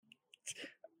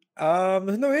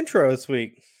There's no intro this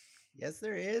week. Yes,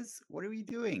 there is. What are we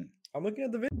doing? I'm looking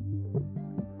at the video.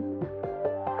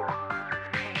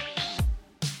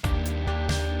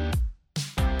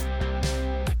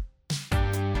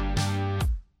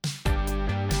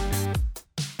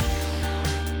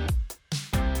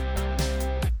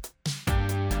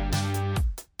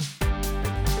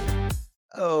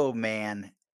 Oh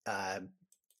man.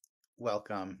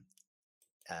 Welcome.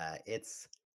 It's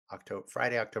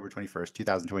Friday, October 21st,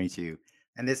 2022.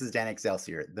 And this is Dan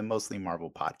Excelsior, the Mostly Marvel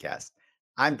podcast.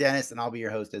 I'm Dennis, and I'll be your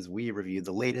host as we review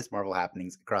the latest Marvel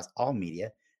happenings across all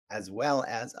media, as well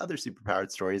as other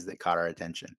superpowered stories that caught our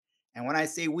attention. And when I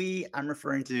say we, I'm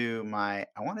referring to I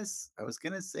was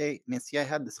going to say, Missy, I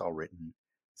had this all written.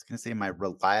 I was going to say my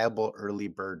reliable early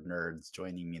bird nerds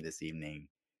joining me this evening.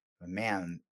 But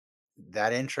man,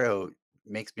 that intro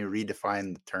makes me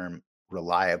redefine the term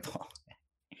reliable.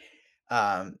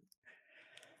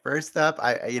 First up,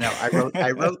 I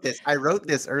wrote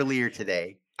this earlier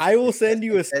today. I will send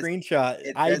you a screenshot.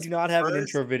 I do not have an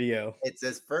intro video. It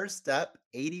says first up,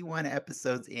 81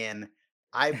 episodes in.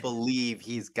 I believe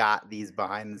he's got these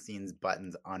behind the scenes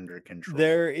buttons under control.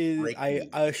 There is, I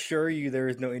assure you, there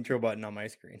is no intro button on my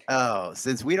screen. Oh,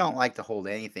 since we don't like to hold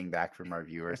anything back from our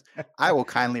viewers, I will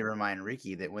kindly remind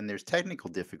Ricky that when there's technical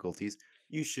difficulties,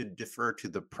 you should defer to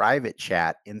the private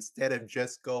chat instead of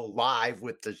just go live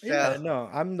with the show. Yeah, no,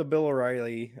 I'm the Bill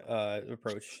O'Reilly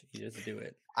approach. You just do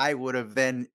it. I would have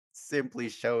then simply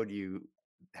showed you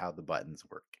how the buttons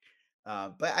work.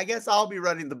 But I guess I'll be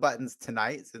running the buttons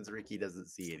tonight since Ricky doesn't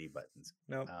see any buttons.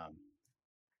 No.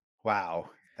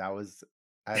 Wow,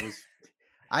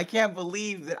 I can't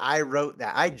believe that I wrote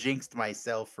that. I jinxed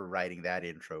myself for writing that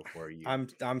intro for you.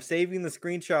 I'm saving the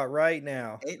screenshot right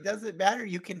now. It doesn't matter.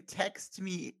 You can text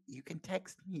me. You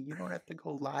don't have to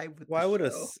go live with. Well, I would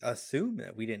assume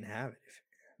that we didn't have it.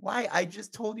 Why? I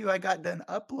just told you I got done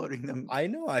uploading them. I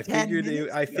know. I figured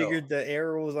the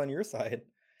error was on your side.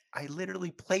 I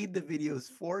literally played the videos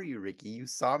for you, Ricky. You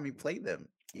saw me play them.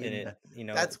 And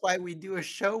that's why we do a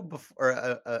show before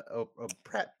a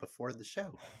prep before the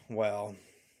show. Well,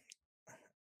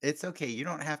 it's okay. You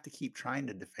don't have to keep trying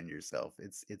to defend yourself.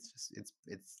 It's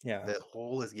the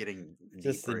hole is getting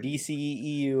just the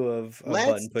DCEU of let's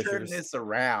button pushers. Turn this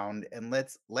around and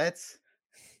let's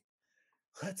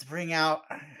bring out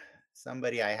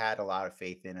somebody I had a lot of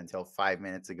faith in until 5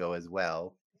 minutes ago as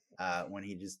well. When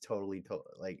he just totally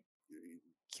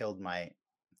killed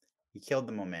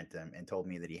the momentum and told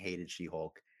me that he hated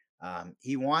She-Hulk.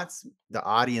 He wants the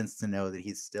audience to know that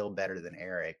he's still better than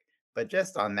Eric, but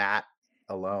just on that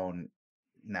alone,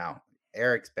 no,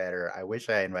 Eric's better. I wish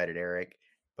I invited Eric,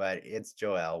 but it's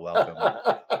Joel. Welcome.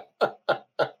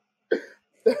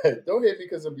 Don't hate me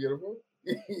because I'm beautiful.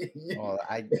 Well,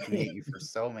 I hate you for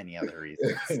so many other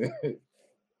reasons.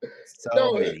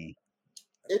 Many.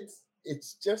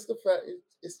 It's just the fact.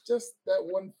 It's just that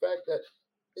one fact that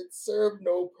it served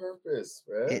no purpose,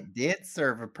 right? It did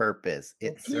serve a purpose.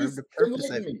 It served a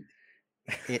purpose.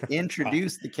 It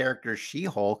introduced the character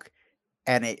She-Hulk,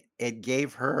 and it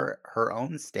gave her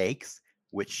own stakes,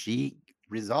 which she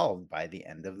resolved by the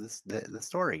end of the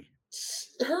story.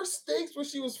 Her stakes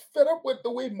was she was fed up with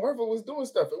the way Marvel was doing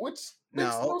stuff, which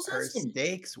makes no sense to me. Her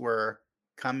stakes were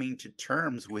coming to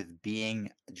terms with being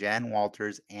Jan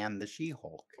Walters and the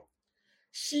She-Hulk.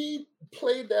 She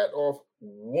played that off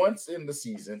once in the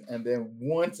season and then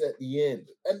once at the end,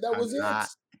 and that was it.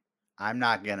 I'm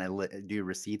not gonna do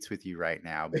receipts with you right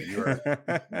now, but you're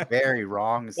very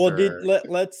wrong, well,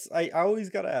 sir. I always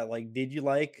gotta ask, like, did you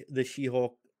like the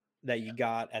She-Hulk that you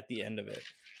got at the end of it?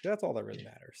 That's all that really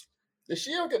matters. The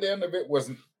She-Hulk at the end of it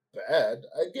wasn't bad.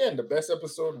 Again, the best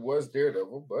episode was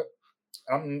Daredevil, but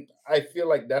I feel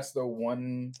like that's the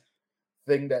one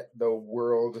thing that the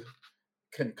world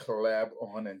can collab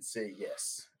on and say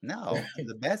yes. No,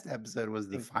 the best episode was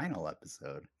the final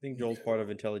episode. I think Joel's part of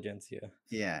Intelligentsia.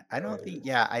 Yeah, I don't think.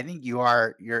 Yeah, I think you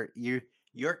are.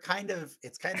 You're kind of.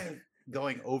 It's kind of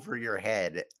going over your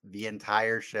head the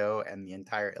entire show and the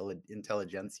entire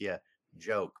Intelligentsia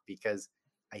joke, because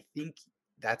I think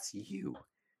that's you.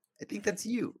 I think that's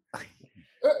you.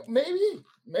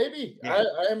 Maybe. Yeah.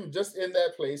 I'm just in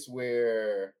that place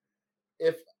where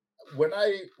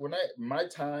my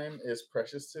time is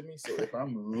precious to me. So if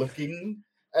I'm looking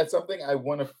at something, I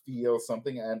want to feel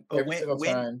something, and every single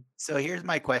time. So here's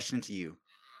my question to you: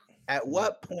 at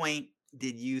what point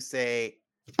did you say,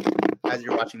 as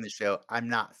you're watching the show, I'm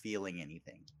not feeling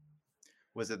anything?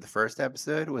 Was it the first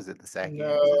episode? Was it the second?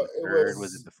 No, was it the third?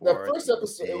 Was it the fourth? The first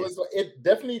episode. It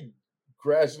definitely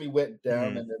gradually went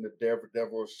down, and then the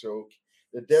Daredevil show.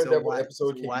 The Daredevil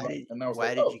episode came out, and I was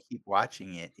why did you keep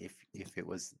watching it if it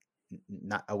was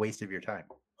not a waste of your time.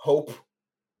 Hope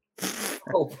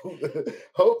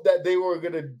hope that they were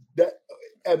gonna that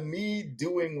and me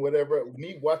doing whatever,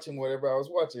 me watching whatever I was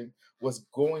watching was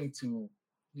going to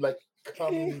like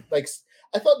come like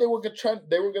I thought they were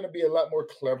gonna be a lot more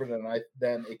clever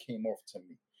than it came off to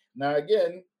me. Now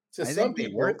again, to I some think they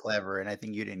people, were clever, and I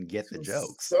think you didn't get the to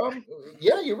jokes. some,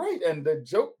 yeah, you're right, and the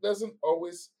joke doesn't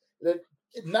always.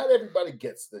 Not everybody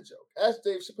gets the joke. Ask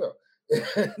Dave Chappelle.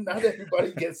 Not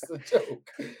everybody gets the joke.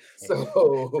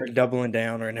 So We're doubling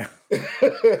down right now.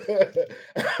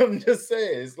 I'm just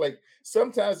saying, it's like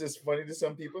sometimes it's funny to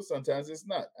some people, sometimes it's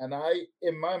not. And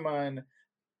in my mind,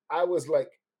 I was like,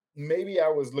 maybe I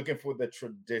was looking for the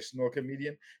traditional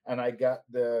comedian, and I got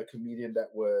the comedian that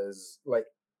was like,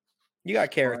 You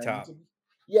got Carrot trying Top. to-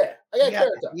 yeah, I got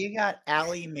Carrot Top. You got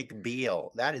Ally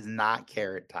McBeal. That is not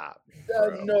Carrot Top.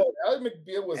 bro. No, Ally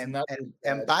McBeal was And not.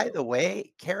 and by the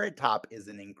way, Carrot Top is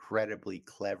an incredibly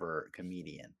clever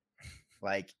comedian.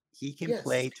 Like he can Yes.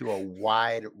 play to a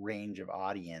wide range of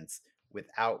audience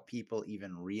without people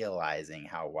even realizing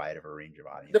how wide of a range of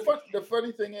audience. The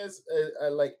funny thing is,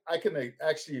 I can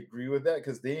actually agree with that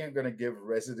because they ain't gonna give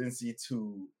residency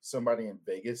to somebody in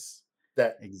Vegas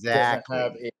that Exactly.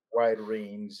 doesn't have a wide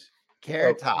range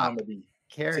Carrot of Top. comedy.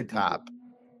 Carrot to Top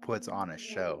puts on a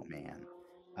show, man.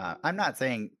 I'm not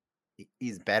saying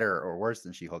he's better or worse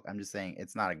than She-Hulk. I'm just saying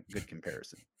it's not a good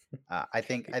comparison. I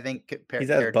think He's as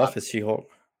Carrot buff Top- as She-Hulk.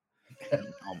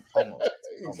 almost.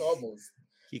 He's almost.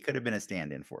 He could have been a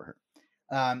stand-in for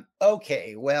her.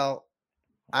 Okay, well,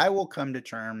 I will come to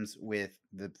terms with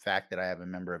the fact that I have a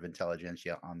member of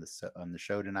Intelligentsia on the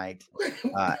show tonight,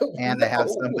 and I have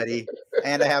somebody,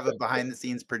 and I have a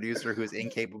behind-the-scenes producer who's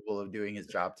incapable of doing his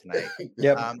job tonight.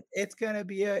 Yep. It's gonna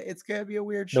be a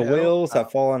weird The show. wheels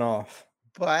have fallen off.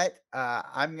 But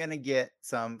I'm gonna get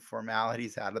some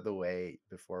formalities out of the way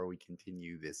before we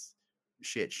continue this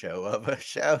shit show of a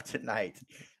show tonight.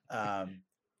 I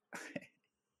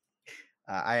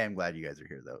am glad you guys are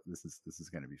here, though. This is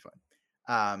going to be fun.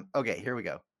 Okay, here we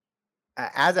go.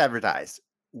 As advertised,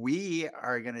 we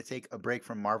are going to take a break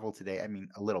from Marvel today. I mean,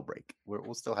 a little break.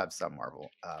 We'll still have some Marvel,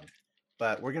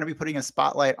 but we're going to be putting a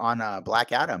spotlight on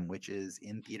Black Adam, which is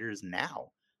in theaters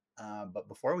now. But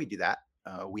before we do that,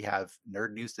 we have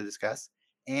nerd news to discuss,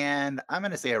 and I'm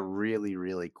going to say a really,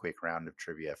 really quick round of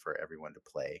trivia for everyone to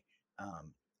play.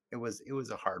 It was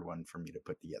a hard one for me to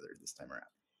put together this time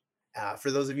around. For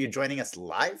those of you joining us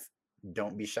live,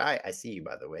 don't be shy. I see you,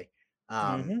 by the way.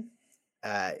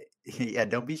 Yeah,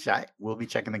 don't be shy. We'll be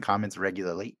checking the comments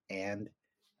regularly, and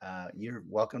you're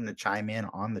welcome to chime in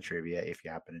on the trivia if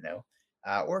you happen to know,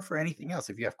 or for anything else.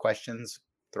 If you have questions,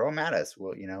 throw them at us.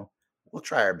 We'll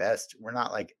try our best. We're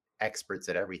not like experts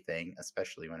at everything,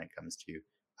 especially when it comes to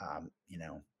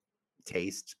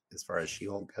taste as far as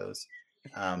She-Hulk goes.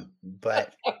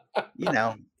 But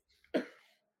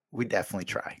we definitely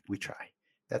try. We try.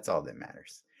 That's all that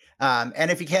matters.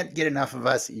 And if you can't get enough of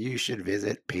us, you should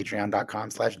visit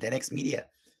patreon.com/DenXmedia,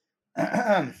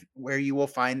 where you will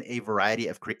find a variety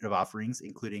of creative offerings,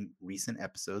 including recent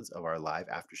episodes of our live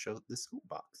after show, The Scoop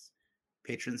Box.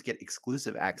 Patrons get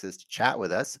exclusive access to chat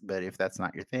with us, but if that's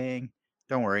not your thing,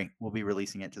 don't worry. We'll be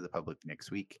releasing it to the public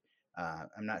next week.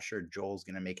 I'm not sure Joel's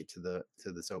going to make it to the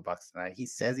soapbox tonight. He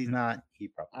says he's not. He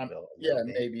probably will. Yeah,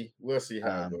 maybe. We'll see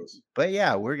how it goes. But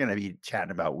yeah, we're going to be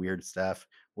chatting about weird stuff.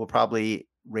 We'll probably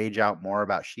rage out more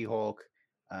about She-Hulk.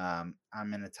 I'm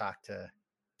going to talk to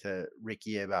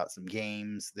Ricky about some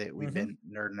games that we've been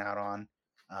nerding out on.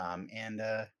 And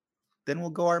then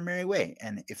we'll go our merry way.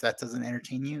 And if that doesn't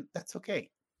entertain you, that's okay.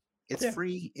 It's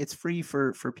free. It's free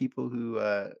for people who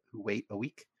wait a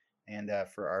week. And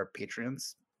for our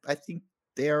patrons, I think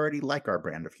they already like our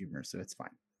brand of humor, so it's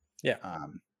fine. Yeah.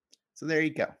 So there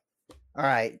you go. All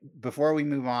right. Before we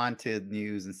move on to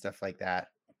news and stuff like that,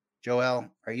 Joel,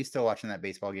 are you still watching that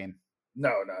baseball game?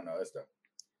 No, it's done.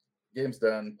 Game's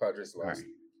done. Padres lost.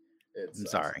 Right. I'm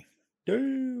sorry.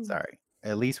 Dude. Sorry.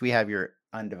 At least we have your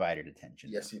undivided attention.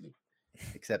 Yes, you do.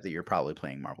 Except that you're probably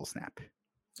playing Marvel Snap.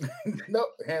 Nope,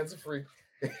 hands are free.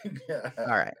 All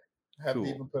right. Haven't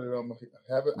even put it on my.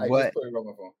 I just put it on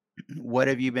my phone. What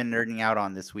have you been nerding out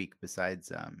on this week besides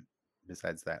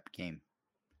that game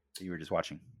that you were just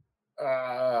watching?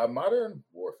 Modern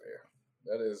Warfare.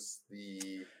 That is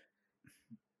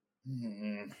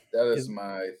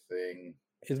my thing.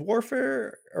 Is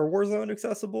Warfare or Warzone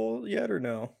accessible yet or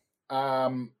no? I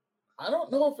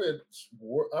don't know if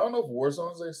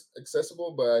Warzone is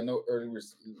accessible, but I know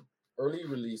early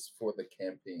release for the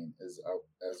campaign is out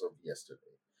as of yesterday.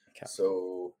 Okay.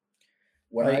 So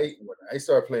when I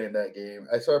started playing that game,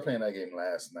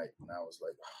 last night, and I was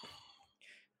like,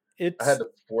 I had to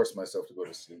force myself to go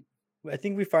to sleep. I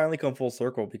think we finally come full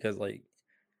circle because like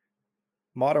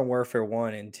Modern Warfare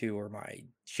 1 and 2 were my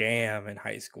jam in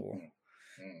high school.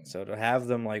 Mm. So to have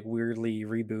them like weirdly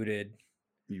rebooted,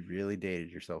 You really dated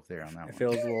yourself there on that it one.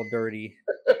 feels a little dirty.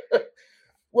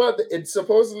 Well, it's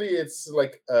supposedly it's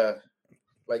like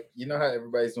you know how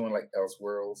everybody's doing like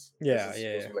Elseworlds. Yeah, This is yeah,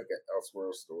 supposed to yeah. be like an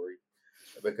Elseworld story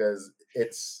because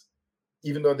it's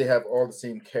even though they have all the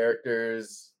same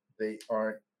characters, they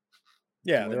aren't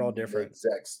Yeah, they're all doing the different.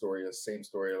 exact story, the same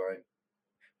storyline.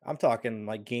 I'm talking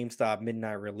like GameStop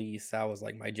midnight release. That was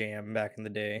like my jam back in the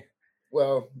day.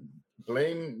 Well,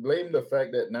 blame the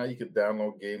fact that now you could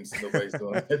download games. Nobody's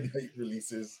doing midnight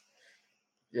releases.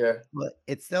 Yeah, Well,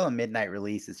 it's still a midnight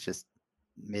release. It's just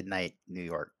midnight New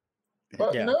York.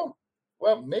 but Yeah. no.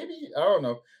 Well, maybe I don't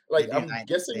know. Like They do I'm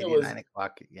guessing they it do was. 9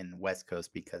 o'clock in West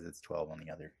Coast because it's 12 on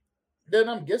the other. Then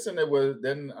I'm guessing it was.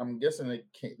 Then I'm guessing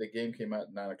the game came out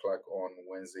at 9 o'clock on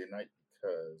Wednesday night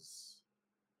because,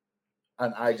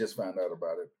 and I just found out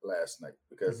about it last night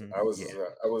because Mhm. Yeah.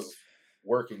 I was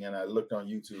working and I looked on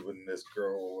YouTube and this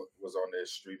girl was on there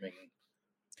streaming.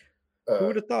 Who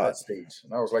would have thought? That stage?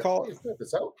 And I was like, Call- "Holy crap,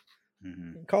 it's out!"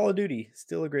 Mhm. Call of Duty,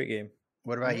 still a great game.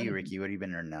 What about you, Mhm. Ricky? What have you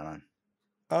been nerding out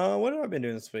on? What have I been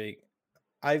doing this week?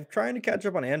 I'm trying to catch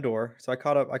up on Andor, so I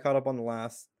caught up on the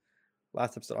last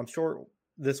episode. I'm short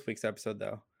this week's episode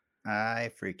though.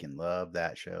 I freaking love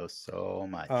that show so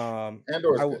much.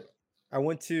 Andor's I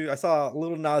good. I saw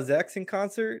Lil Nas X in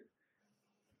concert.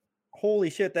 Holy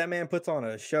shit, that man puts on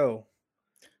a show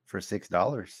For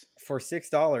 $6. for $6.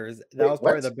 That Wait, was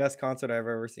probably what? the best concert I've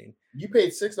ever seen. You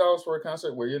paid $6 for a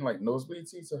concert where you're in like nosebleed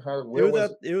seats, or how? Where It was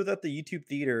was at it was at the YouTube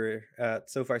Theater at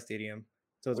SoFi Stadium.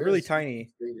 So it's Where really is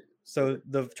tiny. Stadium? So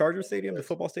the Charger Stadium, the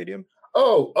football stadium,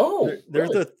 Oh, there's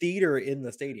really? a theater in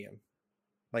the stadium,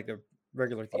 like a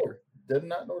regular theater. Did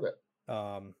not know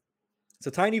that. It's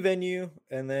a tiny venue,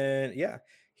 and then yeah,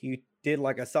 he did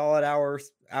like a solid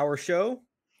hour show,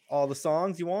 all the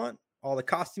songs you want, all the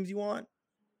costumes you want.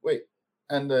 Wait,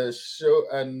 and the show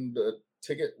and the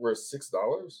ticket were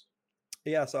 $6.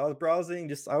 Yeah, so I was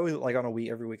browsing. I always like on a week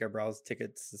every week I browse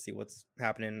tickets to see what's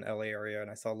happening in LA area, and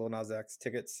I saw Lil Nas X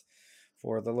tickets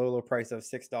for the low price of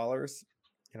 $6,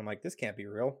 and I'm like, this can't be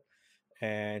real.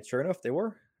 And sure enough, they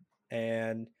were,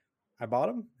 and I bought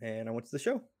them, and I went to the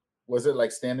show. Was it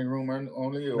like standing room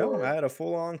only, No, or I had a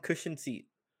full on cushion seat.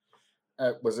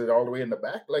 was it all the way in the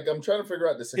back? Like I'm trying to figure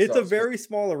out the $6. It's a very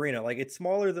small arena. Like it's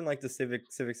smaller than like the Civic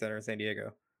Center in San Diego.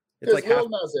 It's because like half, Lil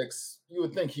Nas X, you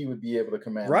would think he would be able to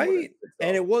command more than right,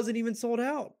 and it $6. wasn't even sold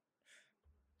out.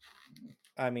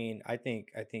 I mean, I think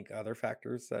other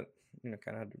factors that kind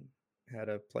of had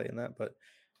to play in that, but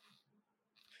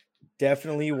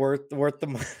definitely worth the worth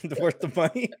the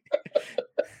money.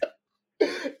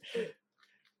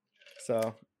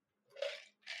 So,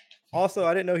 also,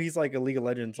 I didn't know he's like a League of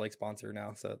Legends like sponsor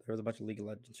now. So there was a bunch of League of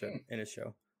Legends shit in his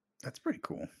show. That's pretty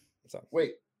cool. So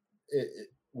Wait,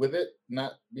 with it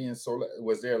not being sold,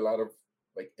 was there a lot of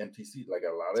like empty seats? Like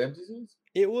a lot of empty seats?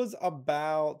 it was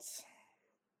about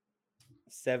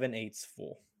 7/8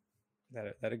 full.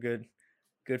 That a good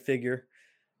figure.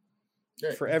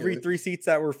 Yeah, For every good. 3 seats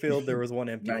that were filled, there was one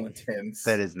empty one. 9/10.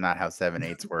 That is not how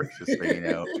 7/8 works, just so you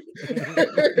know.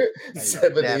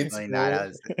 Seven Definitely not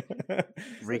how. There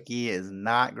Ricky is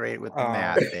not great with the Oh.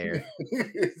 math there.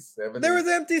 was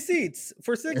empty seats.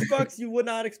 For $6, you would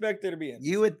not expect there to be empty.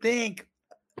 You would think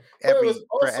But it was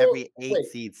for also- every 8 wait.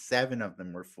 seats, 7 of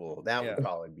them were full. That Yeah. would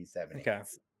probably be 7. Okay.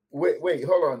 Wait,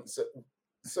 hold on.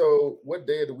 So what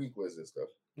day of the week was this stuff?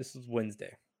 This was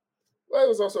Wednesday. Well, it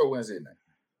was also a Wednesday night.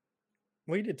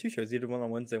 Well, you did 2 shows. You did one on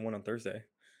Wednesday, one on Thursday.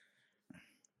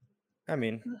 I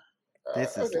mean,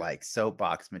 This is Okay. like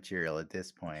soapbox material at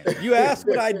this point. you asked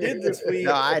what I did this week.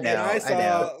 No, I and know, I I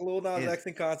saw Lil Nas His- X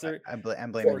in concert. I'm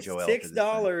blaming For Joel. for this one.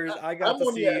 $6, I got I'm to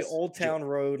only see asking- Old Town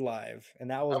Road live, and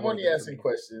that was. I'm worth only it for asking me.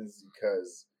 questions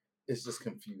because it's just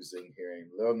confusing hearing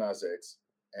Lil Nas X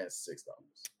and $6.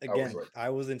 Again, I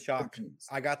was in shock. confused.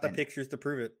 I got the And- pictures to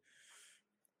prove it.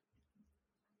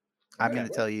 I'm Yeah, going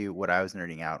to tell you what I was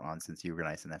nerding out on since you were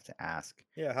nice enough to ask.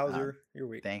 Yeah, how was Um, your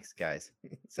week? Thanks, guys.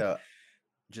 So,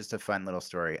 just a fun little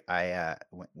story. I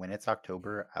when it's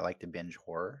October, I like to binge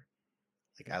horror.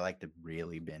 Like I like to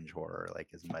really binge horror like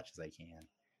as much as I can.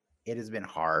 It has been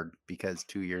hard because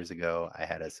 2 years ago I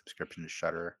had a subscription to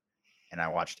Shudder, and I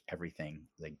watched everything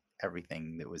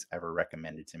that was ever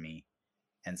recommended to me.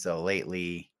 And so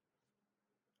lately,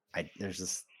 there's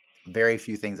just very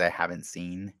few things I haven't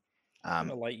seen.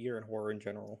 I'm a light year in horror in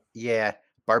general. Yeah,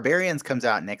 Barbarians comes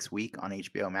out next week on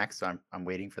HBO Max, so I'm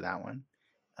waiting for that one.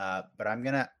 But I'm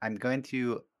going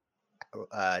to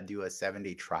do a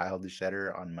 7-day trial to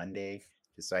Shudder on Monday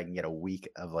just so I can get a week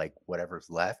of like whatever's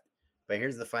left. But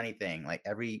here's the funny thing: like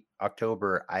every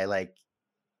October, I like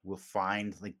will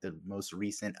find like the most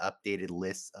recent updated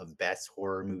lists of best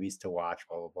horror movies to watch,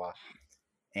 blah blah blah.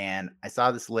 And I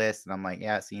saw this list, and I'm like,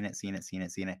 yeah, seen it.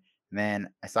 And then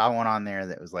I saw one on there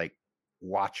that was like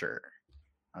Watcher.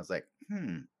 I was like,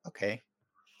 okay,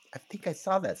 I think I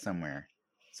saw that somewhere.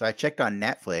 So I checked on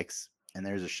Netflix, and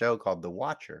there's a show called The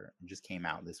Watcher. It just came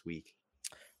out this week.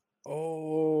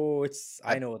 Oh,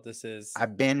 I know what this is. I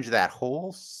binged that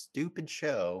whole stupid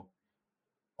show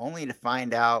only to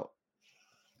find out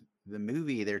the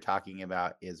movie they're talking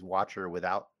about is Watcher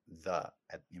without the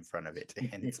in front of it.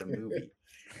 And it's a movie.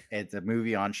 It's a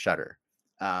movie on Shudder.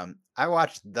 I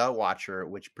watched The Watcher,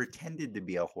 which pretended to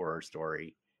be a horror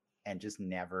story and just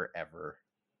never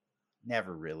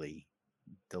really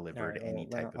delivered any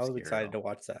type of I was scare excited to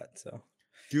watch that. So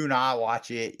do not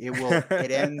watch it.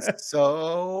 It ends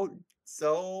so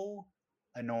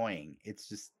annoying. It's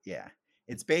just, yeah.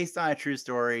 It's based on a true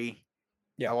story.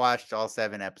 Yeah. I watched all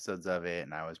 7 episodes of it,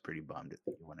 and I was pretty bummed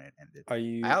when it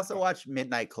ended. I also watched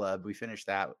Midnight Club. We finished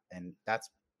that, and that's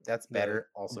better.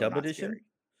 Also, dub not edition. Scary.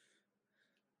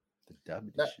 The dub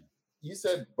edition. You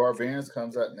said Barbarians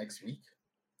comes out next week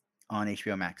on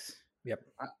HBO Max. Yep.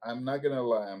 I'm not gonna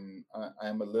lie.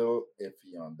 I'm a little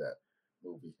iffy on that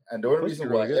movie, and the only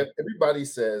reason why everybody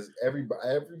says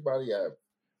everybody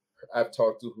I've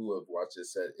talked to who have watched it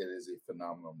said it is a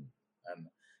phenomenal movie, and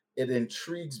it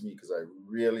intrigues me because I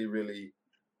really, really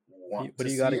want. What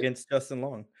do you got against Justin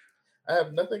Long? I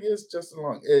have nothing against Justin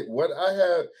Long. What I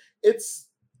have, it's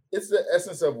the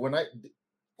essence of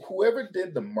whoever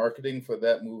did the marketing for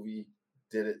that movie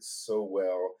did it so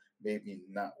well, made me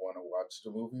not want to watch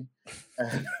the movie.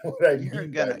 And you're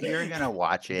gonna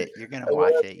watch it. You're gonna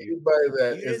watch it. You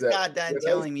just got done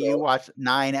telling me you watched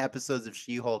 9 episodes of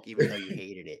She-Hulk, even though you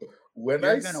hated it. You're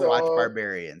gonna watch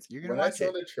Barbarians. You're gonna watch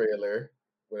it.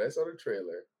 When I saw the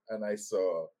trailer and I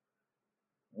saw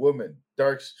woman,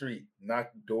 dark street,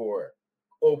 knock door,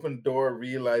 open door,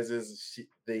 realizes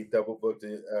they double booked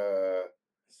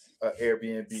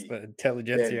Airbnb. It's the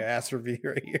intelligentsia ass review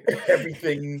right here.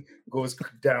 Everything goes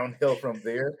downhill from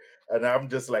there. And I'm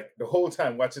just like, the whole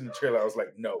time watching the trailer, I was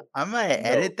like, no. I'm going to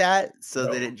edit that so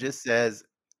that it just says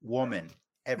woman.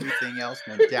 Everything else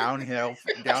went downhill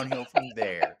from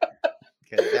there.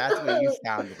 Because that's what you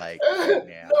sound like.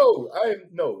 Yeah.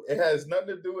 No, it has nothing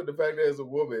to do with the fact that it's a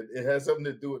woman. It has something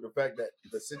to do with the fact that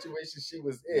the situation she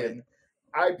was in,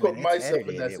 I put myself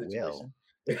in that situation.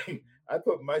 I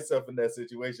put myself in that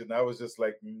situation. I was just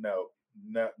like, no,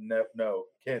 can't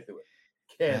do it.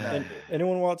 Cannot do it.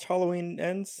 Anyone watch Halloween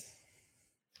Ends?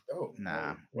 Oh,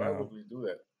 nah. Why would we do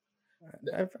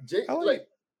that?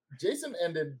 Jason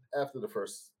ended after the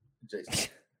first Jason.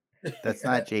 That's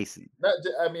not Jason.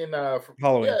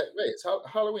 Halloween. Yeah, wait, it's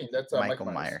Halloween. That's Michael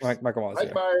Myers. Michael Myers.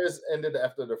 Mike Myers ended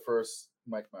after the first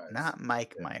Mike Myers. Not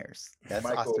Mike Myers. That's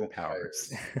Austin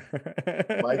Powers.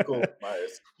 Michael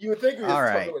Myers. You would think we were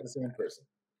talking about the same person.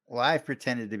 Well, I've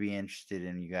pretended to be interested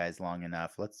in you guys long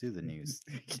enough. Let's do the news.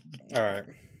 All right.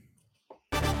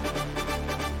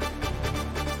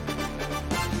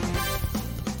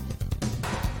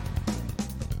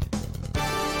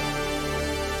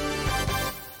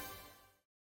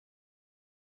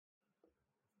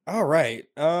 All right.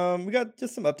 We got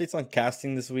just some updates on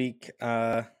casting this week.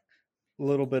 A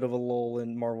little bit of a lull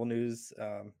in Marvel news.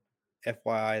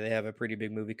 FYI, they have a pretty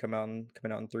big movie coming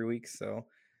out in 3 weeks, so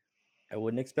I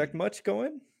wouldn't expect much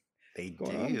going. They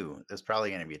do. There's probably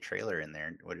going to be a trailer in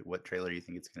there. What trailer do you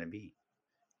think it's going to be?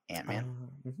 Ant-Man.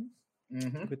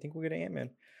 I think we'll get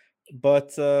Ant-Man.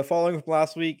 But following from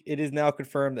last week, it is now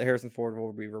confirmed that Harrison Ford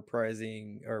will be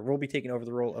taking over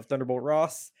the role of Thunderbolt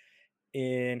Ross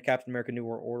in Captain America: New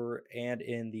World Order and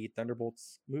in the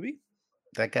Thunderbolts movie.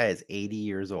 That guy is 80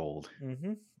 years old.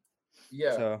 Mm-hmm.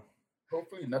 Yeah. So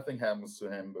hopefully nothing happens to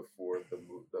him before the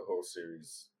whole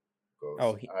series goes.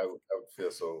 I would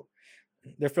feel so.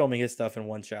 They're filming his stuff in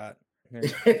one shot.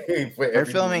 They're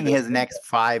filming his next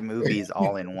 5 movies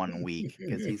all in 1 week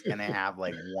because he's gonna have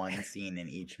like one scene in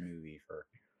each movie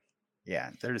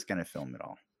they're just gonna film it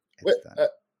all.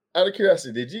 Out of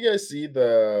curiosity, did you guys see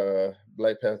the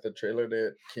Black Panther trailer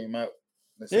that came out?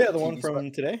 The one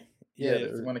from today. Yeah,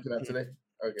 the one that came out today.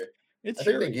 Okay, I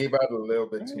think they gave out a little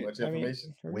bit too much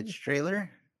information. Which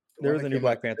trailer? There was a new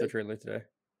Black Panther trailer today.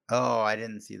 Oh, I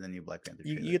didn't see the new Black Panther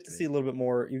trailer. You get to see a little bit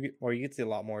more. You get to see a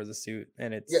lot more of the suit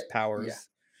and its powers.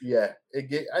 Yeah.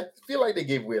 I feel like they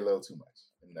gave away a little too much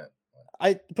in that.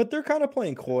 But they're kind of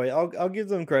playing coy. I'll give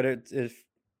them credit if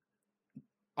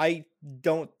I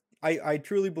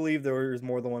truly believe there is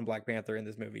more than one Black Panther in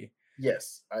this movie.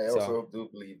 Yes, I also do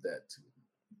believe that too.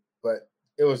 But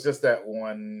it was just that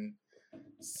one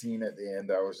scene at the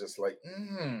end. I was just like,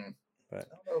 But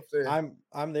I don't know if they.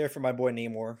 I'm there for my boy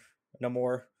Namor.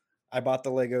 I bought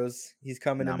the Legos. He's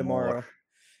coming in tomorrow.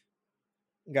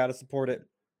 Got to support it.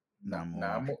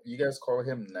 Namor. You guys call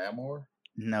him Namor?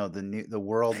 No, the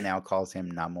world now calls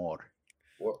him Namor.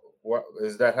 What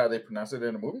is that? How they pronounce it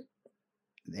in the movie?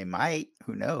 They might.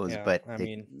 Who knows? Yeah, but I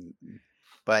mean,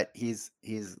 but he's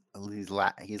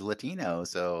Latino,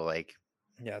 so like,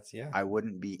 yeah. I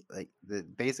wouldn't be like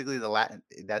basically the Latin.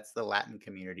 That's the Latin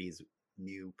community's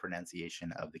new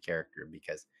pronunciation of the character,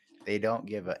 because they don't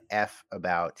give a f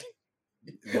about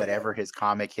whatever his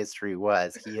comic history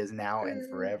was. He is now and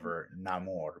forever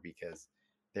Namor, because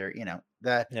they're,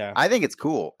 Yeah. I think it's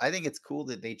cool. I think it's cool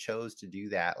that they chose to do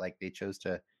that. Like, they chose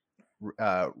to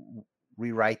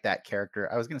rewrite that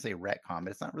character. I was going to say retcon,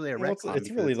 but it's not really a retcon.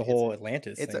 It's really the whole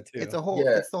Atlantis thing too. It's the whole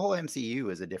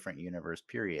MCU is a different universe,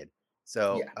 period.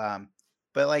 So,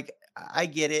 but like, I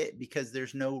get it, because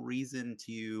there's no reason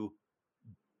to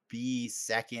be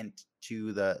second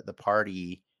to the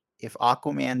party. If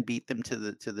Aquaman beat them to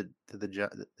the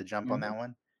jump on that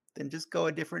one, then just go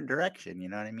a different direction. You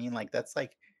know what I mean? Like, that's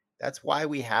why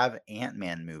we have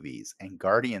Ant-Man movies and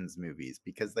Guardians movies,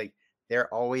 because like,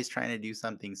 they're always trying to do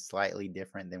something slightly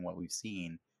different than what we've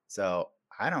seen. So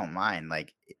I don't mind.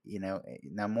 Like,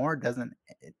 Namor doesn't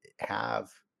have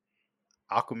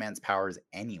Aquaman's powers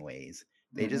anyways.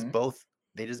 They just both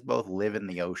live in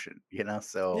the ocean,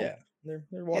 so yeah, they're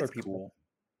water people. Cool.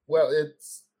 Well,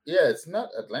 it's not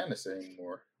Atlantis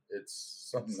anymore. It's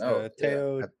something else.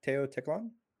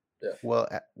 Teotihuacan.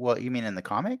 Yeah. Well, you mean in the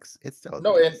comics? It's still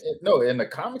Atlantis. In the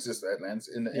comics it's Atlantis.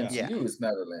 In the MCU it's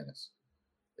not Atlantis.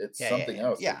 It's something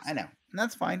else. Yeah, I know. And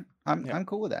that's fine. I'm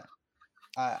cool with that.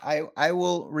 I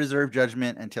will reserve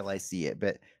judgment until I see it,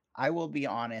 but I will be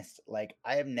honest, like,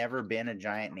 I have never been a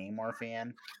giant Namor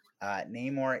fan.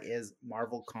 Namor is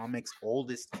Marvel Comics'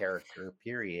 oldest character,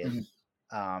 period.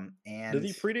 And does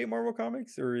he predate Marvel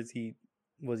Comics, or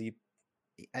was he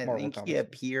I think he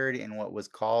appeared in what was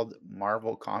called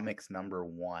Marvel Comics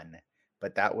 #1,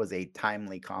 but that was a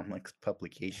Timely Comics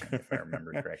publication, if I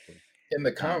remember correctly. In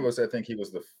the comics, I think he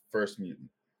was the first mutant.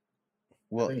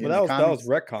 Well, that was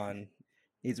retcon.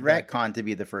 He's retcon to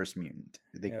be the first mutant.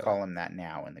 They call him that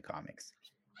now in the comics.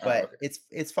 But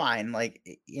it's fine. Like,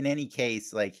 in any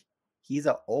case, like, he's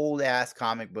an old ass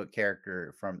comic book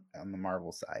character on the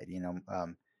Marvel side.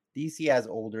 DC has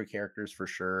older characters for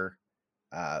sure.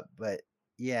 But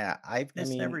yeah, I've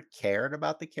just never cared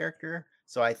about the character.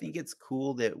 So I think it's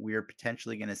cool that we're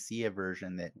potentially going to see a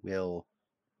version that will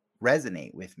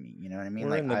resonate with me. You know what I mean?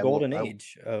 We're in the golden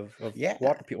age of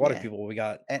water people. We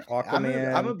got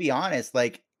Aquaman. I'm gonna be honest,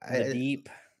 like, the Deep.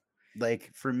 Like,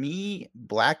 for me,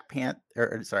 Black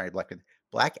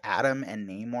Adam and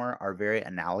Namor are very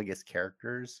analogous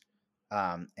characters.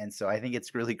 And so I think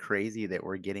it's really crazy that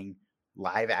we're getting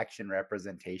live action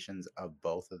representations of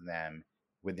both of them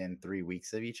within 3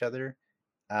 weeks of each other.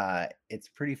 It's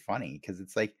pretty funny, because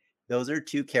it's like, those are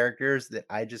two characters that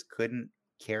I just couldn't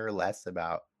care less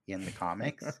about in the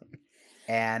comics.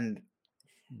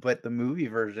 But the movie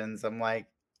versions, I'm like,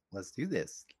 let's do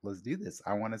this.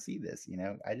 I want to see this.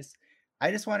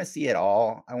 I just want to see it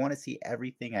all. I want to see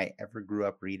everything I ever grew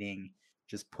up reading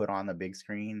just put on the big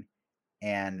screen.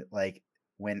 And like,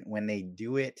 when they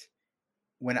do it,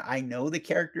 when I know the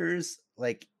characters,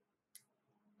 like,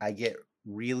 I get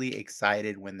really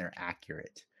excited when they're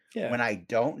accurate. When I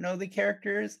don't know the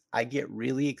characters, I get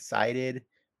really excited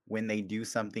when they do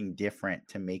something different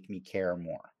to make me care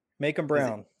more. Make them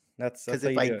brown. That's because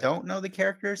if I don't know the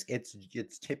characters, it's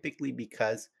typically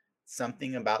because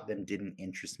something about them didn't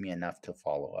interest me enough to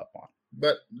follow up on.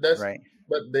 But that's right.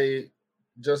 But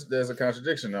there's a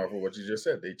contradiction now for what you just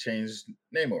said. They changed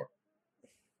Namor.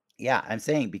 Yeah, I'm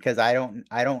saying, because I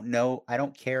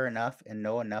don't care enough and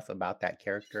know enough about that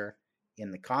character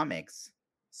in the comics,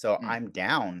 so I'm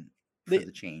down for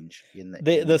the change in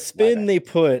the spin they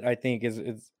put. I think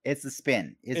it's the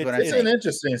spin. It's an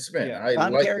interesting spin. Yeah.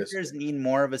 Some characters need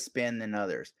more of a spin than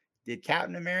others. Did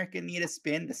Captain America need a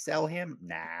spin to sell him?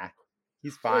 Nah,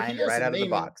 he's fine right out of the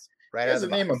box. Right out of the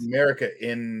box. Name America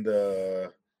in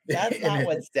the. That's not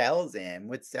what sells him.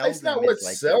 What sells it's not what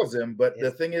sells him, but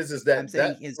the thing is that I'm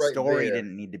saying his story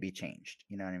didn't need to be changed.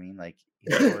 You know what I mean? Like,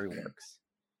 his story works.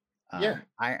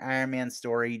 Iron Man's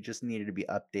story just needed to be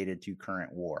updated to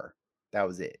current war. That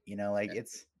was it.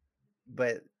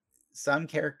 But some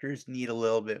characters need a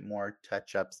little bit more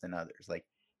touch-ups than others. Like,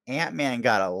 Ant-Man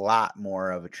got a lot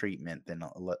more of a treatment than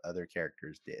other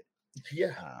characters did.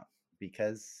 Yeah.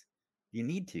 Because you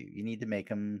need to make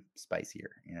them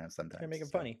spicier, sometimes. Make them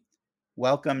funny.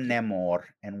 Welcome Namor,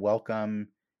 and welcome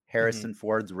Harrison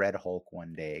Ford's Red Hulk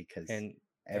one day because and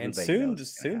everybody soon knows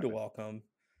it's gonna soon to happen. welcome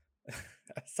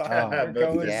Sacha Oh, Baron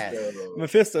Cohen, yes.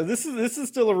 Mephisto. This is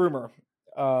still a rumor,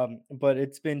 but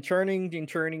it's been churning and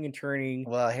churning and churning.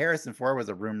 Well, Harrison Ford was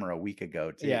a rumor a week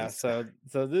ago too. Yeah, so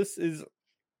this is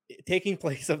taking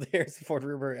place of the Harrison Ford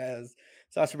rumor, as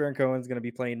Sacha Baron Cohen is going to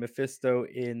be playing Mephisto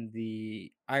in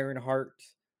the Ironheart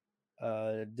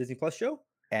Disney Plus show,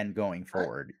 and going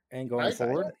forward, and I going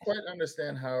forward. don't quite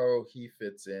understand how he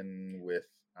fits in with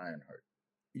Ironheart.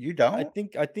 you don't. I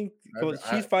think well,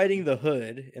 she's fighting the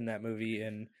Hood in that movie,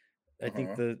 and I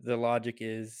think the logic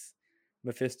is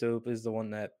Mephisto is the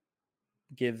one that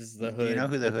gives the Hood. Do you know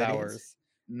who the Hood powers. is?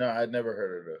 No, I'd never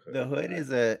heard of the Hood. The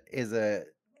Hood is a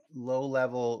low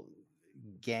level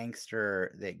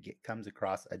gangster that comes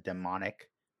across a demonic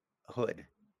hood,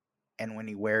 and when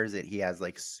he wears it, he has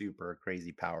like super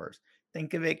crazy powers.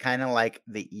 Think of it kind of like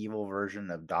the evil version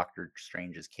of Doctor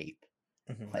Strange's cape.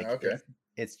 Like, okay,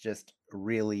 it's just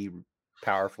really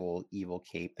powerful evil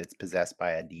cape that's possessed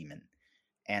by a demon.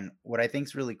 And what I think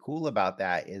is really cool about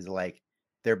that is like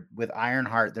they're with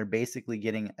Ironheart, they're basically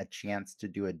getting a chance to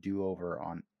do a do-over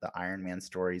on the Iron Man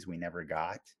stories we never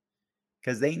got.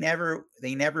 Because they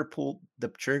never pulled the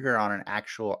trigger on an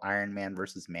actual Iron Man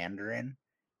versus Mandarin.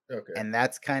 okay, And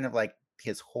that's kind of like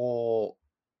his whole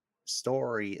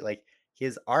story. Like,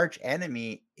 his arch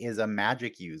enemy is a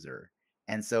magic user.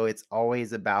 And so it's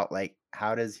always about like,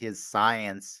 how does his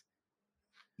science,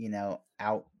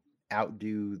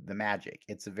 outdo the magic?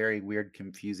 It's a very weird,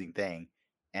 confusing thing.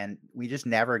 And we just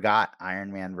never got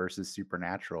Iron Man versus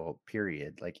Supernatural,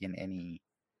 period, like in any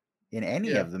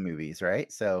of the movies,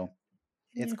 right? So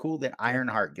it's cool that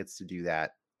Ironheart gets to do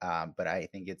that. But I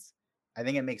think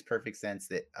it makes perfect sense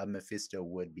that a Mephisto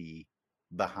would be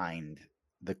behind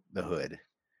the Hood.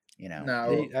 Now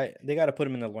they got to put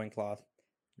him in the loincloth.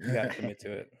 You got to commit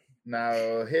to it. Now,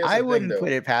 here's I the wouldn't thing, put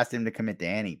though. it past him to commit to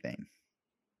anything.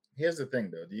 Here's the thing,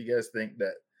 though. Do you guys think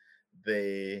that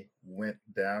they went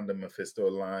down the Mephisto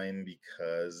line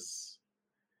because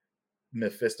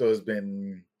Mephisto has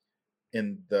been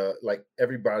in the, like,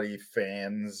 everybody,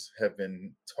 fans have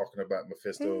been talking about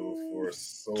Mephisto for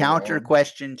so Counter long?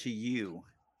 question to you.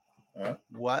 Huh?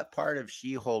 What part of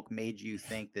She-Hulk made you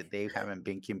think that they haven't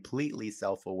been completely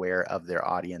self-aware of their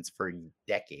audience for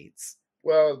decades?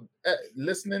 Well,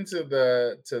 listening to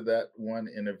that one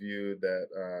interview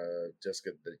that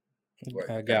Jessica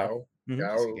Gao.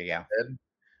 Jessica Gao. said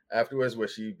afterwards, where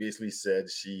she basically said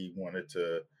she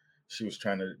was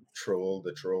trying to troll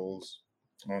the trolls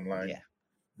online. Yeah.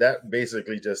 That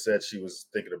basically just said she was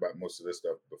thinking about most of this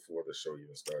stuff before the show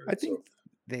even started. I think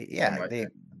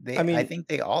I think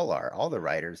they all are. All the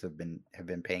writers have been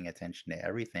paying attention to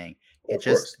everything. Of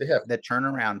course, they have. The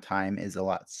turnaround time is a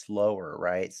lot slower,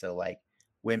 right? So like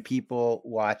when people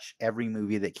watch every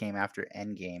movie that came after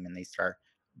Endgame and they start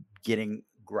getting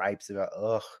gripes about,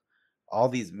 all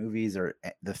these movies are,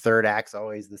 the third act's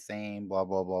always the same, blah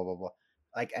blah blah blah blah.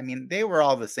 Like, I mean, they were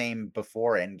all the same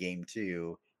before Endgame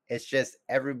too. It's just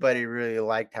everybody really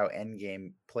liked how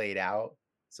Endgame played out,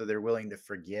 so they're willing to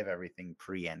forgive everything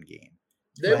pre-Endgame.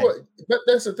 But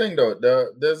that's the thing, though.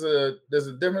 There's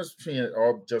a difference between it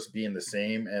all just being the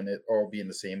same and it all being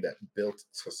the same that built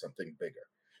to something bigger.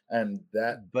 And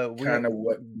that kind of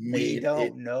what made we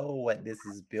don't know what this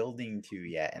is building to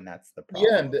yet, and that's the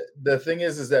problem. Yeah, and the thing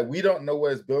is that we don't know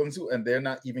what it's building to, and they're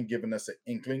not even giving us an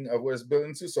inkling of what it's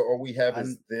building to. So all we have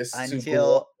is this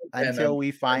until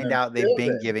we find out they've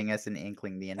been giving us an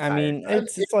inkling the entire time. I mean,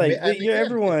 it's like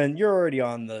you're already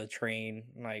on the train.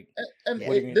 Like,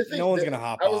 no one's gonna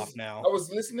hop off now. I was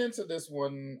listening to this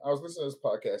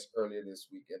podcast earlier this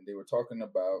week, and they were talking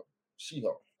about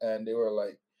She-Hulk, and they were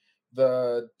like,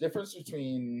 the difference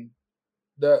between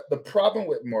the problem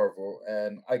with Marvel,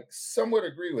 and I somewhat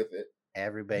agree with it.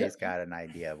 Everybody's got an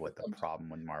idea of what the problem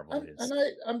with Marvel is.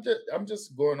 And I'm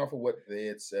just going off of what they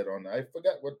had said on. I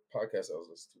forgot what podcast I was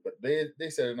listening to, but they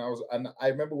said it, and I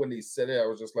remember when they said it, I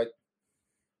was just like,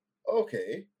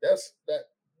 okay,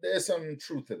 there's some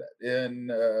truth to that. And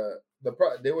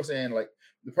they were saying, like,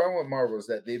 the problem with Marvel is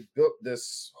that they built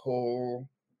this whole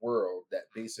world that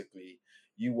basically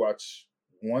you watch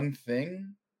one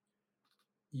thing,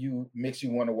 makes you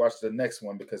want to watch the next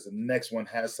one because the next one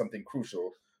has something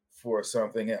crucial for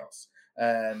something else,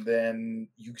 and then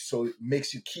so it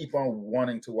makes you keep on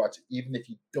wanting to watch it even if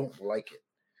you don't like it.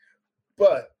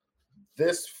 But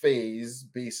this phase,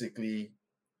 basically,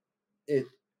 it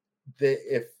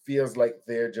feels like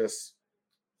they're just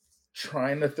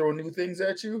trying to throw new things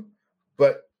at you,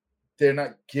 but they're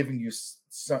not giving you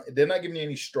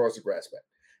any straws to grasp at.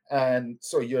 And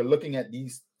so you're looking at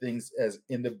these things as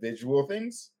individual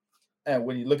things, And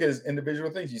when you look at his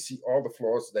individual things, you see all the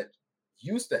flaws that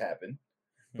used to happen,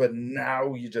 but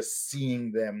now you're just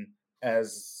seeing them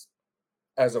as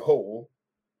a whole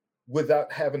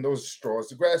without having those straws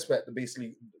to grasp at to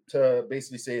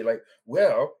basically say like,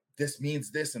 well, this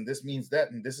means this and this means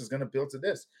that and this is going to build to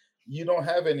this. You don't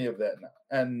have any of that now.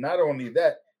 And not only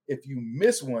that, if you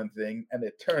miss one thing and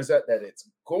it turns out that it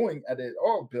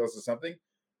all builds to something,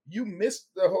 you missed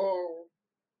the whole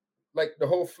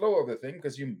flow of the thing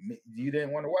because you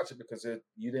didn't want to watch it because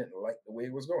you didn't like the way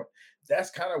it was going. That's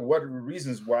kind of one of the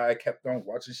reasons why I kept on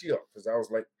watching She-Hulk, because I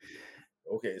was like,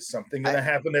 okay, is something gonna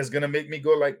happen that's gonna make me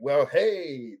go like, well,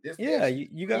 hey, this. Yeah,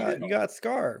 you got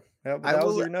Scar. That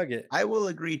was your nugget. I will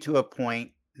agree to a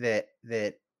point that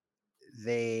they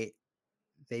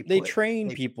train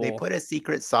people. They put a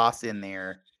secret sauce in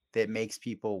there that makes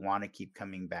people want to keep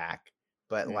coming back.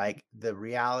 But like the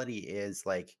reality is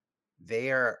like they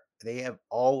have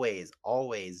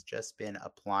always just been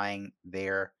applying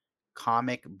their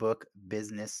comic book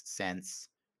business sense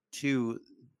to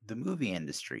the movie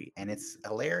industry, and it's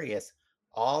hilarious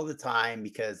all the time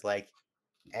because like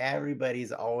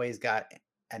everybody's always got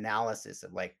analysis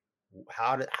of like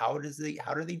how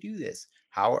do they do this,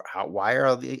 why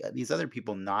are these other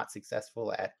people not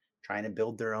successful at trying to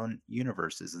build their own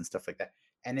universes and stuff like that.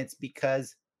 And it's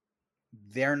because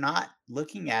they're not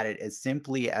looking at it as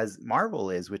simply as Marvel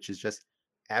is, which is just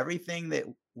everything that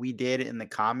we did in the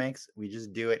comics, we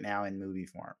just do it now in movie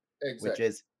form. Exactly. Which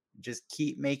is just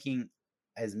keep making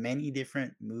as many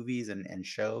different movies and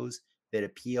shows that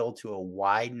appeal to a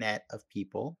wide net of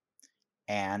people.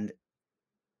 And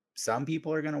some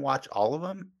people are going to watch all of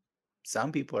them.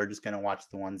 Some people are just going to watch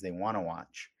the ones they want to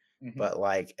watch. But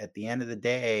like at the end of the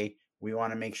day, we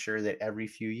want to make sure that every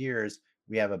few years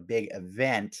we have a big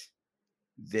event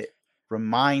that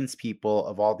reminds people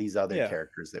of all these other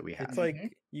characters that we have. It's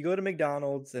like you go to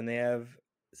McDonald's and they have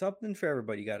something for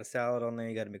everybody. You got a salad on there,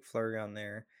 you got a McFlurry on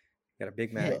there, you got a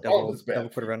Big Mac, double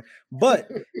quarter pounder. But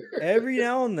every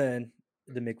now and then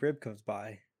the McRib comes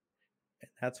by,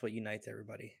 and that's what unites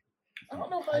everybody. I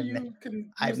don't know how you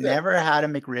can. I've never had a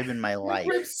McRib in my life.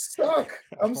 McRibs suck.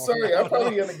 I'm sorry. I'm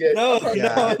probably gonna get. No.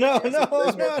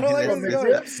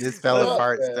 This fell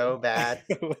apart so bad.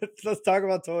 Let's talk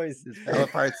about toys. This fell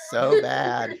apart so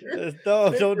bad.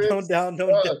 Don't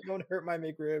hurt my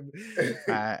McRib.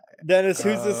 Dennis,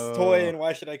 who's this toy and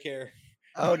why should I care?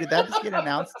 Oh, did that just get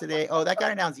announced today? Oh, that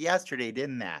got announced yesterday,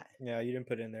 didn't that? Yeah, you didn't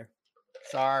put it in there.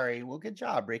 Sorry. Well, good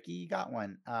job, Ricky. You got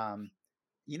one.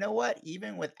 You know what?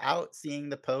 Even without seeing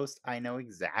the post, I know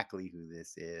exactly who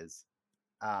this is.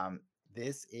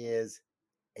 This is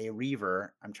a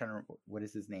Reaver. I'm trying to remember, what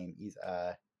is his name? He's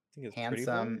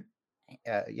handsome.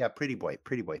 Pretty boy.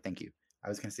 Pretty boy. Thank you. I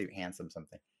was gonna say handsome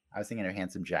something. I was thinking of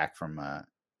Handsome Jack from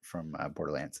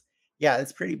Borderlands. Yeah,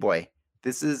 it's Pretty Boy.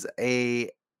 This is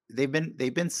they've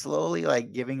been slowly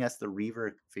like giving us the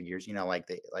Reaver figures. You know,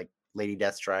 like Lady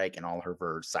Deathstrike and all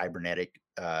her cybernetic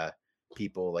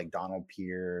people like Donald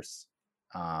Pierce,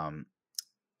 Bone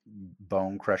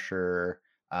Crusher.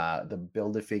 The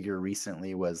Build-A-Figure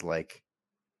recently was like,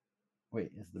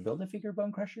 wait, is the Build-A-Figure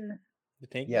Bone Crusher?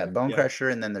 Bone Crusher,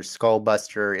 and then there's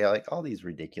Skullbuster. Yeah, like all these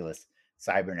ridiculous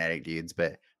cybernetic dudes.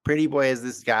 But Pretty Boy is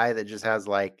this guy that just has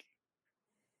like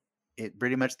it.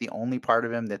 Pretty much the only part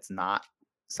of him that's not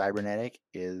cybernetic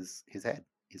is his head,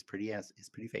 his pretty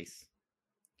face.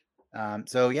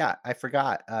 So yeah, I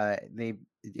forgot. They,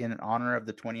 in honor of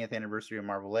the 20th anniversary of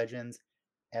Marvel Legends,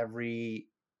 every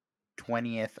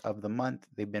 20th of the month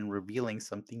they've been revealing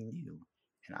something new,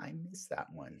 and I missed that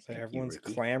one. So everyone's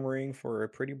clamoring for a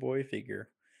Pretty Boy figure.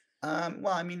 Well,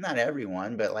 I mean, not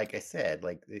everyone, but like I said,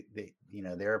 like they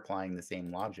they're applying the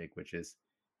same logic, which is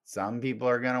some people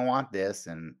are gonna want this,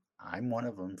 and I'm one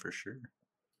of them for sure.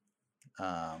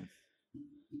 That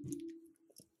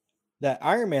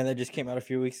Iron Man that just came out a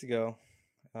few weeks ago.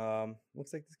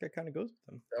 Looks like this guy kind of goes with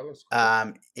them. That looks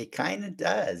cool. It kind of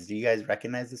does. Do you guys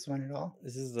recognize this one at all?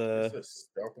 This is a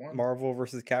stealth one. Marvel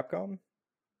versus Capcom.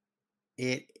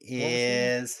 It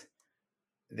is.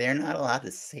 They're not allowed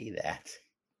to say that.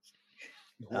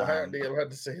 Why aren't they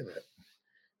allowed to say that?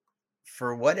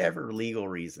 For whatever legal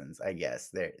reasons, I guess.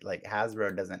 They're like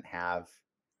Hasbro doesn't have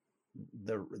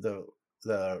the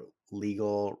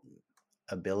legal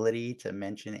ability to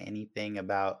mention anything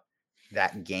about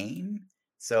that game.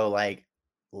 So like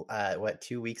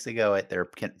 2 weeks ago at their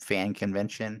fan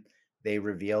convention, they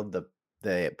revealed the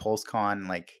PulseCon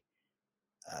like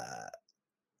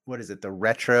what is it, the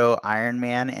retro Iron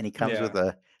Man, and he comes with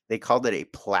they called it a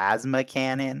plasma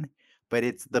cannon, but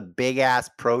it's the big ass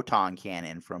proton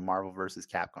cannon from Marvel versus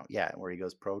Capcom. Yeah, where he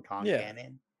goes proton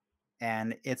cannon.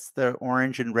 and it's the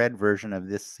orange and red version of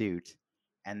this suit.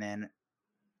 And then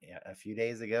a few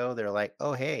days ago, they're like,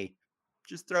 "Oh, hey,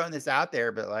 just throwing this out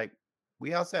there, but like,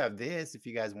 we also have this if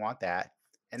you guys want that."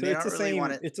 And So they it's don't the really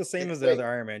want same. it. It's the same as the Wait, other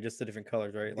Iron Man, just the different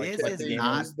colors, right? Like This but the is they game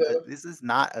not one. use the this is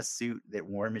not a suit that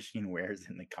War Machine wears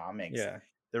in the comics. Yeah.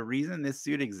 The reason this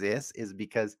suit exists is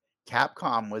because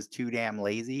Capcom was too damn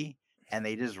lazy and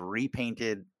they just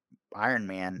repainted Iron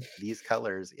Man these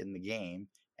colors in the game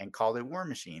and called it War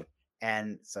Machine.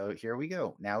 And so here we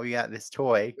go. Now we got this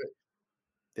toy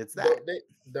that's that.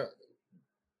 the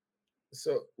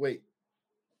so wait,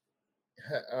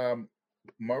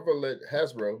 Marvel at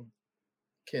Hasbro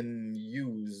can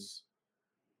use.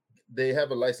 They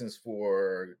have a license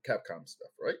for Capcom stuff,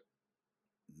 right?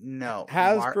 No,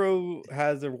 Hasbro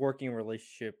has a working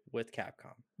relationship with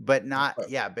Capcom. but not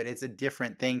Okay. but it's a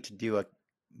different thing to do a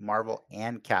Marvel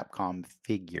and Capcom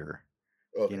figure.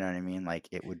 Okay. You know what I mean? Like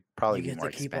it would probably You be get more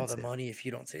to keep expensive. all the money if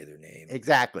you don't say their name.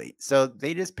 Exactly. So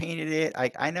they just painted it.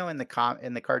 Like I know in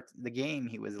the game,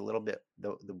 he was a little bit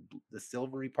the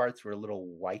silvery parts were a little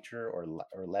whiter or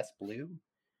less blue.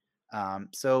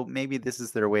 So maybe this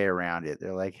is their way around it.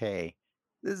 They're like, hey,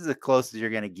 this is the closest you're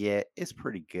gonna get. It's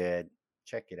pretty good.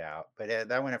 Check it out. But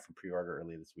that went up for pre-order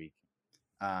early this week.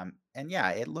 And yeah,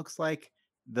 it looks like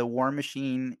the War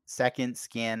Machine second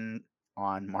skin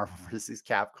on Marvel vs.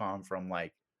 Capcom from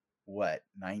like what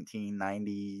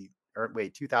 1990 or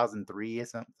wait 2003 or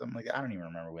something like that. I don't even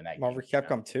remember when that Marvel game came out.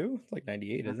 Capcom 2, like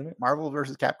 98, isn't it? Marvel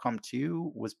vs. Capcom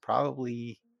 2 was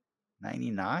probably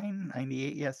 99,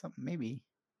 98, yeah, something maybe.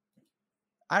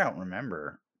 I don't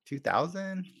remember.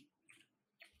 2000.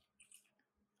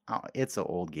 Oh, it's an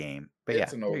old game, but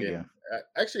It's yeah, an old there you game. go.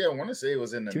 Actually, I want to say it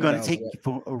was in the Gonna 2000. take you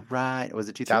for a ride. Was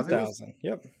it 2000? 2000.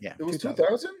 Yep. Yeah. It was 2000.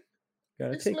 2000.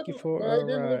 Gotta I take you slept- for I a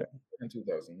didn't live ride. in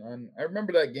 2009. I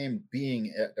remember that game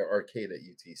being at the arcade at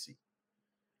UTC,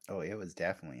 Oh, it was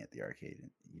definitely at the arcade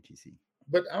at UTC.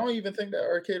 but I don't even think that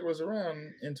arcade was around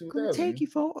in Gonna 2000. take you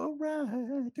for a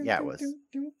ride. Yeah, it was.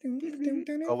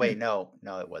 Oh wait, no,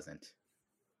 it wasn't.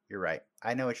 You're right.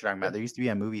 I know what you're talking about. There used to be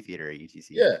a movie theater at UTC.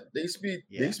 Yeah, there used to be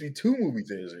Yeah. there used to be 2 movie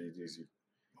theaters at UTC.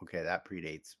 Okay, that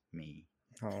predates me.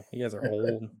 Oh, you guys are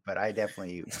old. But I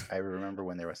remember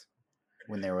when there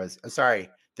was sorry,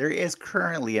 there is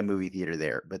currently a movie theater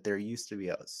there, but there used to be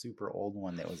a super old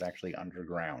one that was actually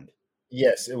underground.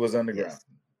 Yes, it was underground.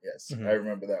 Yes, Mhm. I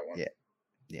remember that one. Yeah.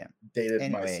 Yeah. Dated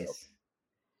myself.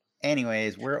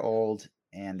 Anyways, we're old,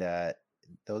 and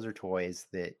those are toys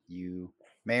that you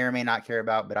may or may not care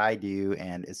about, but I do.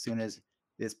 And as soon as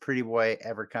this pretty boy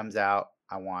ever comes out,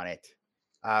 I want it.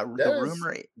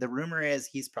 The rumor is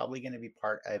he's probably going to be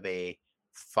part of a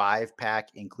 5-pack,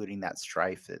 including that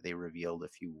Strife that they revealed a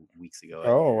few weeks ago.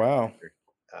 Oh, wow.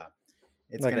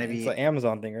 It's Like going to it's be an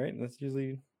Amazon thing, right? That's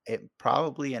usually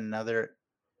probably another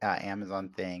Amazon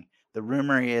thing. The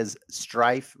rumor is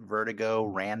Strife, Vertigo,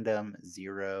 Random,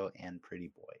 Zero, and Pretty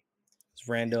Boy. it's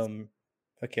random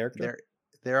a character.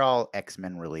 They're all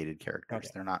X-Men related characters. Okay.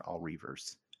 They're not all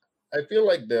Reavers. I feel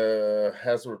like the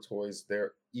Hasbro toys,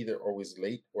 they're either always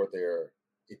late or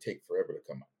it take forever to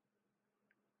come out.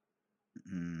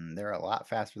 They're a lot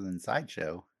faster than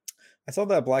Sideshow. I saw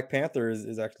that Black Panther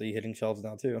is actually hitting shelves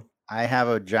now too. I have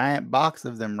a giant box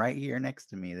of them right here next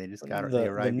to me. They just they The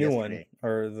arrived new yesterday.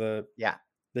 one or the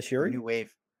The Shuri. new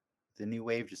wave. The new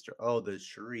wave just the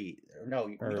Shuri. No,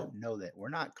 we don't know that. We're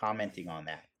not commenting on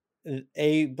that.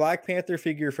 A Black Panther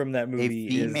figure from that movie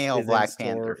female Black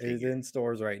Panther is figure. in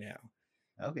stores right now.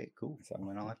 Okay, cool. So- Well,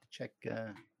 then I'll have to check.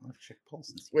 Pulse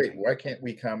and see. Wait, why can't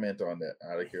we comment on that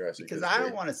out of curiosity? Because I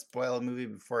don't want to spoil a movie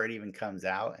before it even comes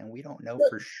out, and we don't know But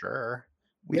for sure.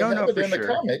 We We don't know have it for in sure. the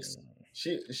comics.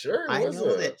 I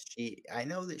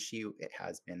know that she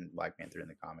has been Black Panther in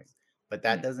the comics, but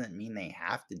that doesn't mean they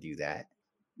have to do that.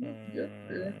 Yeah.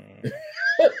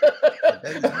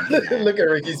 doesn't mean that. Look at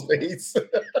Ricky's face.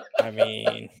 I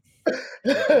mean,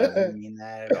 It doesn't mean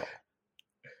that at all.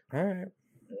 all right.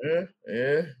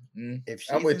 Yeah. If she's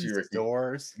I'm with in you, Ricky.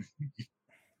 stores,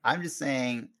 I'm just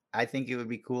saying. I think it would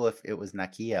be cool if it was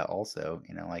Nakia also.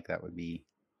 You know, like that would be.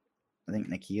 I think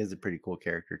Nakia is a pretty cool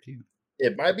character too.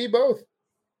 It might be both.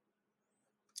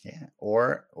 Yeah,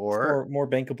 or More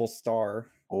bankable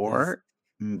star.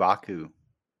 M'Baku.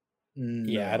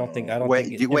 Yeah, I don't think. Wait.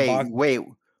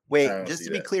 I don't Just see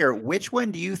to be that. clear, which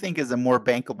one do you think is a more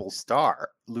bankable star,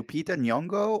 Lupita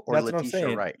Nyong'o or That's what I'm Letitia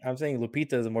saying. Wright? I'm saying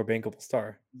Lupita is a more bankable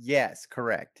star. Yes,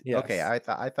 correct. Okay, Yes.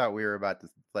 I thought we were about to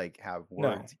like have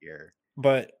words here.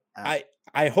 But Uh,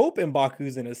 I hope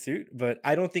M'Baku's in a suit, but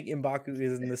I don't think M'Baku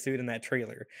is in the suit in that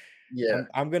trailer. Yeah.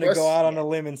 I'm gonna Plus- go out on a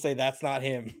limb and say that's not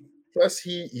him. Plus,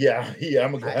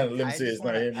 I'm gonna let me I say just it's not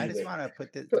want to him I just either. want to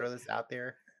put this But throw this out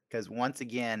there because once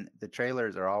again the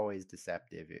trailers are always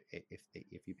deceptive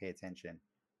if you pay attention.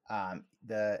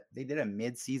 They did a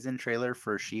mid-season trailer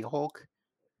for She-Hulk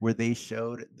where they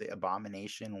showed the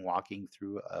Abomination walking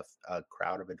through a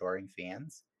crowd of adoring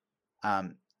fans.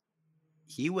 Um,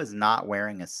 he was not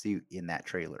wearing a suit in that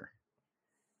trailer.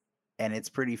 And it's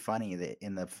pretty funny that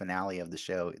in the finale of the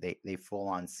show, they full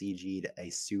on CG'd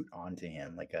a suit onto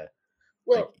him, like like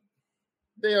well,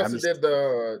 they I'm also just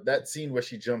did that scene where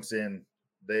she jumps in.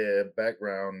 The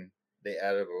background, they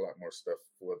added a lot more stuff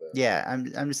for the. yeah, I'm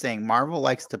just saying Marvel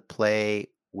likes to play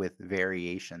with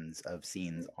variations of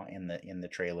scenes in the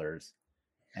trailers,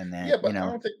 and then Yeah, but I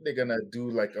don't think they're gonna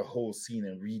do like a whole scene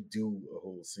and redo a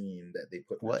whole scene that they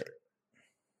put in the what trailer.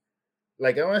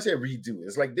 Like I want to say redo.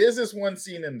 It's like there's this one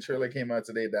scene in the trailer came out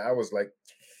today that I was like,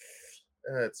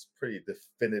 it's pretty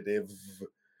definitive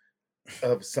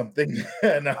of something,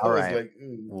 and I all was right. like,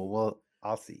 ooh. Well,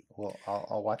 I'll see. Well,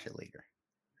 I'll watch it later.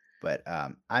 But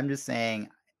I'm just saying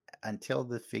until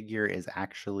the figure is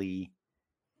actually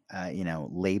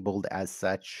labeled as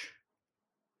such,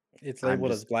 It's I'm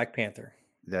labeled as just Black Panther.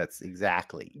 that's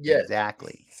exactly. Yes,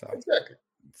 So exactly.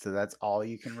 So that's all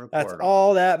you can that's report on.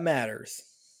 all that matters.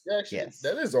 Actually, Yes.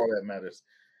 that is all that matters.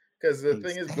 Because the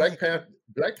thing is, Black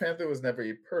Exactly. Panther was never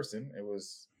a person; it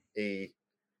was a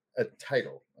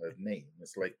title, a name.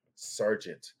 It's like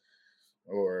Sergeant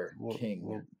or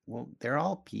King. Well, they're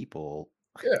all people.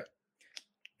 Yeah.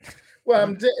 Well,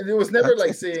 Don't it was never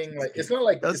like saying like it's not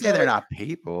like don't it's say not they're like not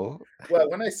people. well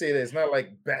when I say that it's not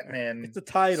like Batman, It's a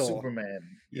title. Superman.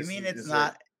 You mean it's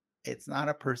like, not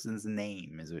a person's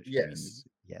name, is what you mean? yes,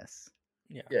 Yes.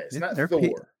 Yeah. yeah. It's not They're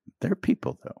Thor. they're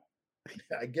people though.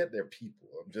 I get they're people.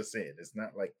 I'm just saying it's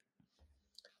not like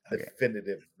Okay.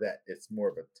 definitive that it's more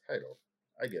of a title.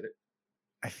 I get it.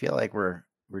 I feel like we're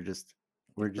just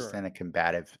Sure. in a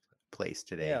combative place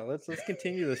today. Yeah, let's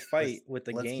continue this fight with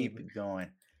the let's game. keep it going.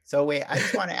 So wait, I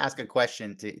just want to ask a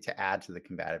question to add to the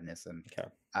combativeness. And Okay.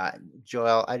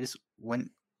 Joel, when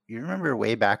you remember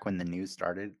way back when the news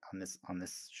started on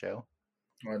this show?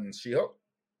 On She-Hulk?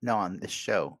 No, on this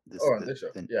show. On this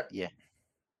show. Yeah. Yeah.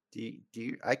 Do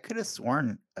you I could have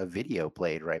sworn a video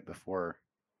played right before.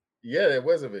 Yeah, there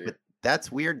was a video. But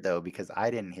that's weird though, because I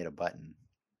didn't hit a button.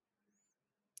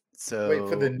 So wait,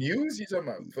 for the news? You talking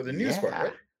about for the news part,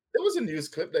 right? There was a news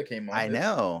clip that came on. I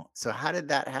know. So how did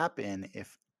that happen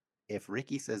if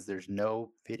Ricky says there's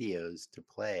no videos to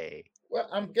play? Well,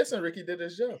 I'm guessing Ricky did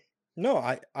his job. No,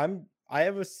 I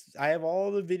have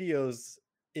all the videos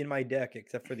in my deck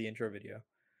except for the intro video.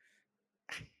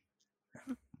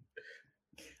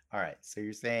 All right. So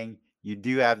you're saying you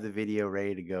do have the video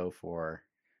ready to go for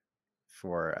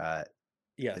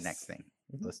yes. the next thing.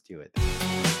 Mm-hmm. Let's do it.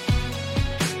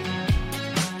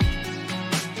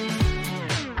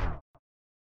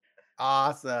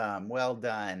 Awesome. Well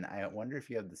done. I wonder if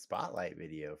you have the spotlight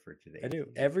video for today. I do.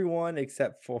 Everyone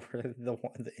except for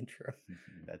the intro.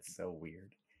 That's so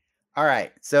weird. All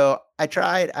right. So I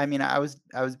tried. I mean, I was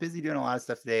busy doing a lot of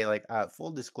stuff today. Like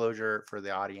full disclosure for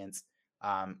the audience.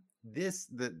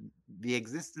 The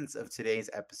existence of today's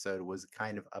episode was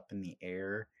kind of up in the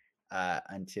air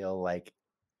until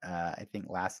I think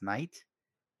last night.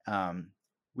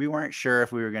 We weren't sure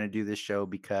if we were going to do this show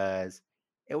because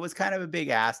it was kind of a big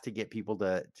ask to get people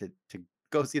to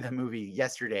go see the movie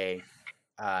yesterday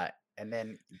and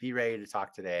then be ready to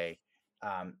talk today.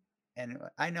 And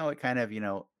I know it kind of,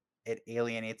 it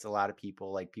alienates a lot of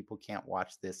people. Like people can't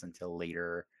watch this until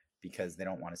later because they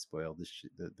don't want to spoil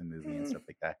the movie and stuff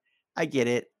like that. I get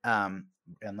it.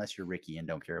 Unless you're Ricky and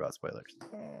don't care about spoilers.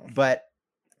 But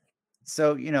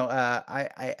so,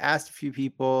 I asked a few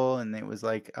people and it was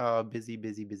like, oh,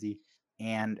 busy.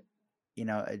 And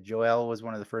Joel was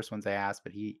one of the first ones I asked,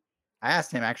 but I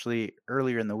asked him actually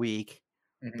earlier in the week,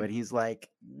 but he's like,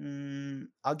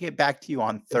 I'll get back to you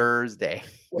on Thursday.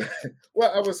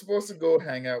 Well, I was supposed to go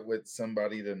hang out with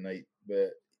somebody tonight,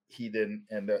 but he didn't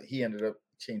he ended up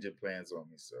changing plans on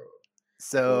me.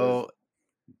 So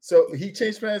he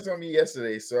changed plans on me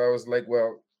yesterday. So I was like,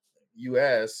 well, you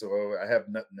asked, so I have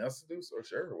nothing else to do. So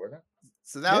sure, why not?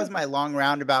 So that was my long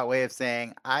roundabout way of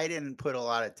saying I didn't put a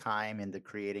lot of time into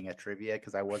creating a trivia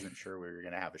because I wasn't sure we were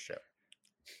going to have a show.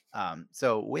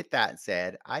 So with that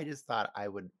said, I just thought I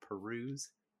would peruse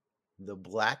the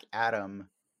Black Adam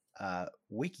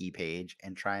wiki page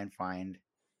and try and find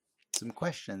some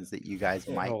questions that you guys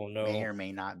may or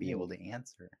may not be able to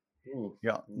answer.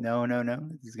 No.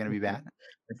 This is going to be bad.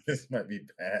 This might be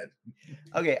bad.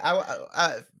 Okay.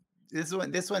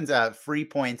 This one's free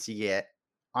points you get.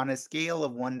 On a scale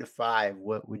of 1 to 5,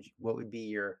 what would be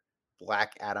your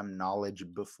Black Adam knowledge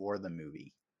before the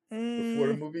movie? Before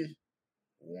the Mm, movie,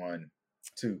 1,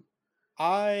 2.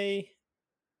 I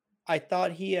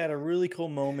thought he had a really cool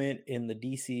moment in the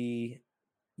DCU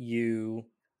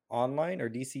online or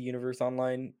DC Universe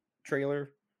Online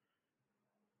trailer.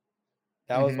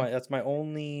 Mm-hmm. That's my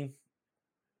only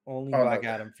Oh Black no,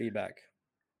 Adam feedback.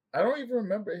 I don't even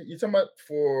remember. You talking about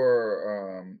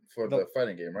for The the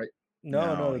fighting game, right?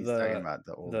 no, He's talking about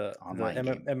the old the online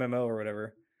game. MMO or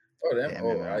whatever. Oh, The damn.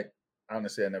 Oh, MMO. I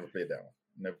honestly I never played that one.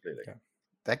 Never played that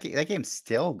Okay. game. That game's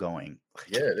still going.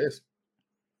 Yeah, it is.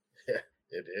 Yeah,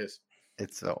 it is.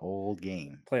 It's an old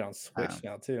game. Played on Switch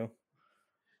now too.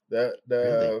 The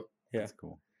Really? Yeah. That's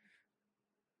cool.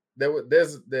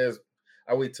 there's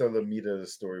I wait till the meat of the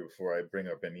story before I bring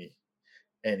up any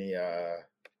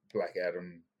Black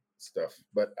Adam stuff.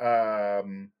 But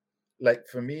like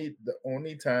for me, the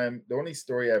only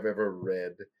story I've ever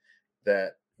read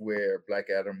that where Black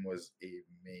Adam was a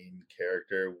main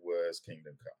character was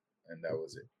Kingdom Come, and that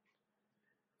was it.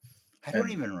 I don't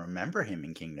And even remember him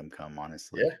in Kingdom Come,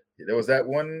 honestly. yeah, there was that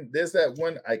one. There's that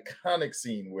one iconic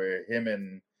scene where him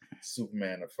and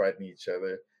Superman are fighting each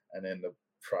other, and in the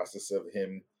process of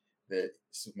him, the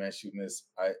Superman shooting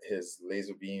his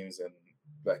laser beams, and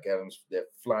Black Adam's they're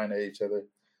flying at each other.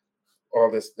 All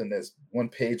this, and there's one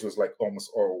page was like almost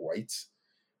all white,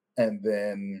 and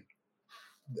then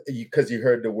because you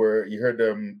heard you heard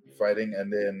them fighting,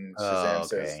 and then Shazam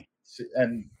says, Okay.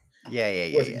 and Yeah.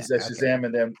 he says Okay. Shazam,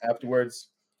 and then afterwards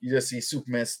you just see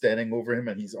Superman standing over him,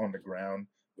 and he's on the ground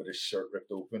with his shirt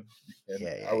ripped open, and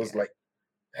Yeah. I was like,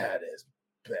 that is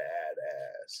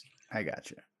badass. I got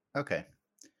you. Okay.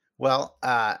 Well,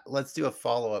 let's do a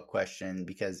follow-up question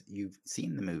because you've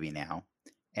seen the movie now,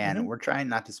 and Mhm. we're trying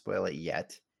not to spoil it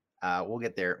yet. We'll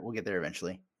get there. We'll get there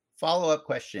eventually. Follow-up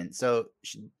question. So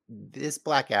this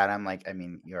Black Adam, like, I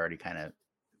mean, you already kind of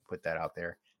put that out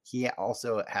there. He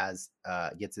also has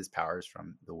gets his powers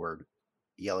from the word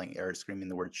yelling or screaming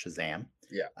the word Shazam.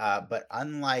 Yeah. But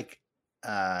unlike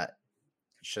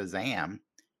Shazam,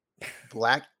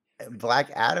 Black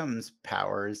Adam's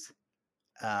powers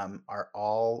are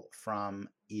all from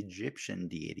Egyptian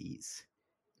deities.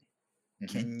 Mhm.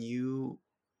 Can you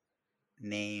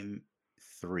name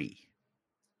 3?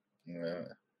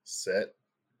 Set.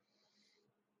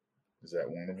 Is that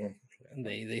one of them? And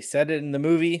they said it in the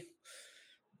movie.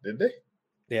 Did they?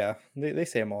 Yeah, they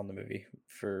say them all in the movie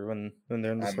for when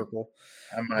they're in the circle.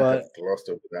 I might But have glossed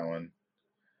over that one.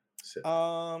 Set.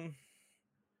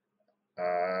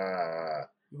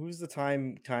 Who's the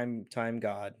time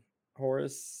god?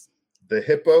 Horus? The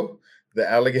hippo, the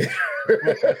alligator,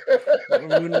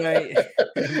 Moon Knight.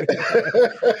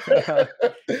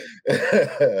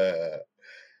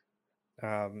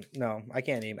 No, I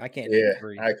can't name. I can't name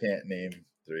 3. I can't name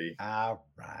 3. All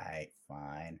right,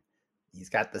 fine. He's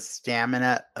got the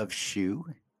stamina of Shu.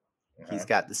 He's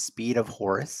got the speed of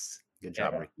Horus. Good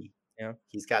job, Ricky. Yeah.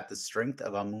 He's got the strength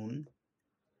of Amun,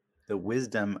 the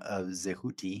wisdom of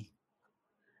Zehuti,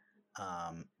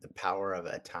 the power of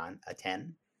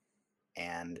Aten,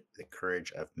 and the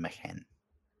courage of Mehen.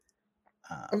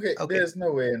 Okay, there's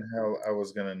no way in hell I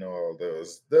was gonna know all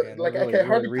those. Man, Like really- I can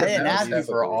hardly really I didn't pronounce ask you half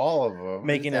for of those. all of them.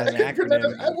 Making I it just an asked you-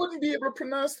 acronym. I wouldn't be able to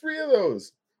pronounce 3 of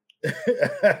those.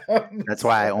 That's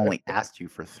why I only asked you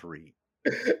for 3.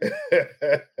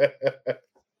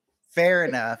 Fair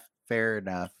enough.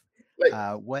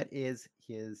 Like, what is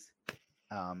his?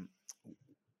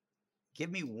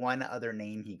 Give me one other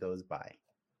name he goes by.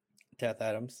 Teth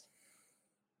Adams.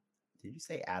 Did you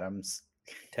say Adams?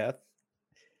 Teth.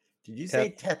 Did you say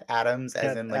Teth Adams as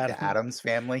Teth in like the Adam. Adams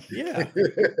family? Yeah.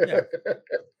 Yeah.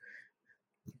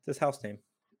 It's his house name.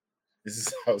 This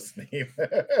is house name.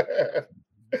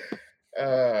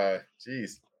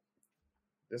 Jeez.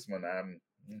 This one,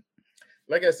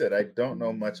 like I said, I don't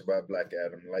know much about Black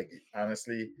Adam. Like,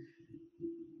 honestly,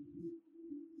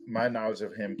 my knowledge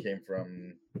of him came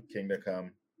from Kingdom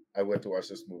Come. I went to watch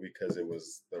this movie because it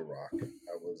was The Rock.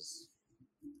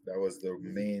 That was the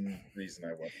main reason I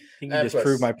went. I think you just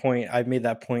proved my point. I made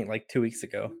that point like 2 weeks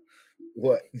ago.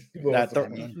 What? That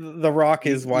the Rock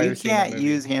is why you can't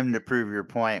use him to prove your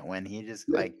point when he just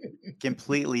like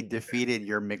completely defeated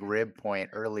your McRib point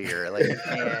earlier. Like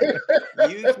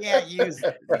you can't use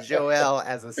Joel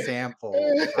as a sample.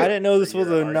 I didn't know this was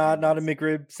not a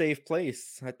McRib safe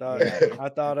place. I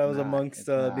thought I was amongst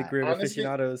McRib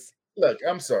aficionados. Look,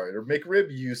 I'm sorry. The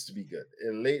McRib used to be good.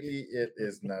 Lately, it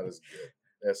is not as good.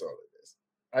 That's all it is.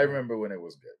 I remember when it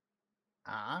was good.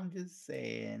 I'm just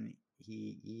saying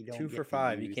he don't 2 for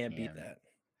 5. You can't beat that.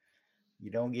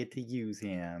 You don't get to use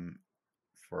him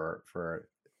for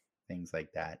things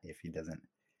like that if he doesn't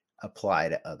apply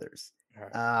to others. All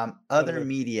right. Other Other-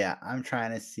 media. I'm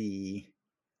trying to see.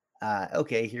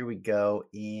 Okay, here we go.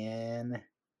 In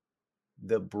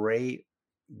the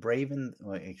Braven,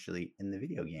 well, actually, in the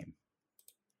video game,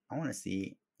 I want to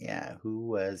see. Yeah, who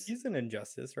was? He's an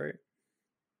Injustice, right?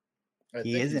 I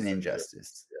He think is he's an in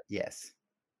Injustice. Yes,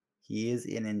 he is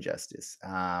in Injustice.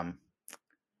 I'm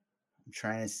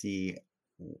trying to see.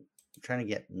 I'm trying to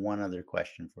get one other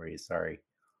question for you. Sorry,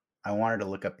 I wanted to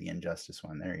look up the Injustice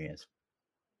one. There he is.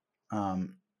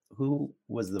 Who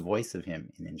was the voice of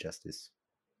him in Injustice?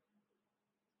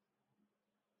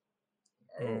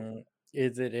 Oh,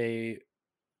 Is it a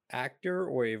actor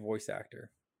or a voice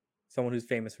actor? Someone who's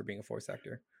famous for being a voice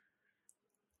actor.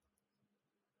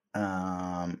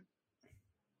 I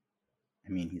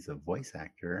mean, he's a voice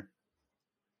actor.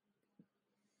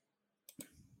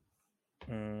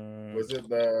 was it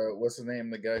what's the name?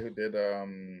 The guy who did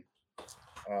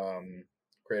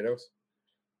Kratos?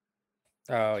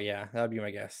 Oh yeah, that would be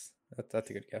my guess. That's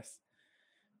a good guess.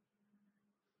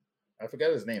 I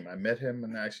forgot his name. I met him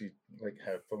and actually like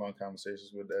had full on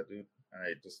conversations with that dude.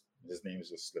 His name is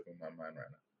just slipping my mind right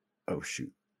now. Oh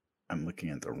shoot, I'm looking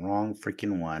at the wrong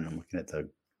freaking one. I'm looking at the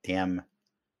damn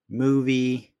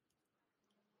movie.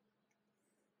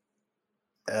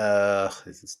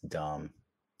 This is dumb.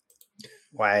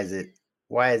 Why is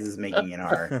this making it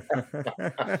hard?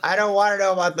 I don't want to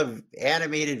know about the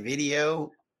animated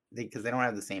video because they don't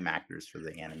have the same actors for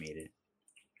the animated.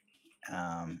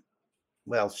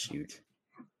 Well, shoot.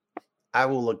 I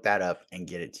will look that up and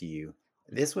get it to you.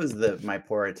 This was my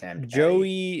poor attempt.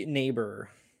 Joey Neighbor.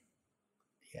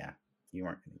 Yeah, you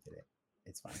weren't going to get it.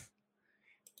 It's fine.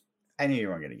 I knew you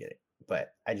weren't going to get it,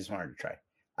 but I just wanted to try.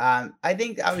 I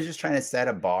think I was just trying to set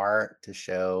a bar to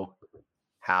show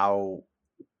how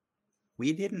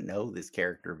we didn't know this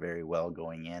character very well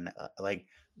going in.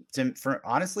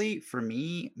 Honestly, for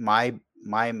me, my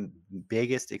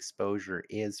biggest exposure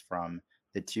is from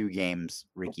the two games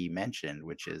Ricky mentioned,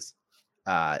 which is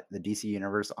the DC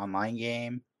Universe Online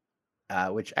game,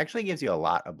 which actually gives you a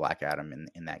lot of Black Adam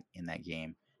in that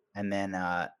game, and then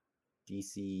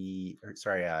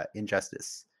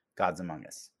Injustice: Gods Among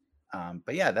Us.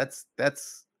 But yeah,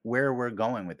 that's where we're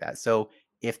going with that. So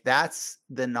if that's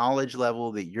the knowledge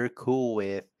level that you're cool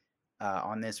with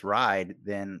on this ride,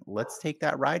 then let's take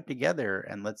that ride together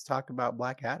and let's talk about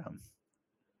Black Adam.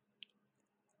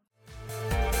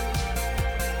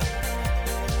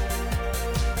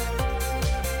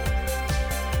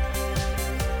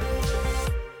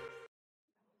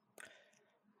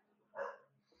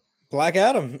 Black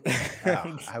Adam.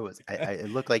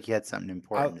 It looked like you had something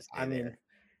important to say. I mean,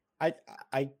 I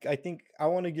think I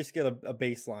want to just get a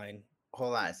baseline.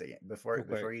 Hold on a second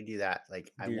before you do that.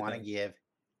 Like, I want to thing. give.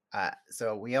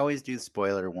 So we always do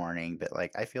spoiler warning, but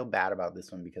like I feel bad about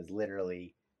this one because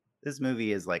literally, this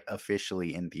movie is like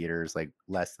officially in theaters like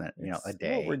less than a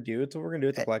day. What we're doing. It's what we're gonna do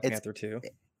with the Black Panther 2.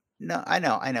 No, I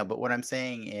know. But what I'm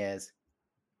saying is,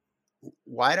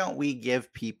 why don't we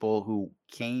give people who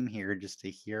came here just to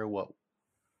hear what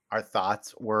our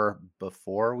thoughts were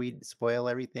before we spoil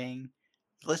everything?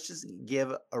 Let's just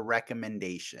give a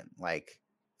recommendation, like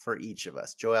for each of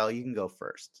us. Joel, you can go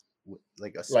first.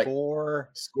 Like a score,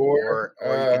 or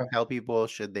you can tell people,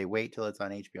 should they wait till it's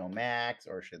on HBO Max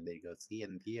or should they go see it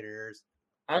in theaters?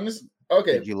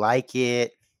 Okay. Did you like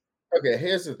it? Okay,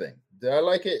 here's the thing. Did I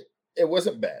like it? It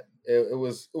wasn't bad. It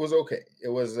was okay. It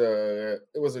was a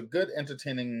good,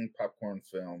 entertaining popcorn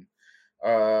film.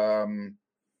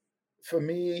 For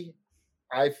me,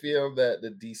 I feel that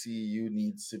the DCU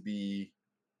needs to be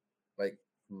like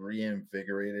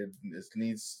reinvigorated. It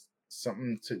needs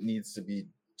to be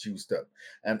juiced up.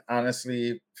 And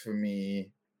honestly, for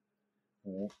me,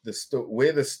 where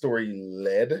the story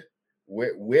led,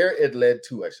 where it led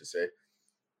to, I should say,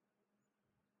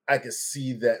 I could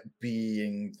see that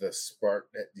being the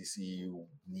spark that DCU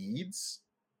needs.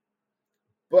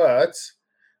 But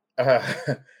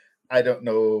I don't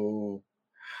know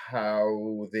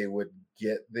how they would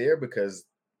get there because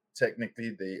technically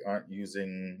they aren't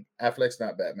using Affleck's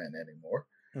not Batman anymore.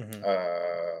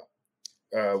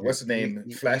 What's the name?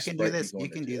 Flash. You can do this. You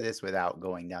can do this without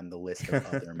going down the list of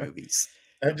other movies.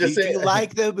 I'm just saying. Did you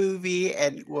like the movie,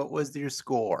 and what was your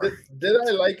score? Did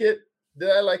I like it?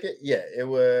 Yeah, it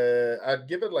was. I'd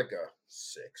give it like a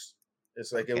 6.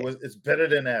 It's like it's better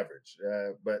than average.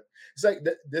 But it's like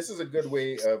this is a good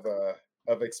way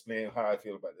of explaining how I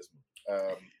feel about this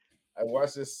movie. I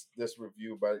watched this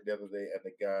review about it the other day, and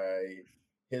the guy,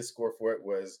 his score for it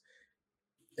was,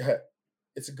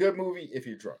 it's a good movie if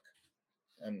you're drunk,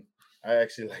 and I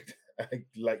actually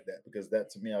like that because that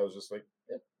to me I was just like,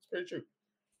 yeah, it's pretty true.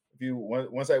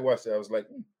 Once I watched it, I was like,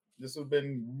 this would have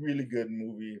been really good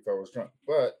movie if I was drunk,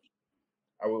 but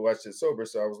I would watch it sober,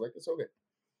 so I was like, it's okay.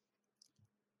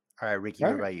 All right, Ricky,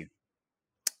 All what right. about you?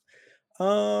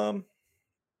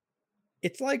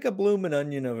 It's like a bloomin'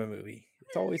 onion of a movie.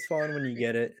 It's always fun when you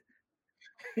get it.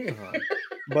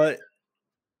 But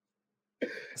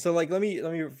so like let me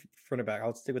run it back.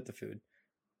 I'll stick with the food.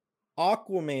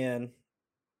 Aquaman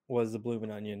was the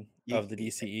bloomin' onion of the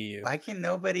DCEU. Why can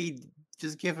nobody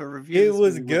just give a review? It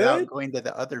was without good. going to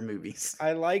the other movies.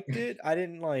 I liked it. I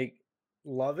didn't like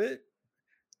love it,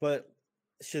 but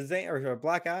Shazam or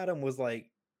Black Adam was like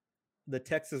the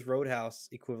Texas Roadhouse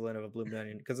equivalent of a bloomin'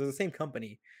 onion because they're the same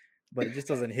company, but it just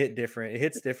doesn't hit different. It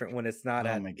hits different when it's not Oh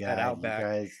at my god, you Outback.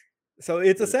 guys! So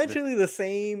it's The- essentially the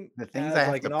same The things as I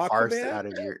have like to an parse Aquaman, out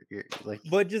of your like.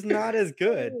 but just not as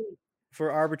good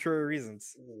for arbitrary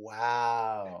reasons.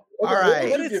 Wow! Okay, All what right.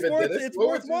 would But you it's give it, worth Dennis? it's What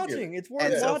worth would you give it? watching. It's worth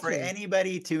And so watching. for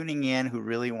anybody tuning in who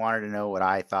really wanted to know what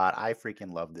I thought, I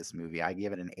freaking love this movie. I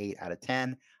give it an 8 out of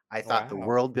 10. I thought the Wow.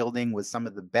 world building was some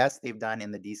of the best they've done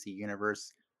in the DC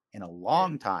universe in a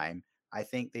long time. I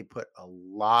think they put a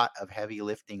lot of heavy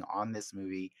lifting on this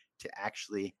movie to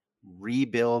actually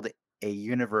rebuild a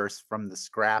universe from the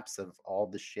scraps of all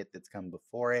the shit that's come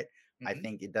before it. I Mhm.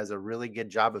 think it does a really good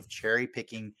job of cherry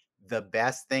picking the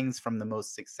best things from the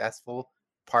most successful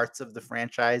parts of the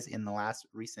franchise in the last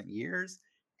recent years,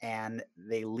 and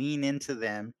they lean into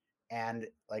them. And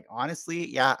like honestly,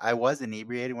 yeah, I was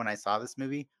inebriated when I saw this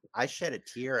movie. I shed a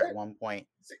tear at one point.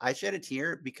 I shed a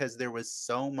tear because there was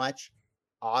so much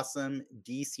awesome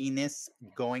DC-ness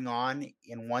going on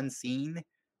in one scene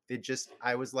that just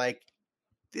I was like,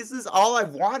 this is all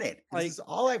I've wanted. This Like, is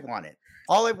all I've wanted.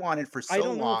 All I've wanted for so I don't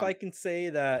know if long. I can say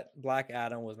that Black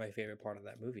Adam was my favorite part of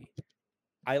that movie.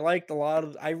 I liked a lot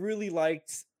of. I really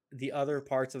liked the other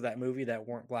parts of that movie that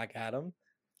weren't Black Adam.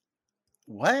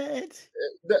 What?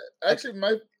 Actually,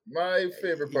 my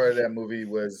favorite part of that movie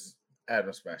was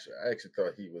Adam Smasher. I actually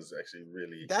thought he was actually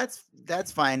really.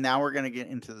 That's fine. Now we're gonna get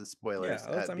into the spoilers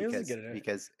Yeah, let's get into it.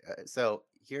 because so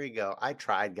here you go. I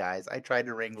tried, guys. I tried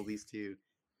to wrangle these two.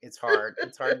 It's hard.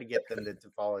 It's hard to get them to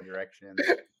follow directions.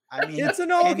 I mean, It's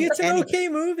an okay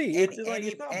movie. It's like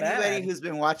it's not anybody bad. who's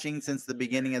been watching since the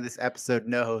beginning of this episode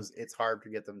knows it's hard to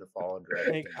get them to follow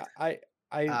directions. Like,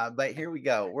 But here we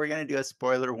go. We're gonna do a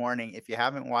spoiler warning. If you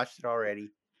haven't watched it already,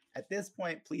 at this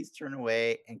point, please turn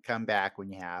away and come back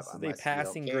when you have. This is a unless you don't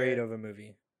passing care. grade of a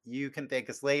movie. You can thank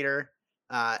us later.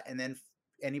 And then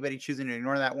anybody choosing to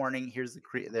ignore that warning, here's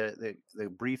the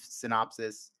brief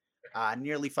synopsis.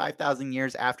 Nearly 5,000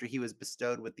 years after he was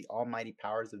bestowed with the almighty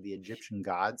powers of the Egyptian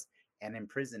gods and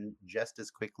imprisoned just as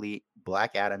quickly,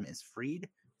 Black Adam is freed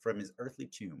from his earthly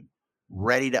tomb,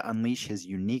 ready to unleash his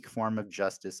unique form of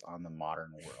justice on the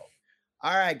modern world.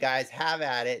 All right, guys, have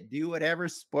at it. Do whatever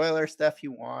spoiler stuff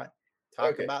you want.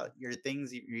 Talk about your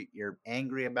things you're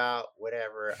angry about,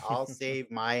 whatever. I'll save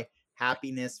my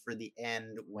happiness for the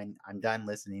end when I'm done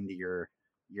listening to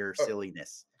your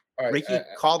silliness. Right, Ricky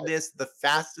called this the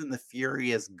Fast and the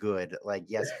Furious good, like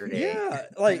yesterday. Yeah,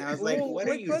 like and I was like, what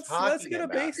are you talking let's get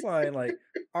about? a baseline. Like,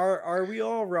 are we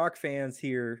all rock fans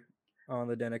here on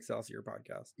the Den Excelsior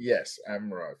podcast? Yes,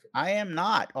 I'm rock. I am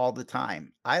not all the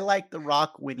time. I like The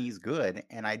Rock when he's good,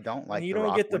 and I don't like. You The don't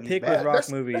Rock get to when pick he's with bad. rock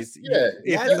movies.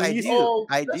 Yes, I do.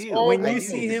 I do. When I you do.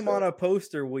 see him on a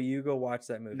poster, will you go watch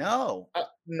that movie? No,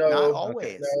 no, not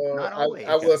always. No, not always.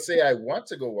 I will say I want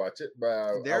to go watch it,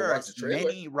 but there I'll are watch the trailer.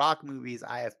 many Rock movies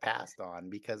I have passed on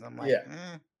because I'm like,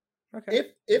 Okay.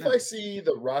 If I see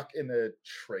The Rock in a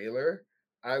trailer,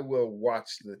 I will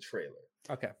watch the trailer.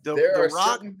 Okay.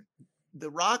 The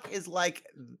Rock is like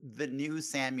the new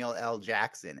Samuel L.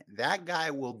 Jackson. That guy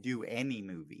will do any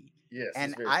movie. Yes,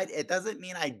 and it doesn't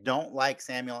mean I don't like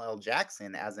Samuel L.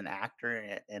 Jackson as an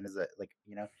actor and as a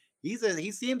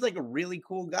he seems like a really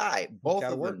cool guy. Both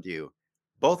of them do.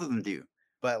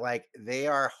 But like they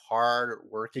are hard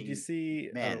working. Did you see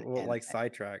men?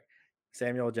 sidetrack?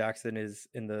 Samuel Jackson is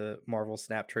in the Marvel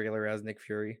Snap trailer as Nick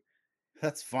Fury.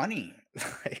 That's funny.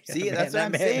 See, that's what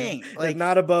I'm saying. Like,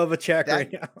 not above a check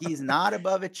right now. He's not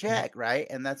above a check, right?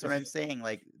 And that's what I'm saying.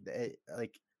 Like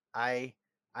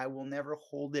I will never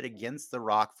hold it against The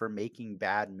Rock for making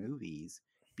bad movies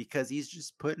because he's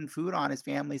just putting food on his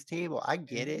family's table. I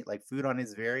get it, like food on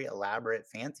his very elaborate,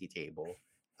 fancy table.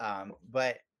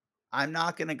 But I'm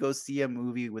not gonna go see a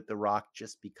movie with The Rock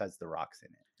just because The Rock's in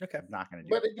it. Okay, I'm not gonna do.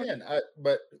 But again,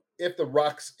 but if The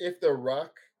Rock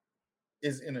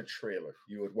is in a trailer,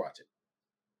 you would watch it.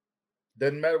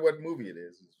 Doesn't matter what movie it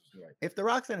is. Like, if The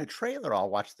Rock's in a trailer, I'll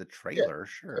watch the trailer.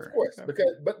 Sure, of course.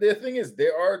 But the thing is,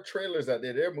 there are trailers out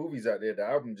there. There are movies out there that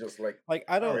I'm just like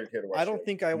I don't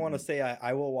think I want to say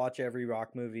I will watch every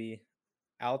Rock movie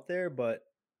out there, but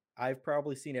I've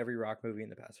probably seen every Rock movie in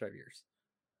the past 5 years.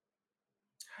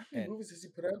 How many And movies has he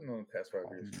put out in the past 5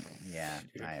 years? Yeah,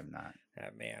 dude, I have not.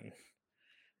 that man,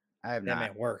 I have that not.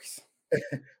 man works.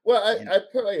 Well, And- I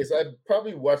put like this. I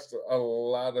probably watched a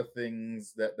lot of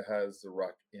things that has The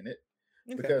Rock in it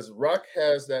Okay. because Rock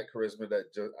has that charisma that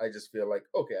I just feel like,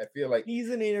 okay, I feel like He's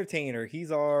an entertainer.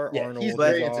 He's our Yeah, Arnold. he's He's,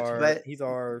 very our, entertaining. he's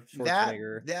our that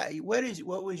Schwarzenegger.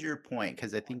 what was your point?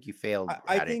 Because I think you failed.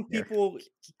 I at it think here. people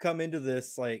come into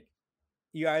this like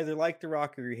you either like The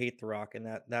Rock or you hate The Rock, and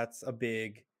that's a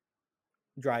big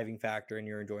driving factor in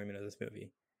your enjoyment of this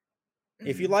movie.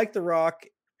 If you Mhm. like The Rock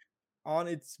on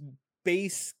its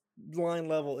baseline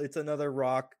level, it's another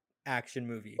Rock action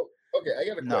movie. Okay, I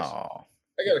got a question. No.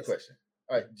 I got a Yes. question.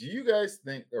 All right, do you guys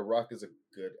think The Rock is a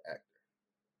good actor?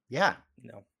 Yeah,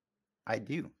 No. I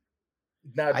do.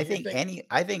 Now, do I you think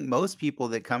I think most people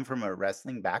that come from a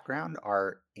wrestling background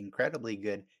are incredibly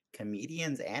good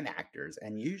comedians and actors,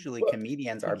 and usually Well,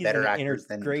 comedians I are think he's an better actors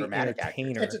than great dramatic actors.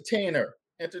 entertainer. entertainer?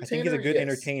 I think he's Entertainer, a good yes.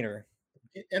 entertainer.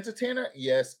 Entertainer,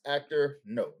 yes. Actor,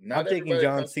 no. Not I'm taking everybody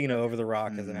John comes from Cena that. over The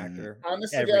Rock as an Mm. actor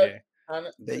Honestly, every guys, day. But,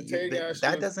 to tell you the but honest that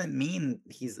truth, doesn't mean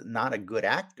he's not a good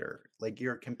actor. Like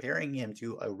you're comparing him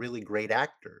to a really great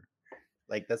actor.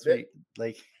 Like that's That- what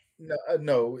like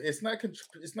no, it's not.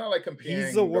 It's not like comparing.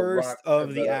 He's the worst Rock of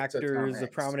to the to Tom actors, the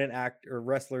Hanks. prominent actor or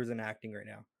wrestlers in acting right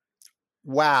now.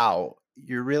 wow,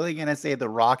 you're really gonna say The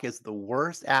Rock is the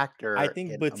worst actor? I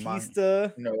think among. Batista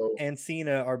No. and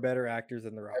Cena are better actors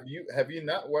than The Rock. Have you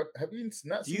not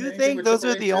not Do seen you anything think with those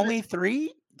Triple are H the in it? only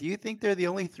three? Do you think they're the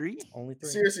only three? Only three.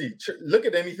 Seriously, look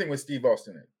at anything with Steve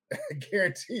Austin in it. I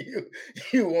guarantee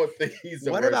you won't think he's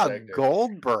the What worst about actor.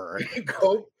 Goldberg?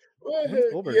 What's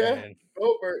Goldberg yeah, been in?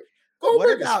 Goldberg. What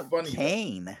Goldberg is about funny.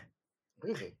 Kane?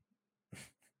 Ugh.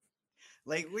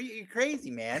 Like, you're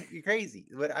crazy, man. You're crazy.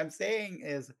 What I'm saying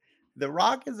is, The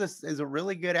Rock is a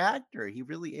really good actor. He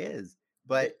really is,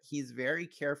 but he's very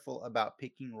careful about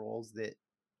picking roles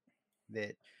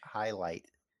that highlight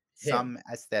some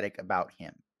aesthetic about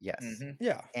him. Yes, Mhm.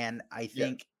 Yeah. and I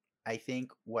Yeah.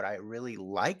 think what I really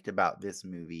liked about this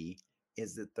movie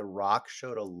is that The Rock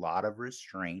showed a lot of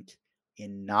restraint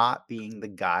in not being the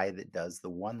guy that does the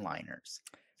one-liners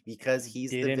because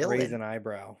he's the Didn't raise villain. an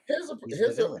eyebrow. Here's a He's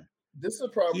here's the a villain. this is a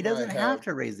problem. He doesn't I have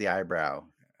to raise the eyebrow.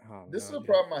 Oh, This is no, a dude.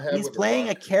 problem I have. He's with The playing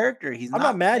a Rock. character. He's I'm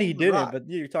not mad he playing The didn't, Rock. but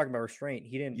you're talking about restraint.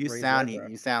 He didn't You raise sound the eyebrow.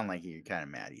 you sound like you're kind of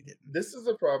mad he didn't. This is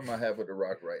a problem I have with The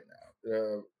Rock right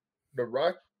now. The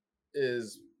Rock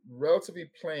is relatively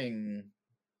playing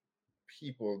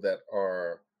people that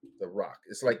are The Rock.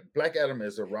 It's like Black Adam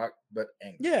is The Rock, but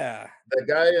angry. Yeah. The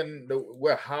guy in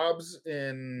Hobbs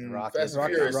in The Rock Fast is and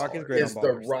great Furious on Rock is ballers. great is on The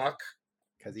ballers. Rock.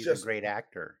 Because he's just- a great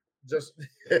actor. Just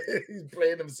he's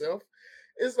playing himself.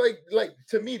 It's like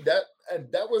to me that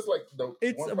was like the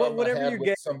It's one but problem I whatever had you're with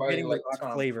getting, somebody getting like the Rock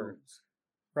Tom flavor, Cruise.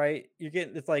 right? You're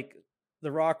getting it's like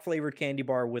the Rock flavored candy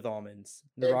bar with almonds.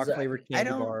 The Rock flavored Exactly.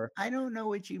 candy bar. I don't know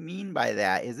what you mean by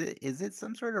that. Is it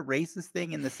some sort of racist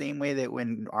thing in the same way that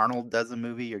when Arnold does a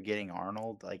movie, you're getting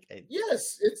Arnold?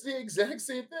 Yes, it's the exact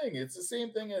same thing. It's the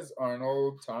same thing as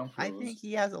Arnold, Tom Cruise. I think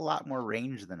he has a lot more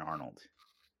range than Arnold.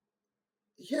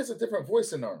 He has a different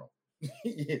voice than Arnold.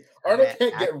 Arnold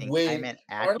can't get away. I meant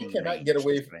Arnold acting cannot range get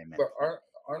away. is what I meant. But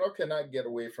Arnold cannot get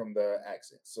away from the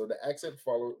accent. So the accent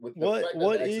follows with the What- fact that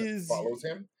what the accent is- follows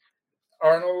him.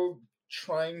 Arnold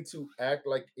trying to act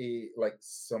like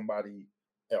somebody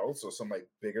else or somebody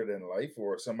bigger than life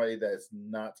or somebody that's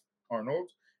not Arnold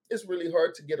is really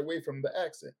hard to get away from the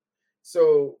accent.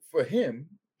 So for him,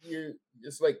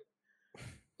 it's like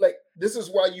this is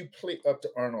why you play up to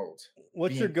Arnold.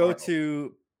 What's your being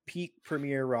go-to peak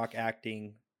premiere Rock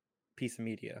acting piece of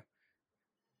media?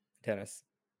 Tennis.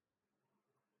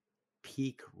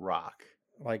 Peak Rock.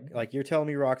 Like you're telling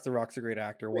me Rock's a great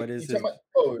actor. Wait, What you is talking his about- his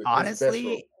best role.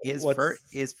 Honestly,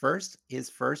 What's- his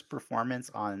first performance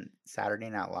on Saturday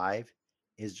Night Live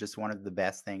is just one of the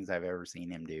best things I've ever seen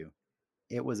him do.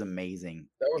 It was amazing.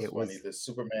 That was It funny. was- The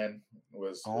Superman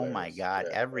was. Oh my hilarious. god,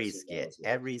 Yeah, every that was hilarious.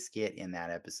 every skit in that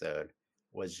episode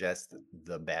was just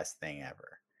the best thing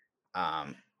ever.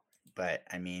 But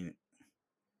I mean,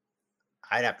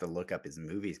 I'd have to look up his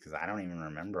movies because I don't even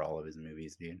remember all of his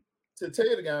movies, dude. To tell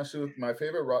you the honest truth, my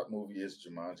favorite Rock movie is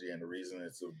Jumanji, and the reason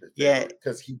it's a bit Yeah.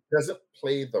 because he doesn't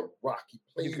play the Rock.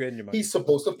 He's good in Jumanji. He's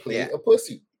supposed to play Yeah. a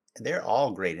pussy. They're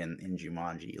all great in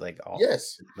Jumanji. Like all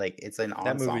Yes, like it's an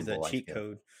That movie's a ensemble, I cheat feel.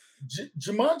 code.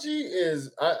 Jumanji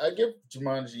is. I give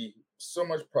Jumanji so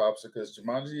much props because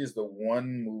Jumanji is the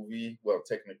one movie, well,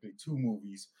 technically two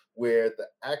movies, where the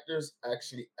actors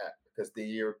actually act because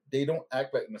they don't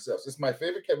act like themselves. It's my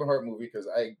favorite Kevin Hart movie because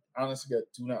I honestly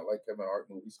do not like Kevin Hart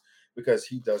movies because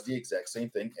he does the exact same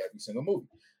thing every single movie.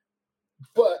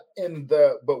 But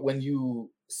when you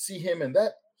see him in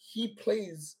that, he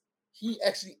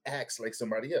actually acts like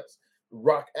somebody else.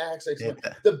 Rock acts like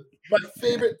somebody. My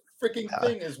favorite freaking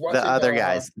thing is watching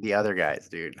the other guys,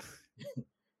 dude.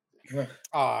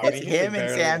 Oh, It's him and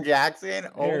Sam Jackson.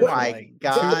 Oh There's my like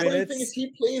But god! the funny thing is,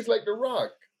 he plays like The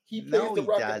Rock. He plays No, The he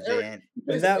Rock. And Eric, doesn't. he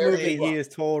plays In that an movie, arrogant he Rock. is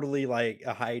totally like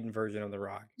a heightened version of The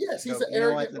Rock. Yes, he's So, an you know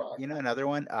arrogant what? Rock. You know another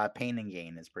one? Pain and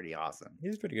Gain is pretty awesome.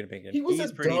 He's pretty good at making. He was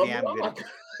He's a pretty dumb damn good. Rock.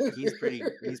 He's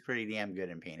pretty damn good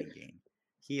in Pain and Gain.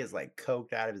 He is like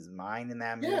coked out of his mind in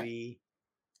that Yeah. movie.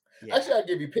 Yeah. Actually, I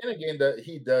give you Pain and Gain that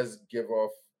he does give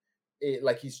off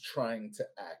like he's trying to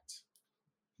act.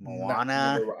 not being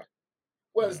Moana. The Rock.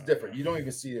 Well, it's different. You don't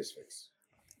even see his face.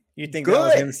 You think that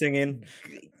was Good. him singing?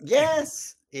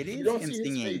 Yes, it You is don't him see his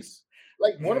singing. face.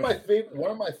 Like one of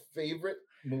my favorite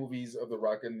movies of The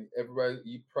Rock, and everybody,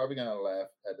 you're probably gonna laugh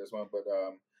at this one, but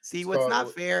See, it's what's not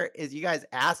called- fair is you guys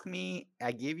ask me,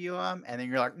 I give you them, and then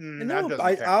you're like, that No, doesn't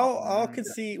but count. I'll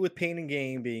concede with Pain and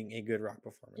Gain being a good Rock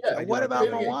performance. Yeah, I do What like about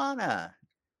Pain and Gain. Moana?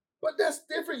 But that's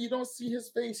different. You don't see his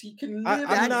face. He can I'm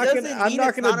literally. not doesn't gonna. I'm mean not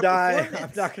it's gonna not a die. I'm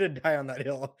performance. not gonna die on that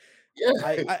hill.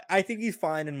 Yeah. I think he's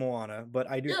fine in Moana, but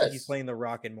I do think he's Yes. playing The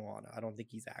Rock in Moana. I don't think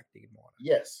he's acting in Moana.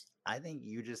 Yes. I think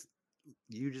you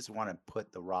just want to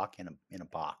put the Rock in a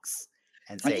box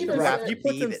and I say even you said- have to He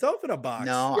puts be the-" himself in a box.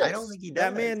 No, I don't Yes. think he does.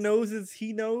 That man knows.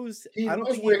 He knows. He I don't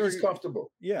knows think where he ever, he's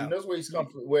comfortable. Yeah. He knows where he's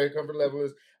comfortable, where his comfort level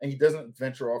is, and he doesn't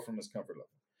venture off from his comfort level.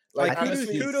 Like I think kudos,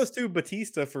 he's- kudos to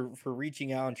Batista for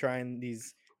reaching out and trying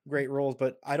these great roles,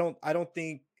 but I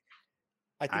think.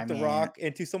 I think I The mean, Rock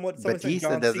and to some extent Batista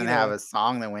John doesn't Cena, have a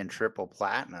song that went triple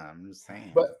platinum. I'm just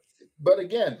saying. But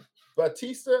again,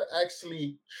 Batista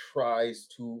actually tries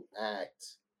to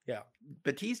act.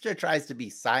 Batista tries to be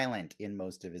silent in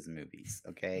most of his movies.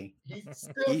 Okay, He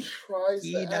still He- tries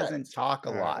he to doesn't act. talk a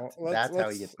All right, lot. well, That's how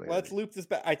he gets away. Let's with it. loop this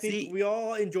back. I think See- we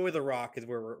all enjoy The Rock, is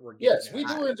where we're getting. Yes, at. we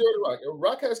do enjoy The Rock.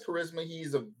 Rock has charisma.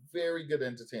 He's a very good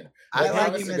entertainer. I But like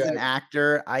honest him to as an God,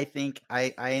 actor. I think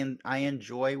I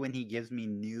enjoy when he gives me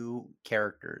new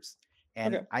characters,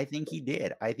 and Okay. I think he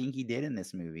did. I think he did in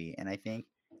this movie, and I think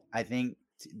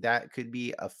that could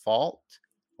be a fault,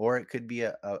 or it could be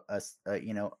a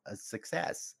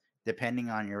success, depending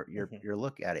on your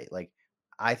look at it. Like,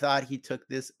 I thought he took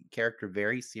this character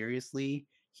very seriously.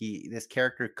 This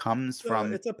character comes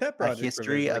from it's a pet a project for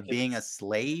history him, of like, being a it's-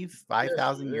 slave Yes,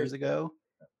 5,000 it years is. ago,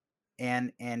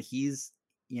 and he's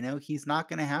he's not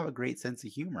going to have a great sense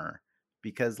of humor,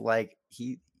 because like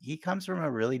he comes from a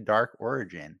really dark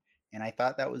origin, and I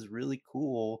thought that was really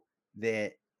cool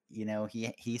that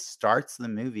he starts the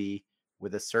movie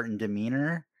with a certain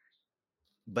demeanor,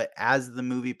 but as the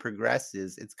movie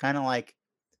progresses, it's kind of like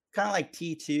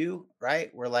T2, right?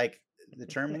 Where like the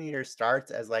Terminator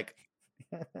starts as like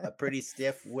a pretty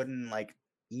stiff wooden like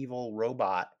evil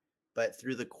robot, but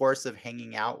through the course of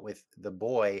hanging out with the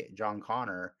boy John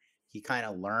Connor, he kind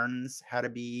of learns how to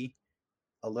be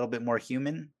a little bit more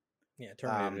human. Yeah,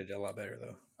 Terminator did a lot better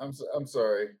though. I'm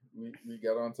sorry. We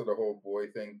got onto the whole boy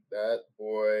thing. That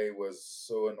boy was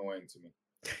so annoying to me.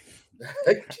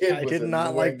 That kid I was did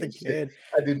not like annoying the as shit. kid.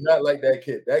 I did not like that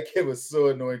kid. That kid was so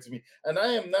annoying to me. And I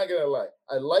am not gonna lie.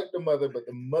 I like the mother, but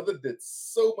the mother did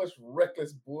so much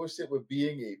reckless bullshit with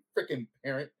being a freaking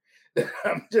parent that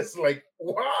I'm just like,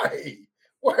 why?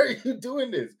 Why are you doing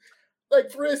this?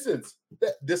 Like, for instance,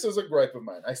 this was a gripe of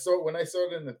mine. I saw it when I saw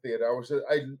it in the theater.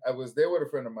 I was there with a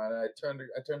friend of mine, and I turned.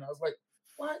 I was like,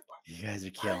 why? You guys are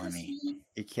Why killing is me. he?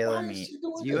 You're killing why is me. she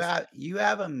doing You this?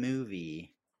 have a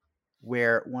movie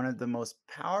where one of the most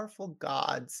powerful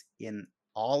gods in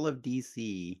all of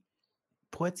DC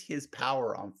puts his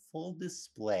power on full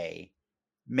display,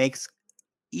 makes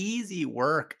easy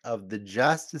work of the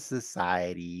Justice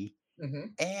Society,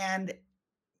 Mhm. and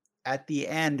at the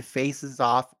end faces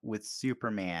off with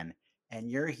Superman. And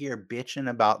you're here bitching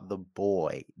about the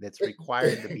boy that's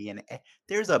required to be in.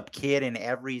 There's a kid in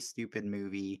every stupid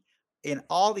movie. In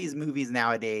all these movies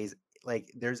nowadays,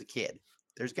 like there's a kid.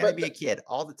 There's going to But be a kid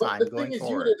all the But time the thing going is, you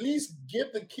forward. would at least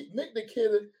give the kid, make the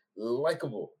kid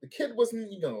likable. The kid wasn't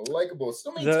even likable.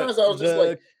 So many times I was just like,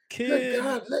 "Good kid.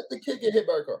 God, let the kid get hit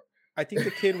by a car." I think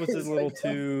the kid was It's a little like,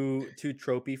 too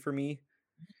tropey for me.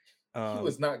 He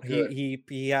was not good.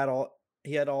 He had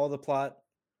all the plot.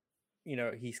 He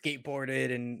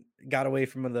skateboarded and got away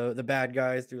from the bad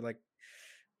guys through like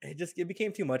it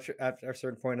became too much after a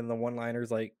certain point in the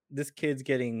one-liners. Like, this kid's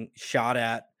getting shot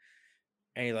at,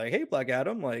 and he's like, "Hey, Black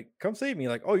Adam, like, come save me!"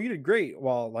 Like, "Oh, you did great,"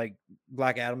 while like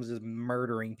Black Adam's just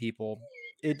murdering people.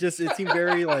 It seemed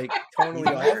very like tonally He's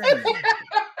off. murdering people.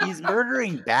 He's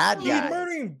murdering bad He's guys.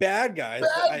 murdering bad guys.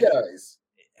 but Bad guys.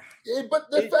 But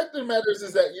the fact of the matter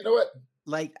is that, you know what?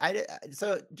 Like,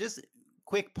 so just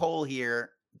quick poll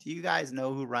here. Do you guys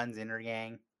know who runs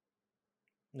Intergang?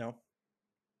 No,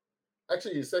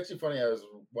 Actually, it's actually funny. I was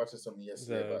watching something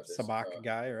yesterday the about this. Sabak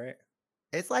guy, right?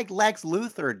 It's like Lex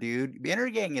Luthor, dude.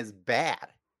 Intergang is bad.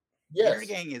 Yes.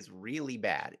 Intergang is really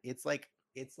bad. It's like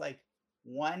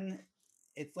one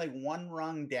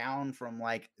rung down from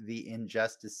like the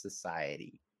Injustice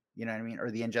Society. You know what I mean?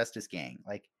 Or the Injustice Gang.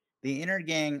 Like the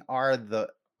Intergang are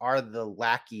the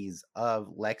lackeys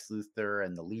of Lex Luthor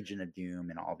and the Legion of Doom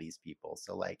and all these people.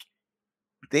 So like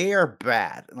they are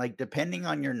bad. Like depending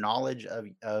on your knowledge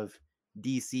of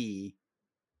DC,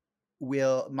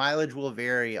 mileage will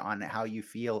vary on how you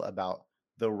feel about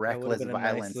the That would have reckless been a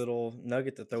violence. nice little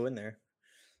nugget to throw in there.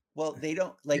 Well, they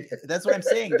don't like that's what I'm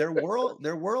saying. Their world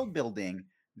building,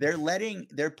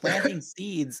 they're planting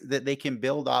seeds that they can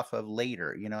build off of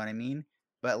later. You know what I mean?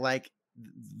 But like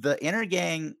the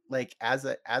Intergang, like as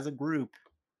a group,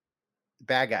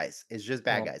 bad guys is just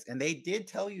bad Well, guys. And they did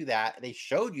tell you that, they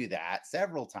showed you that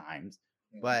several times,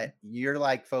 Mhm. but you're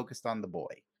like focused on the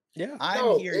boy. yeah. I'm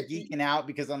No, here geeking out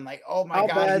because I'm like, oh my How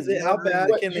god, bad? he's How murdering bad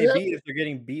But can you they have be if they're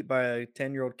getting beat by a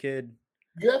 10-year-old kid?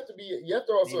 You have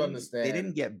to also understand. They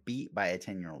didn't get beat by a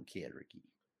 10-year-old kid, Ricky.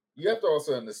 You have to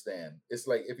also understand. It's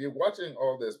like if you're watching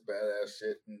all this badass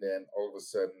shit, and then all of a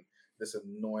sudden this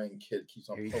annoying kid keeps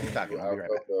on Here, you pulling keep talking, you I'll out be right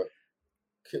of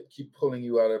back. keep pulling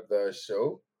you out of the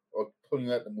show or pulling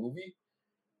you out the movie.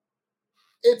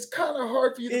 It's kind of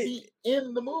hard for you to be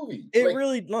in the movie. It Like,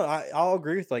 really no, I'll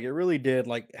agree with like it really did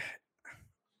like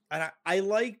and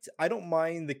I don't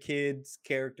mind the kid's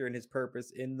character and his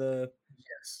purpose in the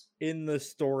yes,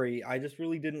 story. I just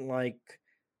really didn't like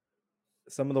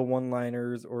some of the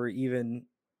one-liners or even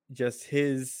just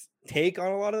his take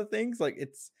on a lot of the things. Like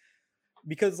it's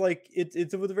because like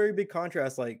it's with a very big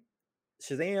contrast. Like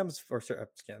Shazam's or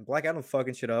Black Adam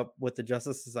fucking shit up with the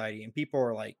Justice Society, and people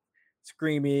are like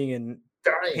screaming and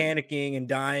dying. panicking and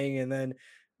dying, and then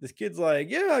this kid's like,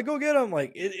 "Yeah, go get him!"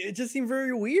 Like it just seemed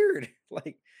very weird.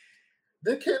 Like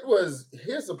The kid was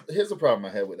here's a problem I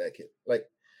had with that kid. Like,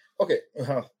 okay,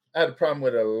 I had a problem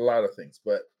with a lot of things,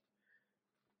 but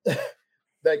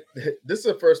like this is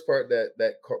the first part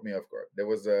that caught me off guard. There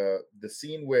was the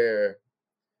scene where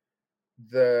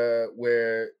they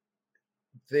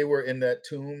were in that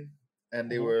tomb and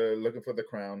they were looking for the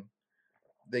crown.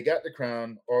 They got the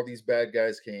crown. All these bad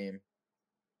guys came,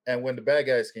 and when the bad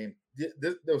guys came,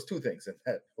 there was two things in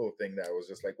that whole thing that I was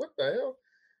just like, "What the hell?"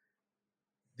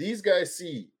 These guys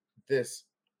see this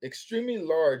extremely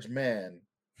large man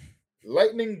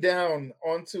lightning down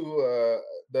onto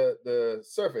the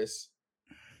surface,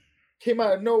 came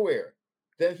out of nowhere.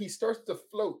 Then he starts to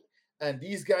float, and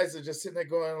these guys are just sitting there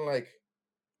going like,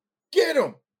 "Get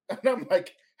him!" And I'm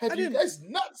like, "Have you guys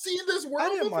not seen this world I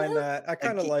didn't before?" mind that. I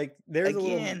kind of like there's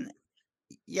again, a little.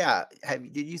 Yeah,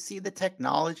 did you see the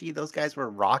technology those guys were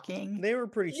rocking? They were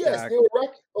pretty Yes, stacked. they were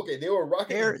rocking. Okay, they were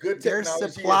rocking good They're technology. as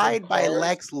in supplied by cars,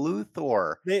 Lex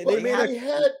Luthor. They but made they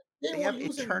They were have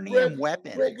using Eternium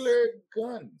weapons. regular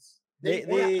guns. They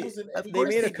weren't using of any they course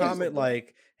made a they do. comment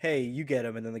like, "Hey, you get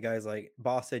him," and then the guy's like,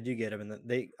 "Boss said you get him," and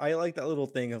then I like that little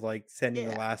thing of like sending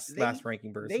the last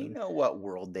ranking They person. know what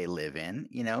world they live in,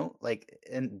 you know, like,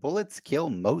 and bullets kill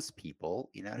most people,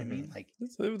 you know what I mean? Like, It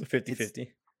was a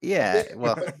 50-50. yeah,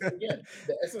 well, But again,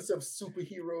 the essence of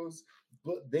superheroes,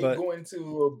 but they But- go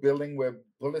into a building where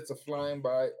bullets are flying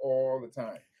by all the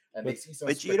time, and they see some.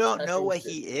 but you don't know spectacular what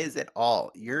shit. he is at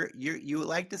all. You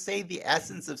like to say the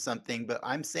essence of something, but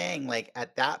I'm saying like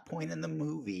at that point in the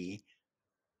movie,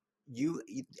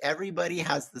 everybody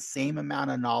has the same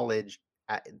amount of knowledge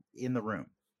in the room.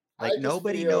 Like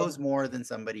nobody knows more than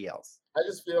somebody else. I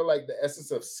just feel like the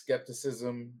essence of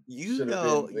skepticism.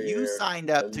 You signed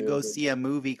up to go see a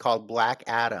movie called Black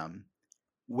Adam,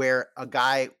 where a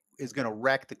guy is going to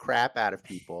wreck the crap out of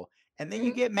people, and then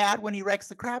you get mad when he wrecks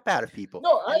the crap out of people.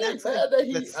 No, I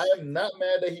am not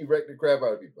mad that he wrecked the crap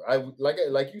out of people.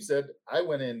 Like you said, I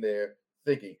went in there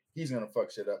thinking he's gonna fuck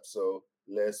shit up. So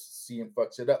let's see him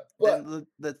fuck shit up. But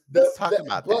let's talk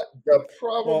about that. The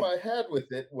problem I had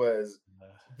with it was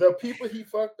the people he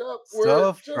fucked up were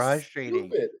so just frustrating.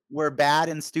 Stupid. We're bad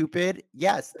and stupid.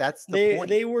 Yes, that's the point.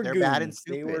 They were They're goons. bad and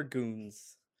stupid. They were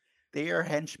goons. They are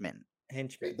henchmen.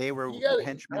 They were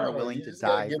henchmen are willing to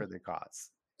die for their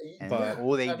cause. And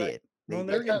they did. Well,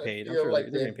 they're getting paid. I'm sure they're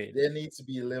getting paid. There needs to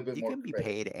be a little bit more. You can be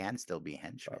paid and still be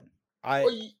henchmen.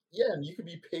 Yeah, and you can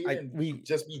be paid and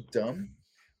just be dumb.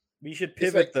 We should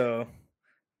pivot though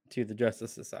to the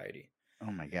Justice Society.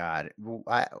 Oh my God.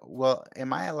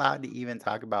 Am I allowed to even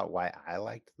talk about why I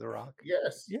liked The Rock?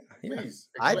 Yes, Yeah, please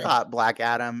I explain. thought Black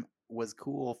Adam was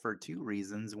cool for two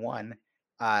reasons. One,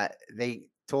 they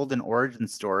told an origin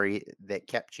story that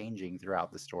kept changing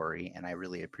throughout the story, and I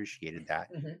really appreciated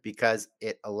that Mhm. because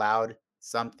it allowed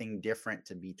something different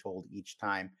to be told each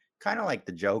time. Kind of like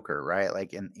the Joker, right?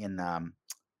 Like in the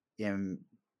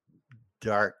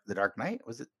Dark Knight,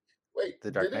 was it Wait,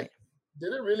 the Dark Knight?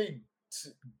 did it really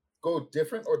go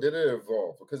different, or did it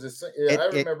evolve? Because It I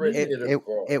it remember it it it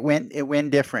evolved. it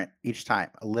went different each time,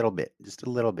 a little bit, just a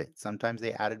little bit. Sometimes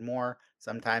they added more,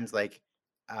 sometimes like,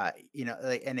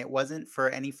 and it wasn't for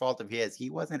any fault of his. He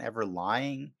wasn't ever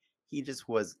lying. He just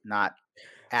was not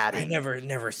I adding.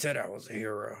 never said I was a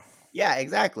hero. Yeah,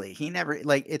 exactly. He never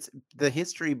like it's the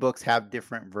history books have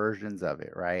different versions of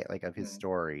it, right? Like of his Mhm.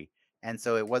 story. And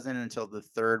so it wasn't until the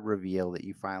third reveal that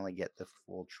you finally get the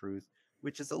full truth,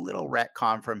 which is a little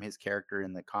retcon from his character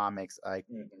in the comics. Like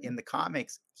Mhm. in the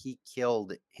comics, he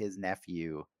killed his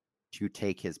nephew to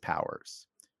take his powers,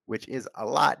 which is a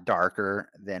lot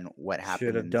darker than what Should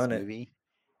happened have in this done it. movie.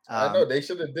 I know Um, they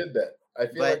should have did that. I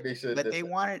feel but like they should have but did they that.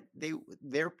 wanted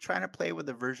they're trying to play with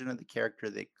a version of the character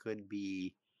that could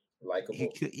be Likable.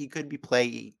 he could be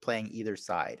playing either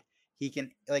side. He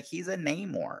can like he's a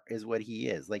Namor is what he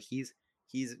is. Like he's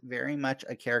very much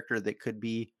a character that could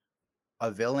be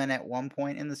a villain at one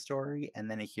point in the story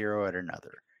and then a hero at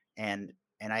another. And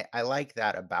I like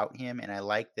that about him, and I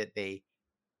like that they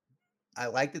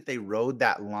rode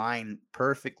that line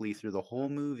perfectly through the whole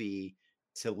movie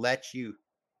to let you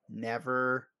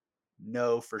never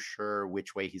know for sure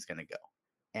which way he's going to go.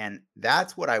 And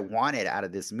that's what I wanted out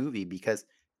of this movie because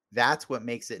that's what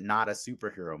makes it not a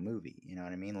superhero movie. You know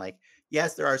what I mean? Like,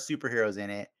 yes, there are superheroes in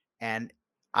it, and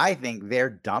I think they're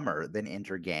dumber than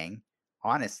Intergang.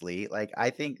 Honestly, like I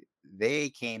think they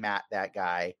came at that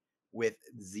guy with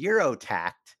zero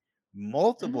tact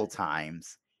multiple Mhm.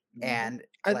 times, Mhm. and It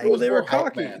Well, like was they were more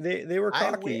cocky. Hawkman. They were I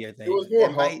went, cocky, I It think. was more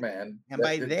and by Hawkman and that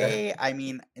by did that. they, I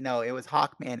mean no, it was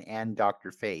Hawkman and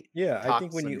Doctor Fate Yeah, I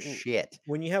think talked some shit.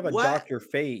 when you have a What Dr.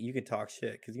 Fate, you can talk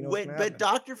shit because you know what's when gonna but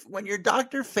happen. when you're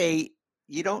Doctor Fate,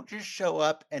 you don't just show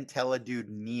up and tell a dude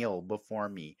kneel before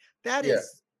me. That Yeah.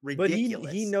 is But he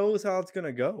ridiculous. knows how it's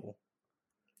gonna go.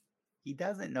 He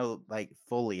doesn't know like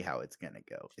fully how it's gonna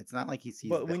go. It's not like he sees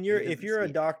But the when he if doesn't you're a see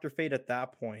it. Dr. Fate at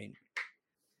that point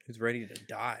who's ready to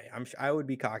die, I would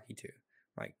be cocky too.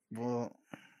 Like Well,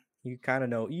 you kind of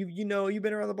know you know you've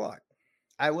been around the block.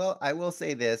 I will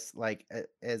say this, like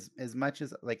as much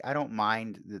as like I don't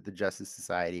mind that the Justice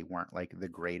Society weren't like the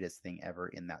greatest thing ever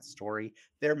in that story.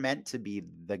 They're meant to be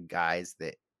the guys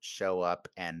that show up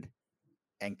and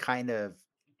kind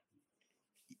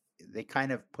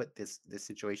of put this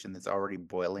situation that's already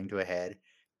boiling to a head,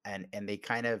 and they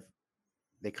kind of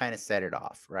set it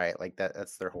off, right? Like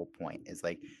that's their whole point is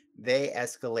like they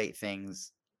escalate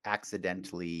things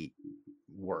accidentally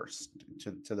worse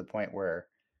to the point where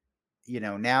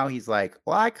now he's like,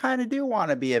 well, I kind of do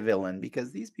want to be a villain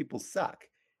because these people suck.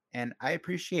 And I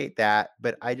appreciate that.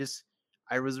 But I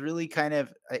was really kind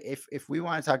of, if we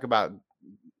want to talk about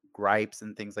gripes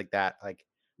and things like that, like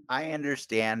I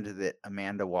understand that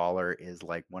Amanda Waller is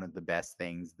like one of the best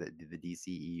things that the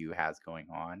DCEU has going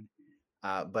on.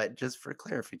 But just for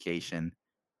clarification,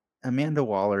 Amanda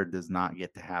Waller does not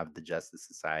get to have the Justice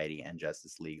Society and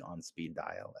Justice League on speed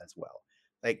dial as well.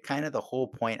 Like, kind of the whole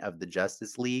point of the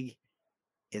Justice League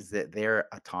is that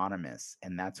they're autonomous,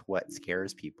 and that's what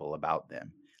scares people about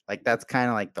them. Like that's kind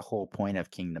of like the whole point of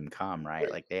Kingdom Come, right?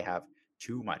 Wait. Like they have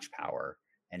too much power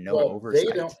and no Well, they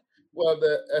don't. oversight. Well,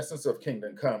 the essence of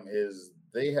Kingdom Come is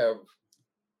they have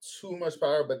too much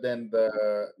power, but then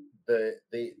the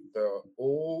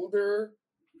older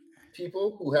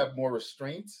people who have more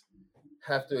restraints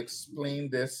have to explain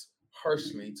this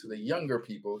harshly to the younger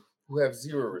people who have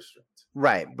zero restraint.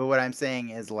 Right, but what I'm saying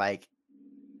is like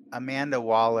Amanda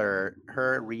Waller,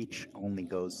 her reach only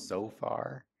goes so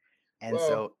far. And Well,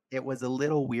 so it was a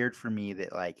little weird for me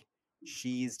that like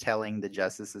she's telling the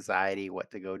Justice Society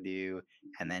what to go do,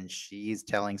 and then she's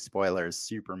telling spoilers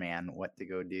Superman what to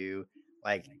go do.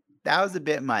 Like that was a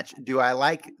bit much. Do I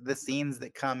like the scenes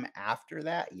that come after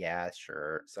that? Yeah,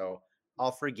 sure. So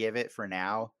I'll forgive it for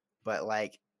now. But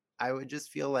like I would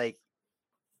just feel like,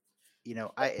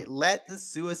 I let the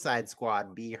Suicide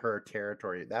Squad be her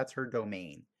territory. That's her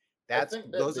domain. I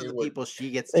think that Those are they the would. people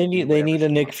she gets to do They whatever need a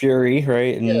she Nick wants to do. Fury,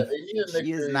 right? Yeah, And they need a Nick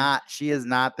Fury. She is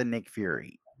not the Nick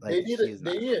Fury. Like she is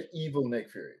They not. need an evil Nick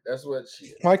Fury. That's what she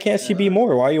is. why can't she be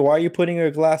more? Why are you putting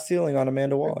a glass ceiling on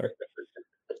Amanda Waller?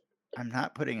 I'm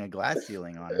not putting a glass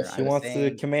ceiling on her. She wants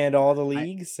to command all the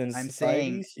leagues and I'm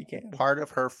saying societies. She can. part of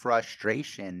her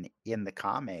frustration in the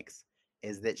comics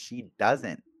is that she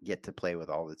doesn't get to play with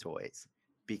all the toys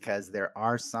because there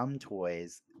are some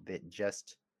toys that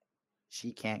just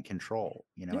she can't control.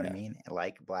 You know what I Yeah. mean?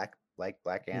 Like Black Black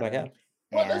Adam Adam.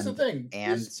 Well, that's the thing.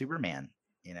 and Superman.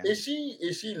 You know, Is she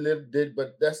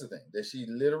but that's the thing. Did she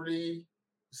literally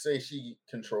say she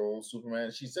controls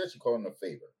Superman? She said she called him a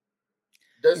favor.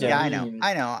 Doesn't yeah, mean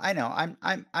I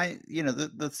know. You know,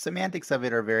 the semantics of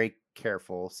it are very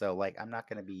careful. So like, I'm not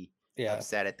going to be Yeah.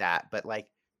 upset at that. But like,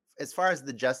 as far as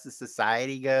the Justice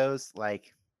Society goes,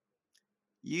 like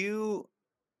you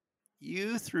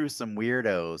threw some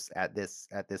weirdos at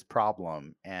this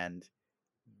problem, and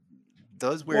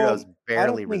those weirdos Well, I barely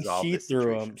don't think resolved she this threw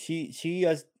situation.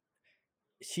 him.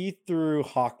 She threw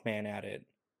Hawkman at it,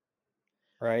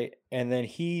 right? And then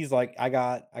he's like, I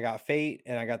got Fate,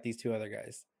 and I got these two other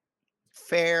guys.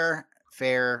 Fair,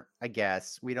 I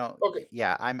guess. We don't. Okay.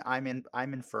 Yeah,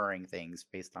 I'm inferring things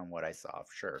based on what I saw.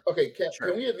 Sure. Okay, Sure.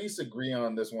 can we at least agree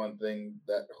on this one thing?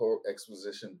 That whole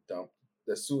exposition dump,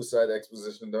 the Suicide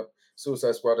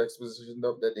Squad exposition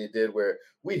dump that they did, where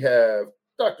we have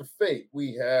Dr. Fate,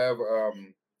 we have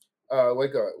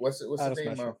what's his Adam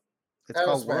name? Smasher. It's Adam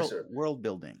called Smasher. world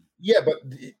building. Yeah, but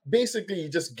basically, you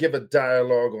just give a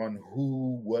dialogue on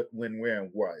who, what, when, where, and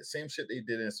why. Same shit they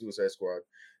did in Suicide Squad.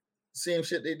 Same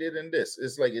shit they did in this.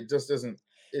 It's like it just doesn't.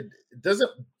 It doesn't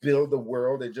build the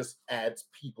world. It just adds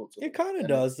people to It kind of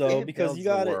does though, it because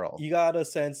builds the world. you got a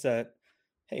sense that,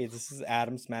 hey, this is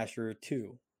Adam Smasher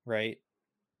 2, right?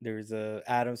 There's a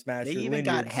Adam Smasher. They even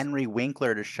got Henry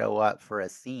Winkler to show up for a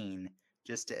scene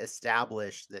just to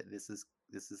establish that this is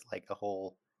like a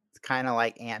whole. It's kind of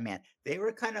like Ant-Man. They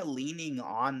were kind of leaning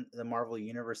on the Marvel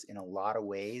Universe in a lot of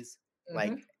ways,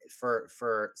 like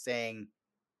for saying,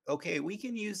 okay, we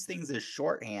can use things as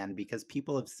shorthand because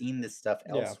people have seen this stuff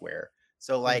elsewhere.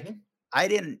 So like, I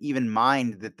didn't even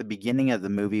mind that the beginning of the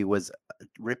movie was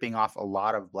ripping off a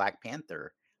lot of Black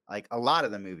Panther. Like a lot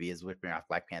of the movie is ripping off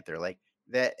Black Panther. Like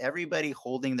that everybody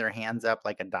holding their hands up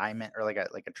like a diamond or like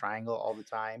a triangle all the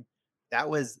time. That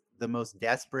was the most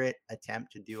desperate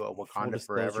attempt to do a Wakanda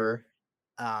Forever.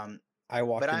 I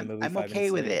walked in the movie. I'm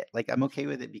okay with it. Like I'm okay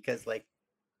with it because like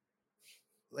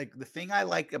the thing I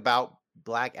like about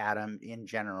Black Adam in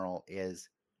general is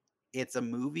it's a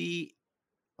movie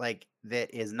like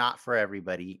that is not for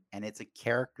everybody, and it's a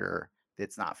character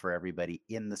that's not for everybody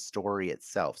in the story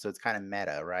itself. So it's kind of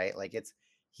meta, right? Like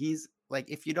he's like,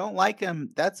 if you don't like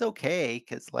him, that's okay,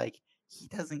 because like he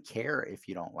doesn't care if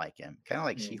you don't like him, kind of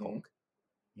like She-Hulk,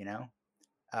 you know.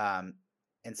 And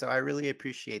so I really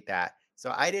appreciate that.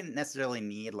 So I didn't necessarily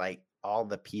need like all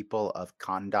the people of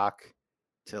Kahndaq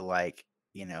to like,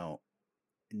 you know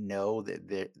that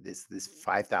this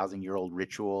 5,000-year-old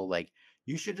ritual, like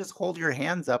you should just hold your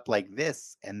hands up like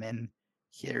this and then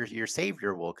your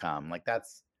savior will come. Like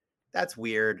that's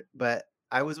weird, but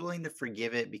I was willing to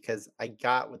forgive it because I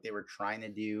got what they were trying to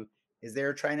do. Is they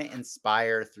were trying to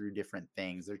inspire through different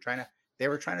things. They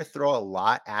were trying to throw a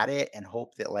lot at it and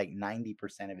hope that like 90%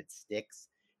 of it sticks.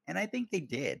 And I think they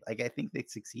did. Like I think they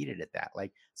succeeded at that.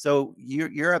 Like, so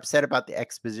you're upset about the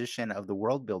exposition of the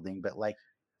world building, but like,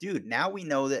 dude, now we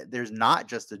know that there's not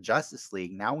just a Justice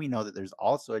League. Now we know that there's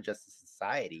also a Justice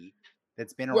Society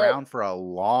that's been around for a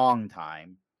long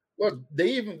time. Well,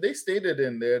 they stated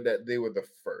in there that they were the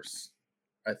first.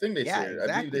 I think they said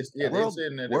exactly. I believe they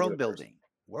said in there world building.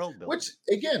 Which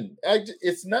again,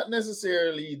 it's not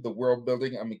necessarily the world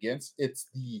building I'm against. It's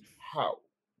the how.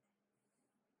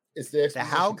 It's the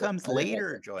how comes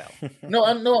later, Joel.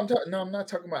 I'm not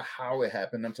talking about how it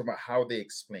happened. I'm talking about how they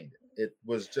explained it. It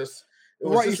was just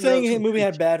right. You're saying the movie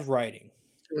had bad writing.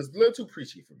 It was a little too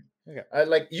preachy for me. Okay. I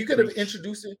like you could have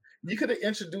introduced it. You could have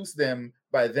introduced them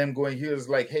by them going. Here's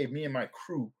like, hey, me and my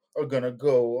crew are gonna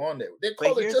go on there. They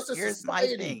call it Justice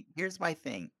Society. Here's my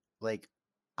thing. Like,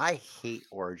 I hate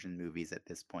origin movies at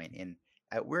this point. And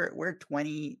we're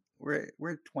 20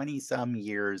 some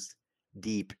years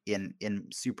deep in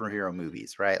superhero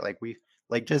movies, right? Like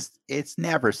it's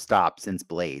never stopped since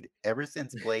Blade. Ever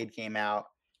since Blade came out,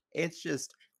 it's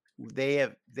just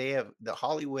the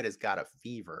Hollywood has got a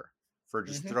fever for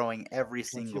just throwing every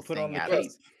single thing at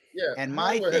us. Yeah. And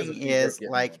my thing is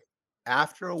like,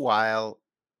 after a while,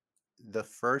 the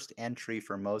first entry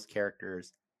for most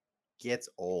characters gets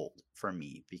old for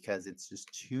me because it's just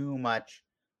too much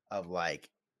of like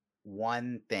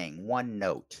one thing, one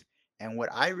note. And what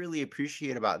I really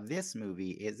appreciate about this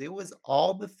movie is it was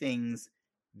all the things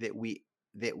that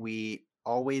we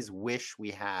always wish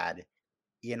we had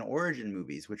in origin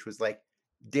movies, which was like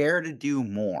dare to do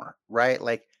more, right?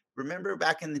 Like Remember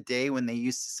back in the day when they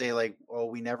used to say like, "Oh,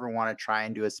 we never want to try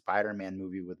and do a Spider-Man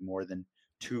movie with more than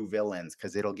 2 villains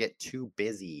because it'll get too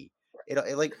busy."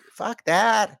 Like fuck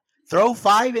that. Throw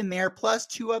 5 in there plus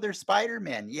 2 other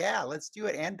Spider-Men. Yeah, let's do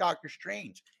it. And Doctor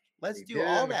Strange. Let's They do did it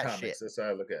all in the that comics. shit. That's how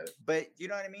I look at it. But you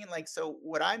know what I mean? Like, so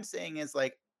what I'm saying is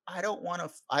like, I don't want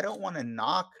to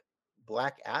knock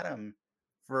Black Adam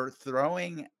for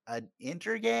throwing an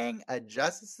Intergang, a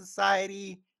Justice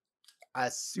Society,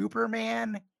 a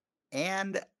Superman,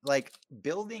 and like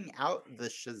building out the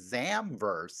Shazam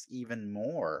verse even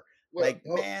more. Well, Like,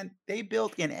 man, they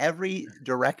built in every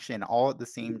direction all at the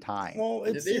same time. Well,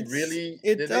 did they really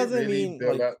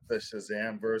build out the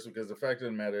Shazam verse? Because the fact of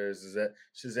the matter is that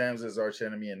Shazam's his arch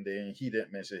enemy, and then he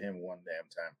didn't mention him one damn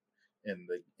time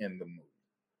in the movie.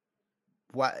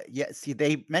 What? Yeah, see,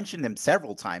 they mentioned him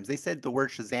several times. They said the word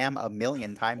Shazam a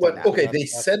million times. Well, in that okay, movie. they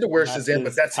said the word that's Shazam,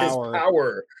 but that's his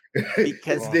power.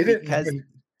 Because they didn't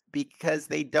because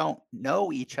they don't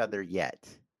know each other yet.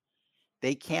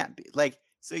 They can't be like,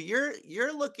 so you're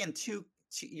looking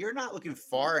you're not looking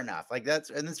far enough. Like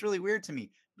that's really weird to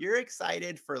me. You're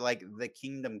excited for like the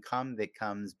Kingdom Come that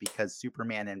comes because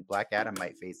Superman and Black Adam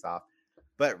might face off.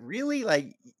 But really,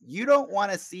 like, you don't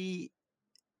want to see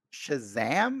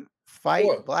Shazam fight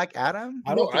Black Adam?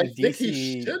 I don't think think DC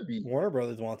he should be. Warner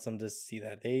Brothers wants them to see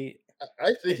that.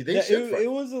 I think they should fight.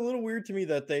 It was a little weird to me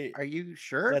that they. Are you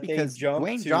sure? that they Because jumped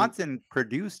Dwayne to- Johnson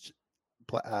produced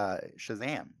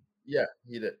Shazam. Yeah,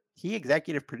 he did. He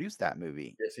executive produced that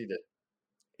movie. Yes, he did.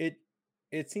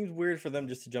 It seems weird for them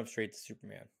just to jump straight to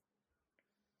Superman,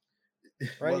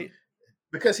 Well, right?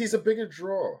 because he's a bigger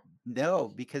draw.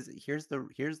 No, because here's the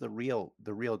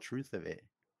real truth of it.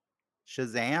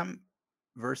 Shazam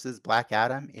versus Black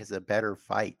Adam is a better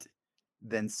fight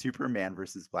than Superman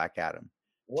versus Black Adam.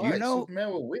 Why? Do you know Superman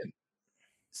will win?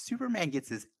 Superman gets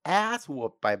his ass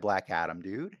whooped by Black Adam,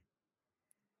 dude?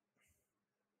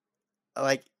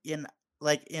 Like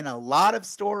in a lot of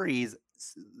stories,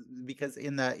 because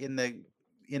in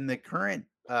the current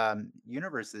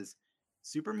universes,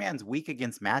 Superman's weak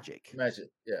against magic. Magic,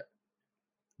 yeah.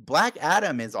 Black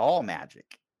Adam is all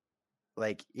magic.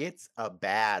 Like, it's a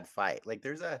bad fight. Like,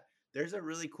 there's a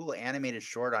really cool animated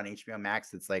short on HBO Max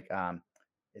that's like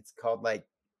it's called like,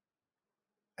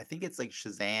 I think it's like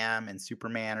Shazam and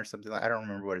Superman or something. I don't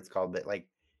remember what it's called, but like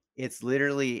it's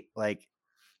literally like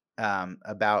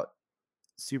about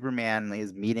Superman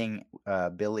is meeting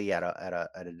Billy at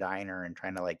a diner and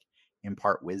trying to like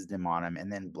impart wisdom on him,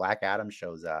 and then Black Adam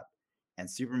shows up and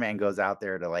Superman goes out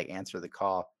there to like answer the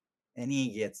call, and he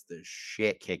gets the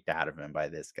shit kicked out of him by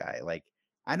this guy. Like,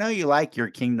 I know you like your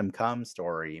Kingdom Come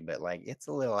story, but like it's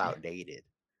a little outdated.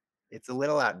 It's a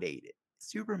little outdated.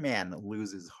 Superman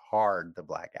loses hard to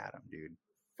Black Adam, dude.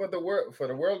 For the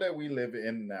world that we live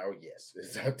in now, yes,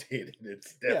 it's outdated.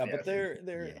 It's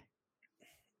definitely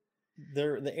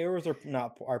but the arrows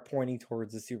are pointing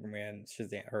towards the Superman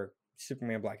Shazam or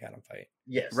Superman Black Adam fight.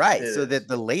 Yes, right. So that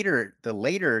the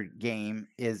later game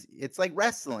it's like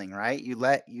wrestling, right?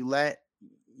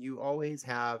 You always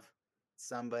have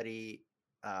somebody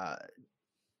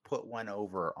put one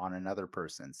over on another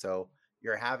person. So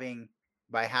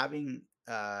by having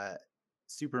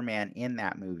Superman in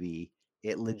that movie,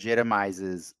 it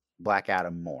legitimizes Black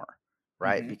Adam more,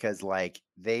 right? Mhm. Because like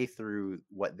they threw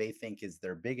what they think is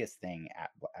their biggest thing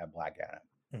at Black Adam.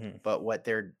 Mhm. But what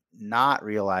they're not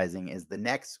realizing is the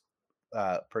next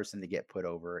person to get put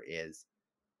over is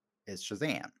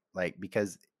Shazam. Like,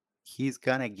 because he's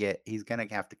gonna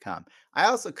have to come. I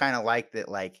also kind of like that,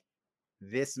 like,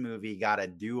 this movie got a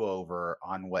do-over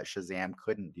on what Shazam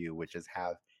couldn't do, which is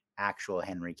have actual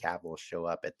Henry Cavill show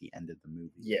up at the end of the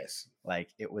movie. Yes.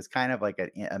 Like, it was kind of like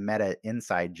a meta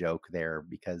inside joke there,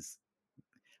 because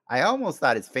I almost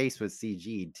thought his face was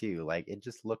CG'd too. Like, it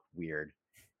just looked weird.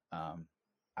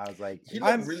 I was like, He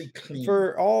looked really clean.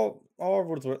 For all of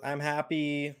what's worth, I'm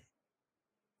happy.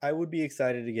 I would be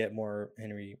excited to get more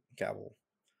Henry Cavill.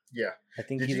 Yeah. I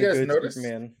think Did he's you guys a good notice?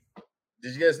 Superman.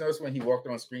 Did you guys notice when he walked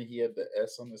on screen, he had the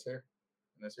S on his hair?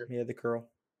 He had the curl.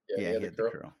 Yeah, yeah, he had he the had the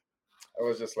curl. curl. I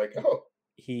was just like, oh,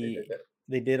 they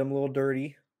They did him a little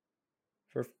dirty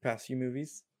for past few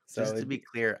movies. So Just to be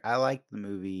clear, I liked the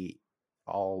movie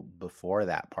all before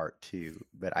that part too,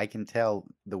 but I can tell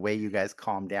the way you guys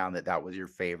calmed down that was your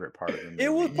favorite part of the movie. it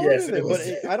was part Yes, of it it,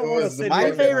 was- but I don't it want to was the sit My here.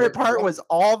 movie. favorite part was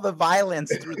all the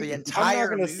violence through the I'm entire not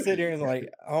gonna movie. sit here and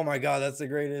like, oh my god, that's the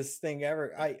greatest thing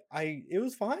ever. It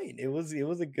was fine. It was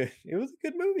a good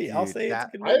movie. I'll Dude, say it's a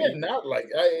that- good I movie. did not like.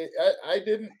 I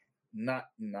didn't not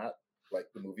like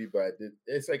the movie, but I did.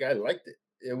 It's like I liked it.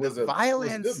 It was The a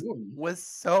violence good movie. was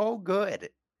so good.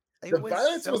 It The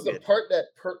violence so was good. the part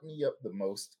that perked me up the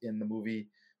most in the movie,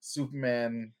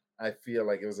 Superman, I feel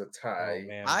like it was a Oh tie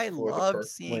man, I for the loved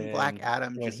seeing Black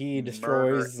Adam when just he murder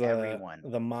destroys everyone.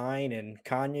 the mine and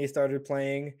Kanye started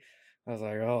playing, I was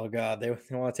like, oh god, they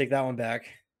want to take that one back.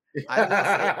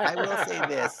 I will say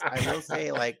this. I will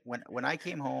say, like, when I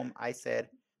came home, I said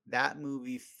that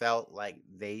movie felt like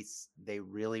they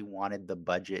really wanted the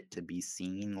budget to be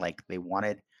seen, like they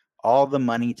wanted all the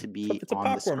money to be It's a on the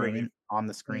popcorn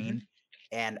movie. screen.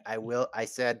 And I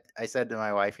said to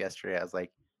my wife yesterday, I was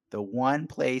like, the one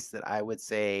place that I would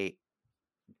say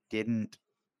didn't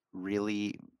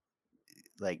really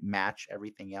like match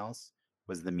everything else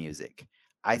was the music.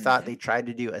 I thought they tried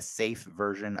to do a safe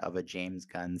version of a James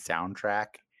Gunn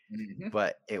soundtrack,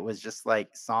 but it was just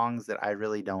like songs that I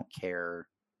really don't care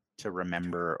to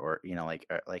remember, or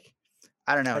like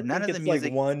I don't know. I None think of the it's like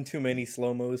music. one too many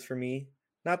slow mos for me.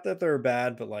 Not that they're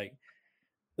bad, but like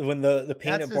when the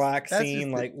painted black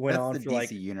scene like went on the for DC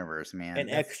like universe, man. an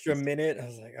That's extra just- minute, I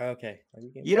was like, okay,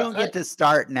 you don't get to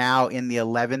start now in the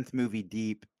 11th movie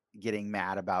deep getting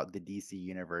mad about the DC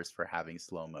universe for having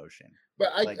slow motion. But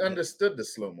I Like, understood the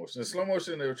slow motion. The slow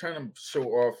motion, they were trying to show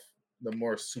off the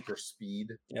more super speed.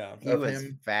 yeah, he was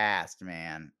fast,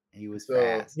 man. He was So,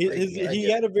 fast. he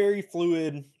had a very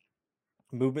fluid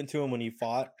movement to him when he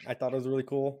fought. I thought it was really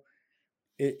cool.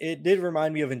 It did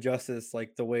remind me of Injustice,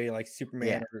 like the way like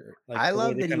Superman. Or, like, I the way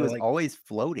love they that he kinda, was like, always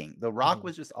floating. The Rock Mhm.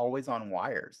 was just always on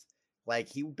wires. Like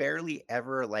he barely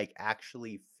ever like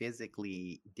actually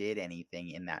physically did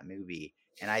anything in that movie.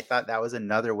 And I thought that was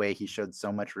another way he showed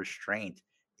so much restraint,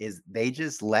 is they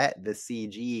just let the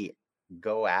CG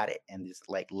go at it and just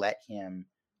like let him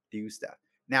do stuff.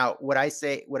 Now, would I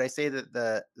say that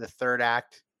the third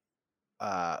act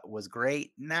was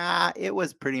great? Nah, it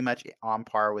was pretty much on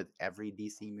par with every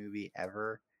DC movie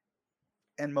ever,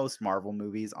 and most Marvel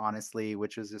movies, honestly,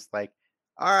 which is just like,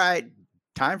 all right,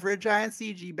 time for a giant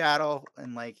CG battle,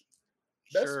 and like,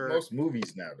 that's sure, most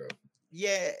movies now, though.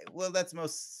 yeah, well, that's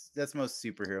most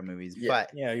superhero movies, Yeah.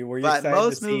 but Yeah, were you but excited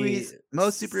most to movies, see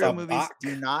most superhero movies Sabak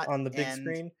do not on the big end.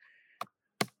 screen?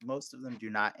 Most of them do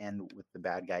not end with the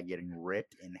bad guy getting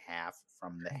ripped in half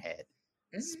from the head,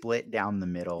 split down the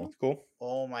middle. That's cool.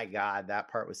 Oh my god, that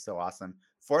part was so awesome.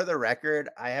 For the record,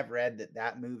 I have read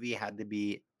that movie had to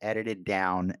be edited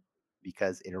down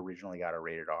because it originally got a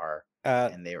rated R,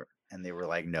 and they were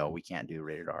like, no, we can't do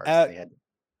rated R. So they had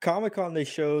Comic-Con. They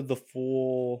showed the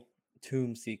full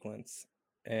tomb sequence,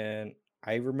 and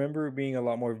I remember it being a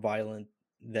lot more violent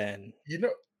than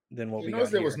what we got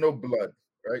there here. was no blood,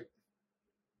 right?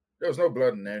 There was no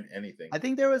blood in anything. I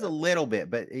think there was a little bit,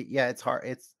 but it's hard.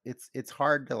 It's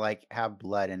hard to like have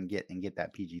blood and get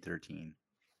that PG-13.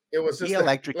 It was just he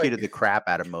electrocuted the crap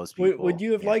out of most people. Would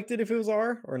you have liked it if it was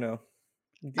R or no?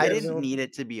 I didn't need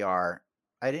it to be R.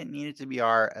 I didn't need it to be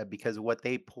R because what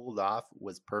they pulled off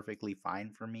was perfectly fine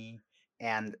for me,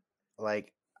 and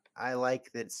like I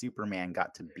like that Superman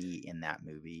got to be in that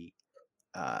movie.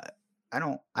 I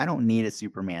don't need a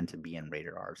Superman to be in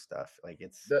rated R stuff. Like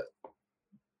it's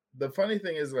the funny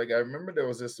thing is, like, I remember there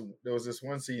was this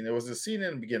one scene. There was a scene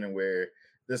in the beginning where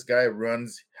this guy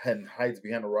runs and hides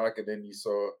behind a rock, and then you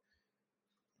saw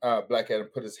Black Adam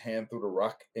put his hand through the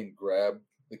rock and grab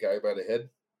the guy by the head.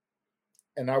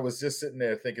 And I was just sitting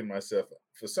there thinking to myself,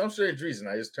 for some strange reason,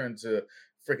 I just turned to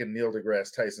freaking Neil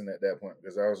deGrasse Tyson at that point,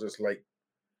 because I was just like,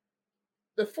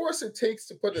 the force it takes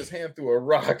to put his hand through a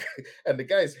rock and the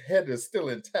guy's head is still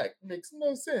intact makes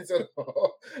no sense at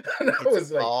all. And I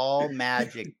was like, all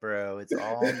magic, bro. It's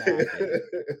all magic.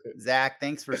 Zach,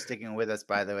 thanks for sticking with us,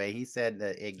 by the way. He said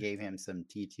that it gave him some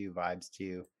T2 vibes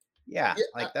too. Yeah,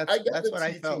 like that's what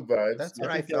I felt. Vibes. That's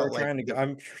what I felt like.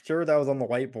 I'm sure that was on the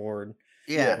whiteboard.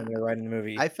 Yeah, when they're writing the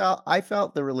movie. I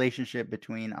felt the relationship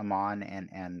between Amon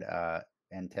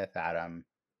and Teth Adam.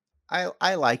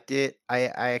 I liked it.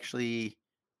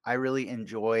 I really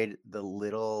enjoyed the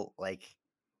little like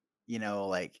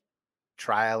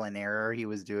trial and error he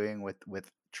was doing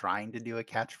with trying to do a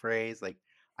catchphrase. Like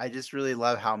I just really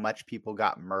love how much people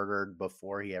got murdered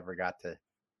before he ever got to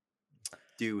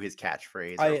do his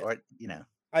catchphrase.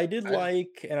 I did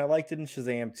like, and I liked it in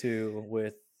Shazam too.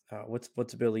 With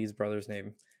what's Billy's brother's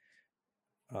name?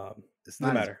 It's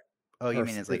not matter. You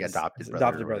mean it's like adopted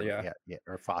brother, yeah,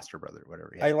 or foster brother,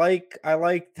 whatever. Yeah. I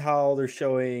liked how they're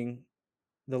showing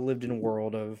the lived-in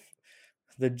world of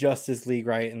the Justice League,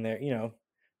 right? And they're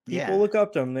people look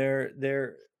up to them.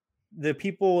 They're the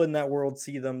people in that world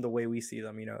see them the way we see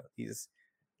them.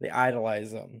 They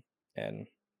idolize them, and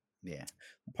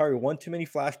probably one too many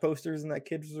Flash posters in that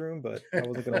kid's room, but I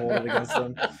wasn't going to hold it against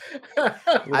them.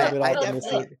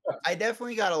 I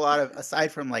definitely got a lot of,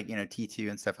 aside from like T2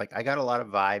 and stuff, like I got a lot of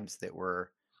vibes that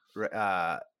were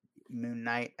Moon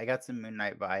Knight. I got some Moon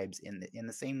Knight vibes in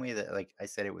the same way that, like I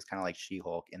said, it was kind of like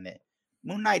She-Hulk, in that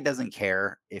Moon Knight doesn't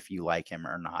care if you like him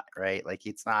or not, right? Like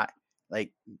it's not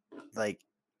like like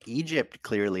Egypt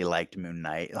clearly liked Moon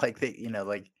Knight. Like they,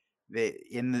 like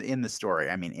in the story.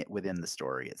 I mean, within the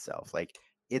story itself, like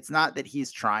it's not that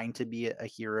he's trying to be a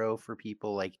hero for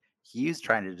people. Like he's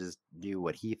trying to just do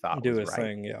what he thought Do was his right.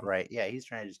 thing, yeah. Right? Yeah, he's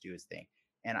trying to just do his thing,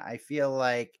 and I feel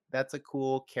like that's a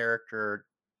cool character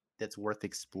that's worth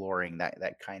exploring.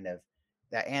 That kind of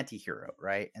that anti-hero,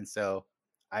 right? And so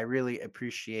I really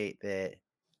appreciate that.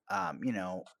 You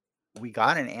know, we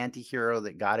got an anti-hero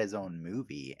that got his own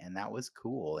movie, and that was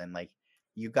cool. And like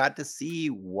you got to see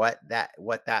what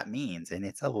that means, and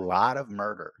it's a lot of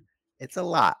murder. It's a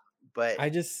lot, but I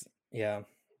just yeah.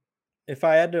 If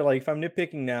I had to if I'm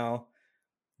nitpicking now,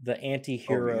 the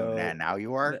anti-hero now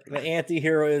you are. the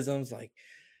anti-heroism's like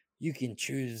you can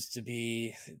choose to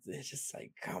be, it's just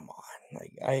like come on.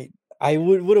 Like I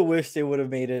would have wished they would have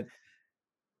made it,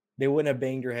 they wouldn't have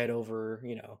banged your head over,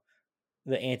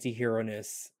 the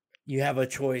anti-hero-ness. You have a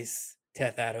choice,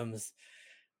 Teth Adams,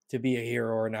 to be a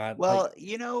hero or not. Like,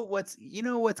 Well,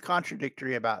 what's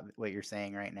contradictory about what you're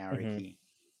saying right now, mhm. Ricky?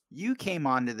 You came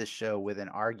onto the show with an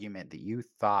argument that you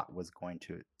thought was going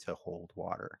to hold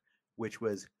water, which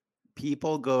was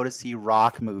people go to see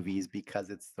rock movies because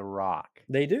it's The Rock.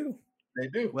 They do. They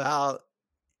do. Well,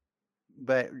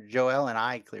 but Joel and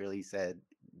I clearly said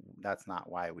that's not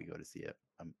why we go to see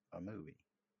a movie.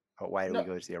 Or why do we No,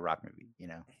 go to see a rock movie?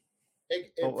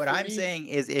 But it what for I'm me, saying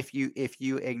is, if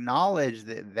you acknowledge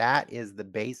that that is the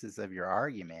basis of your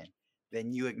argument,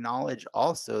 then you acknowledge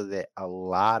also that a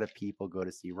lot of people go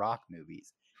to see rock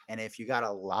movies. And if you got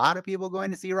a lot of people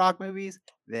going to see rock movies,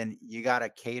 then you got to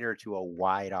cater to a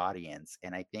wide audience.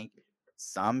 And I think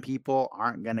some people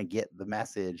aren't going to get the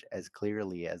message as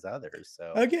clearly as others.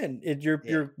 So Again, you're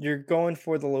yeah, you're going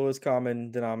for the lowest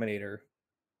common denominator.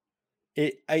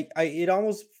 It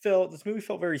almost felt, this movie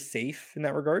felt very safe in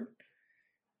that regard.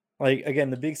 Like again,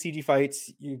 the big CG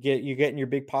fights, you get in your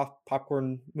big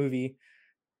popcorn movie.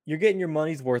 You're getting your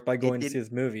money's worth by it going to see didn't.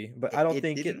 this movie, but I It, don't it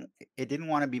think it. didn't. It didn't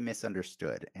want to be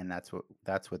misunderstood, and that's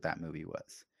what that movie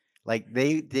was. Like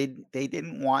they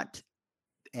didn't want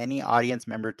any audience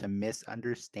member to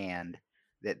misunderstand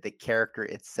that the character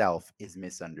itself is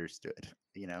misunderstood.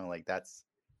 Like that's,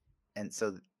 and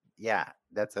so yeah,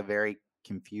 that's a very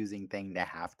confusing thing to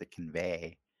have to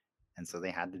convey. And so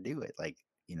they had to do it. Like,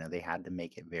 they had to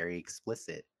make it very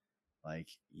explicit. Like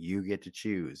you get to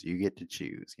choose, you get to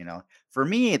choose. For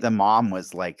me, the mom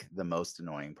was like the most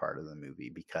annoying part of the movie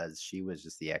because she was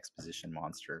just the exposition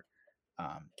monster.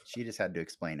 She just had to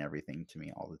explain everything to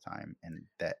me all the time, and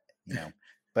that,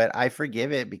 but I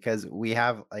forgive it because we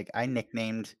have, like, I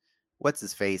nicknamed what's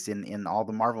his face in all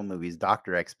the Marvel movies,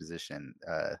 Dr. Exposition,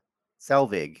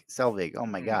 Selvig. Oh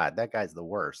my mhm, god, that guy's the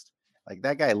worst. Like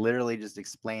that guy literally just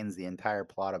explains the entire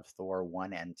plot of Thor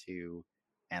 1 and 2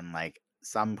 and like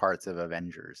some parts of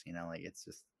Avengers, like it's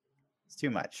too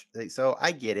much. Like, so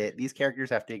I get it. These characters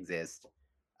have to exist.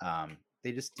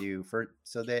 They just do, for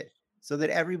so that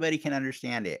everybody can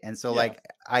understand it. And so, yeah, like,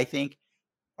 I think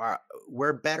our,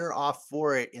 we're better off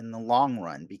for it in the long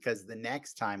run because the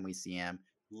next time we see him,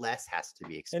 less has to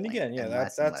be And explained, again, yeah, and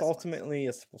that's less and that's less and less. ultimately,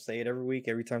 as we'll say it every week,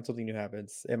 every time something new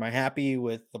happens. Am I happy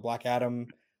with the Black Adam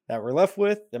that we're left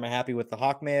with? Am I happy with the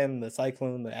Hawkman, the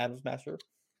Cyclone, the Atom Smasher?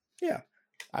 Yeah,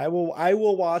 I will. I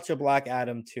will watch a Black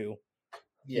Adam too,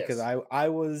 because yes, I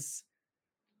was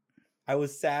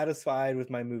satisfied with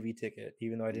my movie ticket,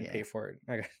 even though I didn't Yeah. pay for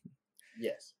it.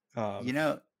 yes. Um,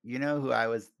 Who I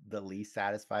was the least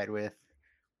satisfied with?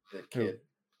 The who? kid.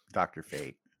 Dr.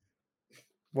 Fate.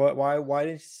 What? Why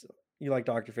didn't you like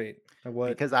Doctor Fate? What?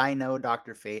 Because I know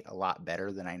Dr. Fate a lot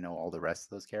better than I know all the rest of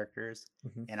those characters.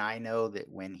 Mhm. And I know that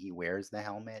when he wears the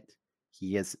helmet,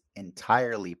 he is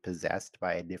entirely possessed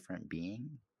by a different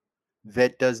being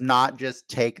that does not just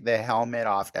take the helmet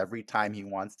off every time he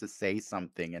wants to say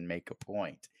something and make a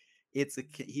point. He's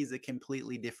a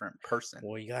completely different person.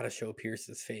 Well, you got to show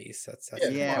Pierce's face. That's Yeah,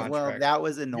 in the come Yeah, on. well, contract. that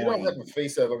was You don't have annoying. a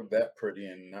face that look that pretty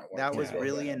and not want to That take was Yeah, off the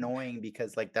really helmet. annoying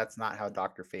because like that's not how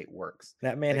Dr. Fate works.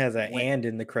 that man Like has a when and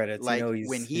in the credits. You know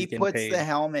when he he's getting puts the paid.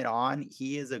 helmet on,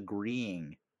 he is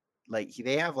agreeing. Like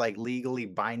they have like legally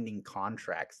binding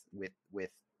contracts with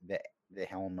the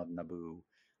helm of Naboo.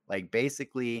 Like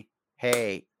basically,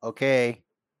 hey, okay,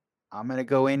 I'm gonna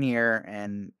go in here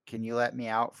and can you let me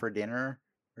out for dinner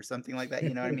or something like that?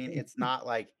 You know what I mean? It's not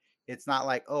like,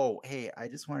 oh, hey, I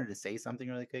just wanted to say something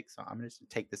really quick, so I'm gonna just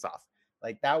take this off.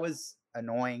 Like that was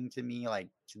annoying to me, like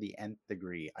to the nth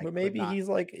degree. I But could maybe not. he's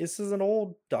like, this is an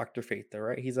old Dr. Fate, though,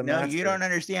 right? He's a No, you master. don't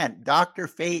understand. Dr.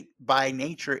 Fate by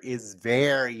nature is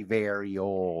very, very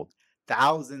old.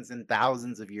 Thousands and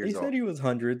thousands of He years said old. he was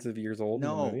hundreds of years old in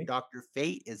the No, movie. Dr.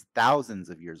 Fate is thousands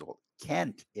of years old.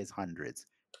 Kent is hundreds.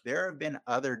 There have been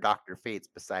other Dr. Fates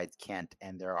besides Kent,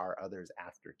 and there are others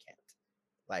after Kent.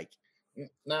 Like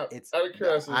Now, it's out of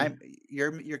curiosity,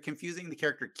 you're confusing the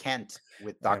character Kent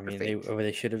with I Dr. mean, Fate.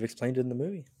 they should have explained it in the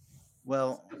movie.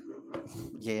 Well,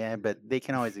 yeah, but they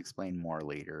can always explain more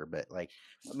later. But like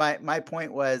my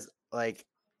point was like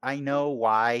I know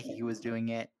why he was doing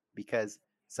it because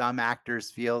some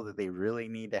actors feel that they really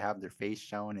need to have their face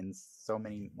shown in so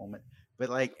many moments. But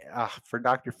like for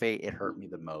Dr. Fate, it hurt me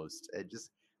the most. It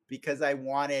just because I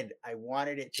wanted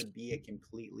it to be a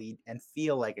completely and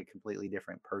feel like a completely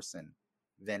different person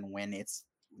than when it's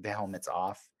the helmet's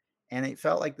off. And it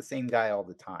felt like the same guy all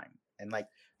the time. And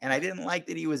I didn't like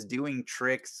that he was doing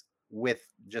tricks with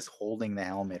just holding the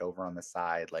helmet over on the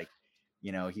side. Like,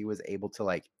 he was able to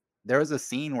like there was a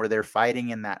scene where they're fighting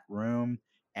in that room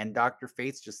and Dr.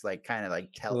 Fate's just like kind of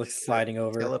like Sliding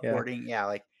over. teleporting. Yeah,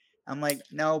 like I'm like,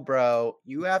 no, bro,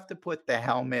 you have to put the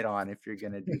helmet on if you're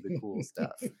gonna do the cool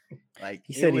stuff. Like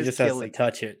He said he just has to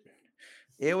touch it.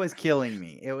 It was killing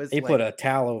me. It was They put a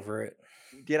towel over it.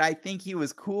 Did I think he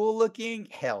was cool looking?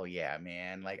 Hell yeah,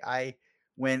 man.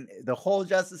 When the whole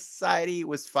Justice Society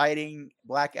was fighting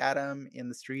Black Adam in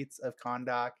the streets of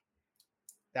Kahndaq,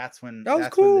 that's when that was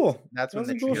cool. That's when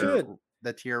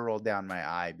the tear rolled down my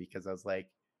eye because I was like,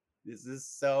 this is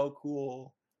so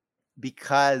cool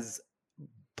because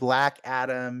Black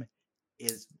Adam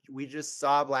we just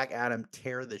saw Black Adam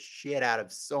tear the shit out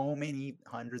of so many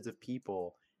hundreds of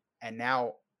people, and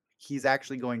now he's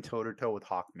actually going toe to toe with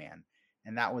Hawkman,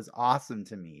 and that was awesome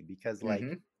to me because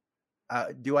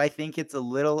do I think it's a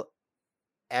little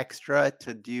extra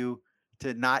to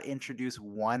not introduce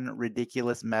one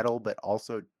ridiculous metal but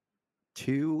also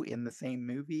two in the same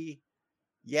movie?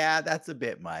 Yeah, that's a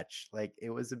bit much. Like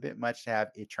it was a bit much to have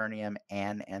Eternium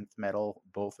and Nth Metal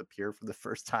both appear for the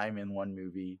first time in one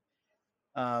movie.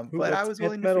 But I was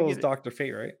willing to Metal forgive is Dr.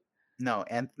 Fate, right? No,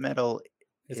 Nth Metal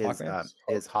is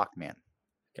Hawkman.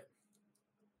 Okay.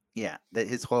 Yeah, that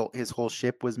his whole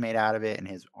ship was made out of it, and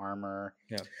his armor.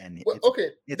 Yeah, and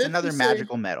it's another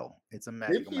magical metal. It's a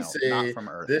magical metal, not from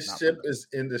Earth. This ship is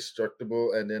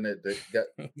indestructible, and then it got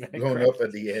blown up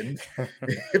at the end.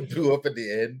 It blew up at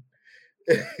the end.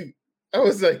 I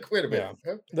was like, wait a minute.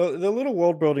 Yeah. The little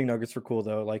world building nuggets were cool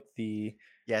though. Like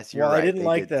yes, you're right. I didn't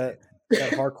like that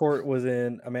Harcourt was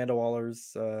in Amanda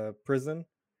Waller's prison.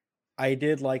 I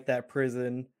did like that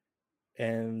prison,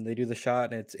 and they do the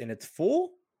shot, and it's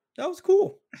full. That was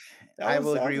cool. I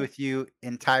will agree with you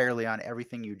entirely on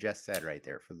everything you just said right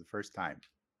there for the first time.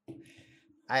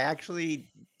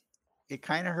 It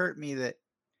kind of hurt me to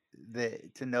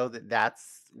know that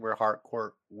that's where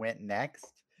Harcourt went next.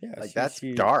 Yeah, that's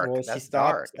dark. Well, that's she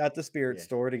stopped dark. at the spirit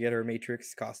store to get her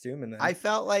Matrix costume, and then I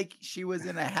felt like she was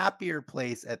in a happier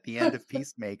place at the end of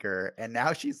Peacemaker, and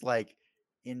now she's like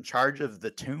in charge of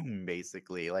the tomb,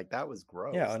 basically. Like that was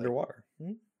gross. Yeah, underwater.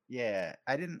 Yeah,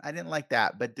 I didn't like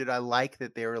that, but did I like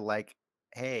that they were like,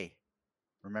 "Hey,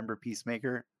 remember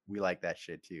Peacemaker? We like that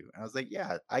shit too." And I was like,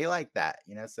 "Yeah, I like that."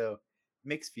 So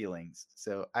mixed feelings.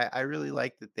 So I really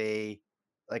like that they.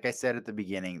 Like I said at the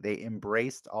beginning, they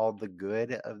embraced all the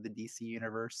good of the DC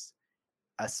universe,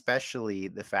 especially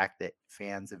the fact that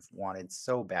fans have wanted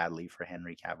so badly for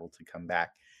Henry Cavill to come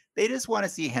back. They just want to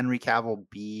see Henry Cavill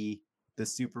be the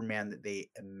Superman that they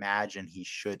imagine he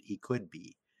could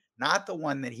be, not the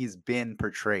one that he's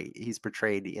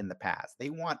portrayed in the past.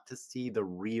 They want to see the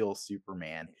real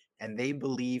Superman, and they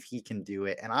believe he can do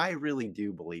it. And I really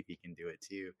do believe he can do it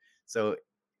too. So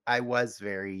I was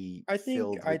very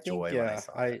filled with joy when I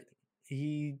saw that.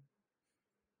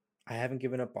 I haven't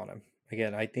given up on him.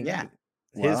 Again, I think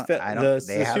the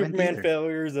Superman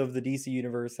failures of the DC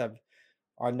universe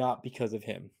are not because of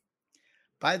him.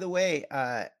 By the way,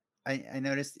 I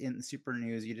noticed in the Super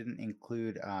News you didn't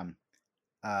include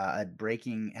a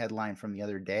breaking headline from the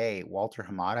other day. Walter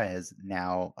Hamada has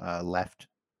now left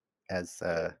as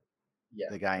the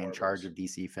guy in charge of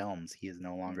DC Films. He is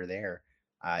no longer there.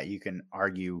 You can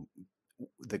argue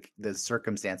the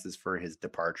circumstances for his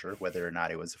departure, whether or not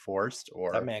it was forced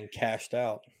or that man cashed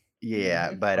out.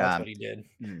 Yeah, but that's what he did.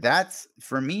 That's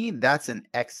for me. That's an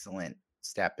excellent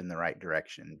step in the right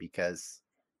direction because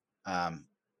I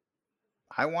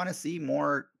want to see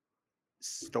more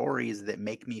stories that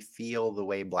make me feel the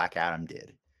way Black Adam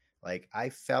did. Like I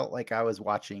felt like I was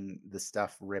watching the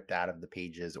stuff ripped out of the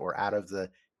pages or out of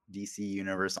the DC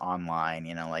universe online.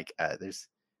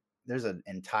 there's an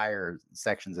entire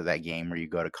sections of that game where you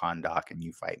go to Kahndaq and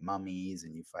you fight mummies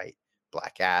and you fight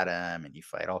Black Adam and you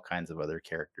fight all kinds of other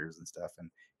characters and stuff.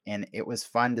 And it was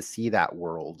fun to see that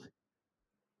world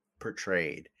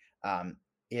portrayed. Um,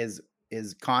 is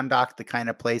Kahndaq the kind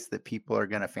of place that people are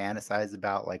going to fantasize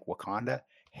about, like Wakanda?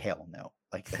 Hell no.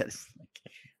 Like that's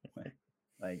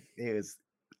like it was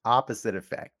opposite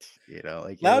effect, like it That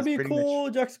would was be a pretty much. cool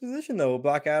juxtaposition, though.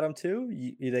 Black Adam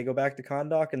too. They go back to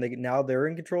Kahndaq, and now they're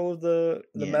in control of the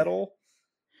Yeah. metal,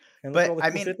 and look at But all the I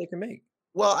cool mean, shit they can make.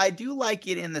 well, I do like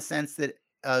it in the sense that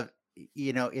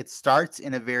it starts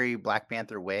in a very Black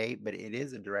Panther way, but it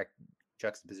is a direct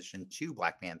juxtaposition to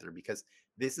Black Panther, because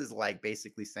this is like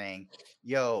basically saying,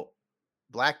 yo,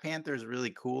 Black Panther is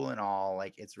really cool and all.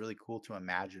 Like, it's really cool to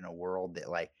imagine a world that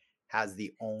like has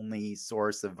the only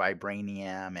source of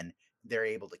vibranium, and they're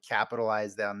able to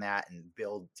capitalize on that and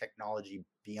build technology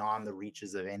beyond the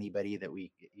reaches of anybody that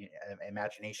we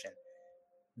imagination.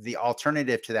 The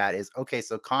alternative to that is, okay,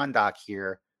 so Kahndaq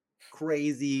here,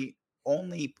 crazy,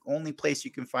 only place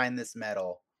you can find this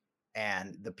metal,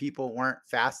 and the people weren't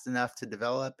fast enough to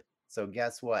develop. So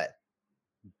guess what?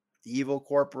 Evil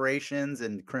corporations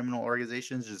and criminal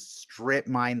organizations just strip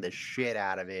mine the shit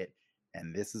out of it,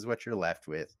 and this is what you're left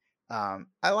with.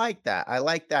 I like that. I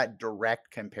like that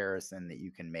direct comparison that you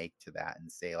can make to that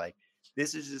and say, like,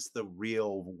 this is just the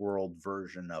real world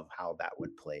version of how that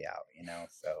would play out,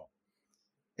 So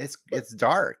it's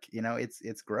dark,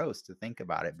 it's gross to think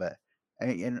about it, but I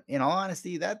mean, in all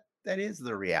honesty, that is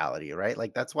the reality, right?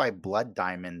 Like, that's why blood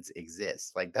diamonds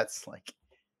exist. Like, that's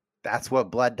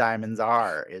what blood diamonds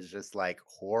are, is just like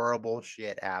horrible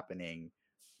shit happening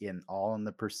in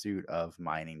the pursuit of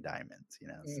mining diamonds,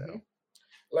 So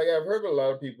Like, I've heard a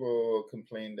lot of people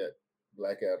complain that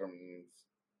Black Adam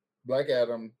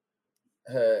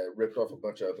had ripped off a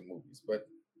bunch of other movies, but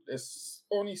there's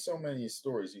only so many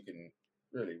stories you can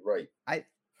really write.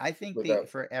 I think without-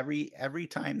 for every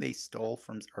time they stole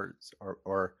from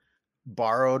or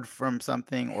borrowed from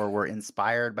something, or were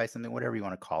inspired by something, whatever you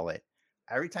want to call it,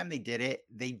 every time they did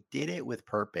it with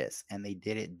purpose, and they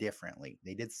did it differently.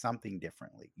 They did something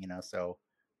differently, So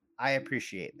I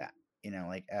appreciate that.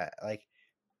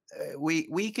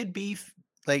 We could be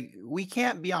like, we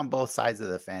can't be on both sides of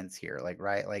the fence here, like,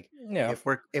 right? Like, Yeah.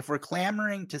 if we're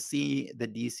clamoring to see the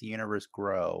DC universe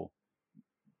grow,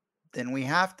 then we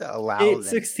have to allow It them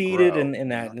succeeded to grow, in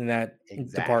that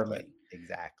department.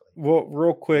 Exactly. Well,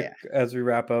 real quick, Yeah. as we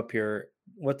wrap up here,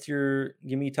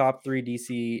 give me top 3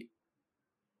 DC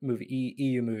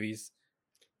EU movies.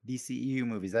 DCEU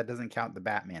movies, that doesn't count the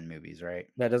Batman movies, right?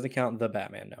 That doesn't count the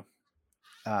Batman,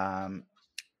 no.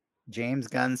 James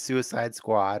Gunn's Suicide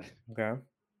Squad, Okay.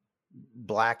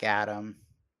 Black Adam,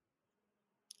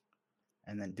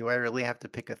 and then do I really have to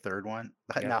pick a third one?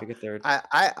 But Yeah, no, pick a third.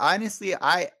 I honestly,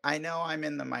 I know I'm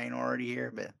in the minority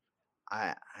here, but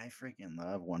I freaking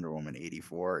love Wonder Woman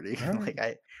 84, dude. Alright.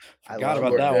 Like, I Forgot love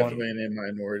about We're that one. definitely in a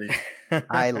minority.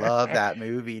 I love that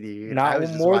movie, dude. I Not was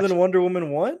just more than watching- Wonder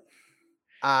Woman 1?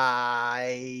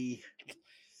 I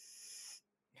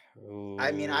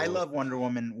mean, I love Wonder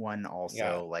Woman 1 also,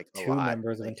 Yeah, like, a 2 lot.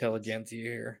 members of Like, intelligentsia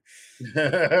here.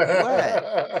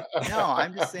 No,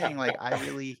 I'm just saying, like, I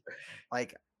really,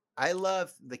 like, I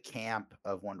love the camp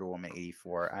of Wonder Woman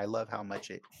 84. I love how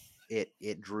much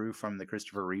it drew from the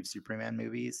Christopher Reeve Superman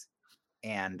movies,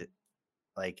 and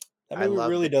like, That I movie love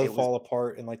really that does it was- fall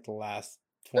apart in like the last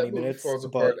 20 That movie minutes. falls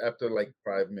But apart after like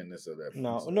 5 minutes of that.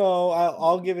 no,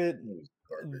 I'll give it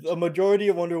Garbage. a majority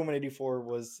of Wonder Woman 84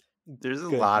 was There's a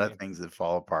good lot to of me. things that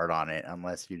fall apart on it,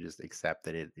 unless you just accept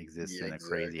that it exists Yeah, in a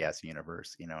exactly. crazy ass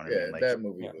universe. You know what I Yeah, mean? Like, that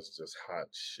movie Yeah. was just hot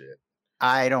shit.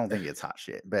 I don't think it's hot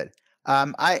shit, but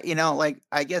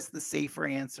I guess the safer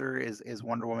answer is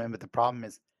Wonder Woman, but the problem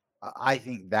is, I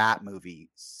think that movie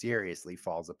seriously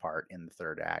falls apart in the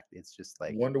third act. It's just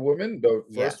like, Wonder Woman, the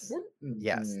first Yes. one.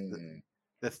 Yes. Mm.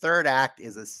 the third act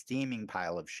is a steaming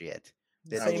pile of shit.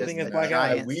 That's Same just thing as a Black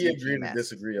giant Adam. We CG agree to mess.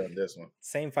 disagree on this one.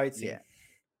 Same fight scene. Yeah.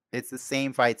 It's the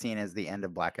same fight scene as the end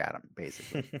of Black Adam,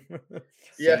 basically.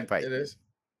 Yeah, Same fight it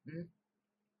scene. is.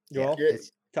 Joel, Yeah.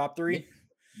 top 3?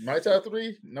 My top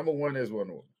 3. Number 1 is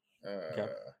Wonder Woman.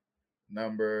 Okay.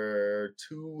 Number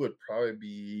 2 would probably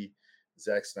be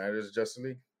Zack Snyder's Justice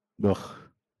League. Ugh.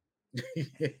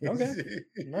 The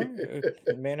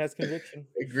man has conviction.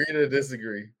 Agree to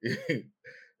disagree.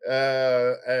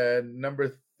 And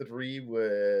number 3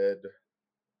 would,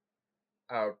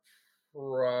 I'll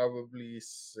probably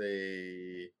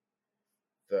say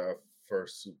the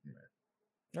first Superman.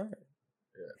 All right.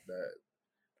 Yeah,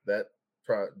 that's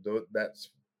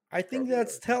I think Probably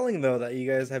that's right. telling though that you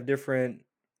guys have different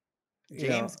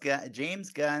James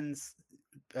Gunn's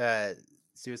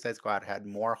Suicide Squad had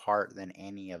more heart than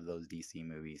any of those DC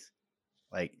movies.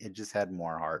 Like it just had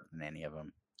more heart than any of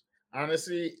them.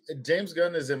 Honestly, James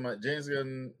Gunn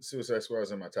Suicide Squad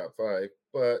is in my top 5,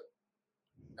 but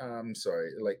I'm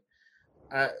sorry,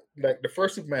 I like the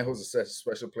first Superman holds a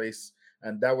special place,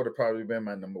 and that would have probably been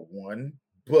my number 1.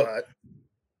 But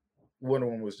Wonder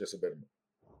Woman was just a better movie.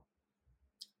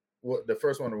 Well, the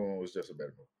first Wonder Woman was just a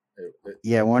better movie.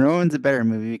 Yeah, Wonder Woman's a better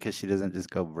movie because she doesn't just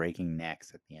go breaking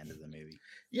necks at the end of the movie.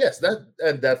 Yes,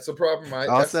 that's the problem.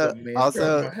 That's the main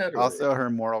problem I had with it. Her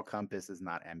moral compass is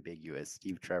not ambiguous.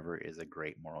 Steve Trevor is a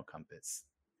great moral compass.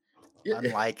 Yeah.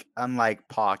 Unlike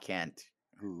Pa Kent,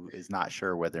 who is not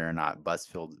sure whether or not buses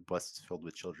filled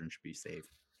with children should be saved.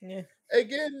 Yeah.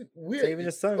 Again, saving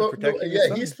his son,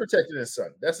 he's protecting his son.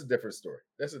 That's a different story.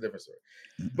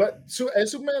 But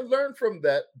Superman learned from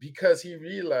that because he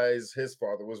realized his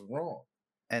father was wrong.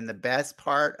 And the best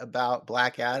part about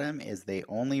Black Adam is they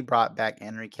only brought back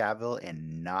Henry Cavill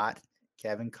and not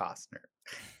Kevin Costner.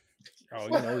 Oh,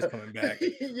 you know he's coming back.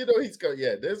 He's going.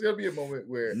 Yeah, there's gonna be a moment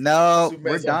where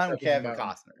we're done with Kevin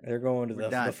Costner. They're going to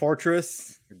the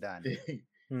fortress. We're done.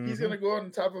 He's gonna go on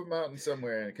the top of a mountain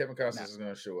somewhere, and Kevin Costner is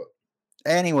gonna show up.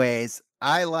 Anyways,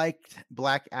 I liked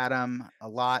Black Adam a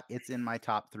lot. It's in my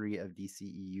top 3 of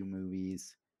DCEU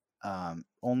movies.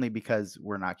 Only because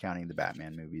we're not counting the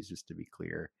Batman movies, just to be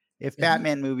clear. If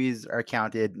Batman movies are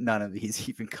counted, none of these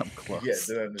even come close.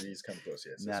 Yeah, none of these come close.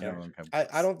 Yes, none of them come close.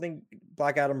 I don't think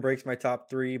Black Adam breaks my top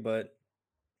 3, but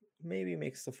maybe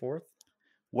makes the 4th.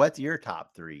 What's your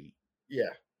top 3? Yeah,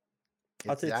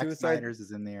 I'll take Zack Snyder's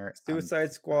is in there.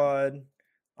 Suicide Squad,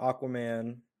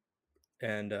 Aquaman,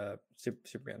 and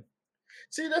Superman.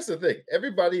 See, that's the thing.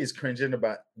 Everybody is cringing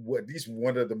about what these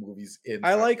one of the movies in.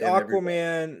 I like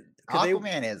Aquaman.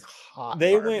 Aquaman is hot.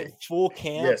 They went full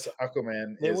camp. Yes,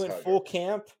 Aquaman. They went full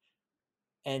camp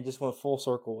and just went full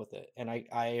circle with it, and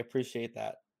I appreciate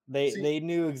that. They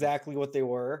knew exactly what they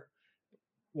were.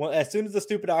 Well, as soon as the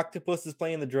stupid octopus is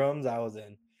playing the drums, I was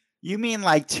in. You mean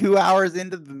like 2 hours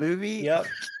into the movie? Yep.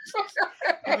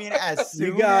 I mean,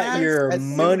 you got your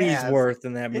money's worth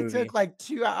in that movie. It took like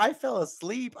 2 hours. I fell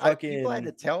asleep. People had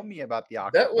to tell me about the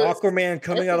Aquaman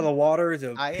coming out of the water as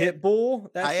a pit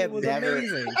bull. That shit was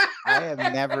amazing. I have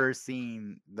never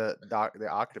seen the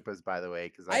octopus, by the way,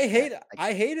 because I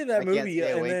hated that movie. Can't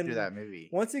stay awake through that movie.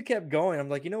 Once it kept going, I'm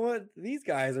like, you know what? These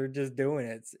guys are just doing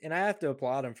it, and I have to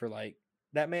applaud him for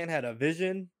that man had a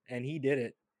vision and he did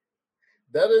it.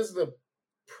 That is the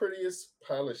prettiest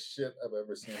pile of shit I've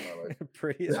ever seen in my life.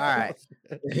 Prettiest. All right.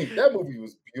 That movie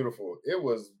was beautiful. It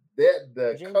was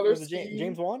the color scheme.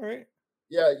 James Wan, right?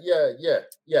 Yeah.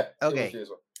 Okay.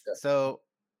 Yeah. So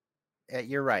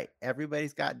you're right.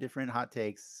 Everybody's got different hot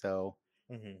takes. So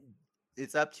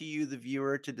it's up to you, the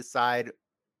viewer, to decide.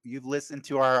 You've listened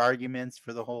to our arguments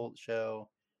for the whole show.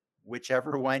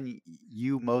 Whichever one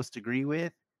you most agree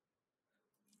with.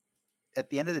 At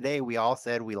the end of the day, we all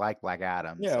said we like Black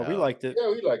Adam. Yeah, we liked it.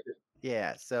 Yeah, we liked it.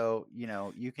 Yeah, so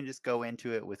you can just go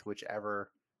into it with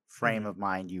whichever frame of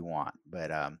mind you want.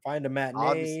 But find a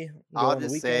matinee. I'll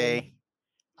just say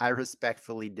I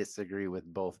respectfully disagree with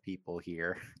both people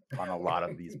here on a lot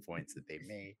of these points that they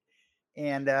made.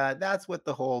 And that's what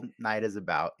the whole night is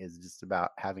about, is just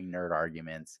about having nerd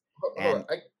arguments. Hold on.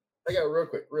 I got real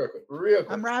quick.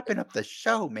 I'm wrapping up the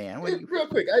show, man. Real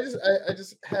quick. I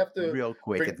just have to. Real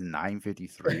quick. It's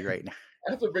 9:53 right now.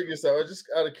 I have to bring this up. Just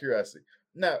out of curiosity.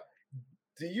 Now,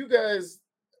 do you guys,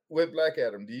 with Black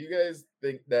Adam, do you guys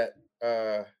think that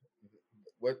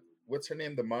what's her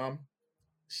name? The mom.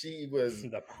 She was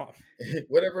the mom.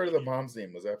 Whatever the mom's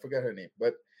name was, I forgot her name,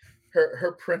 but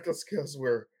her parental skills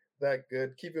were that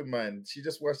good. Keep in mind, she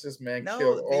just watched this man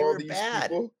kill all these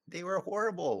people. They were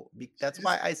horrible. That's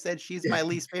why I said she's my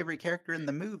least favorite character in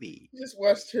the movie. You just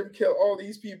watched him kill all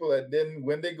these people, and then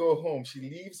when they go home, she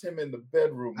leaves him in the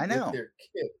bedroom with their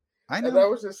kid. I know. And I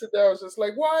was just sitting there. I was just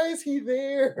like, "Why is he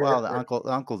there?" Well, the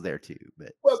uncle's there too,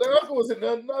 but the uncle was in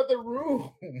another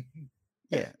room.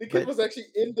 Yeah, the kid was actually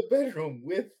in the bedroom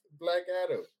with Black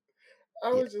Adam. I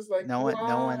was just like, no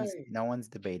one's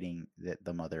debating that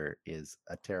the mother is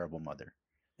a terrible mother.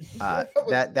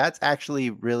 That's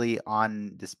actually really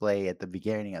on display at the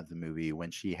beginning of the movie when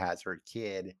she has her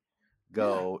kid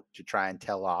go to try and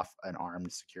tell off an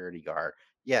armed security guard.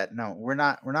 Yeah, no, we're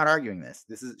not arguing this.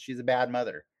 She's a bad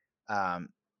mother.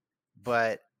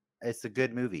 But it's a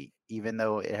good movie, even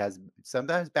though it has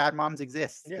sometimes bad moms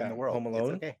exist in the world. Home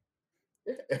Alone. It's okay.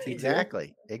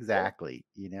 Exactly.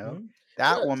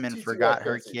 That woman forgot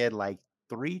her kid like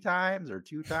 3 times or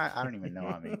 2 times. I don't even know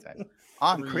how many times.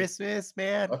 On Christmas,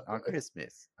 man. On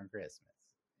Christmas.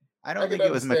 I I don't could think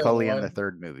it was understand Macaulay in the one.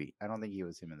 third movie. I don't think he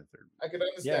was him in the third I movie. could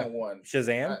understand one.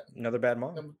 Shazam, I, another bad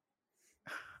mom. was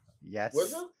Yes.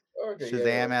 it? Okay, yeah, Shazam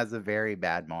yeah. has a very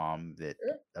bad mom that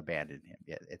Yeah. abandoned him.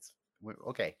 Yeah, it's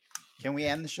okay. Can we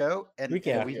end the show? And We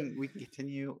can. we can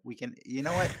continue. We can. You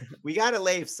know what? We got to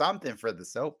leave something for the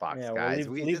soapbox, Yeah, guys.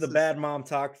 we'll leave the this bad is- mom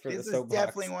talk for the This is soapbox.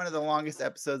 definitely one of the longest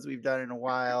episodes we've done in a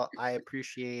while. I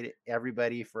appreciate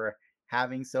everybody for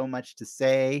having so much to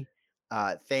say.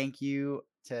 Thank you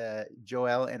to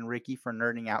Joel and Ricky for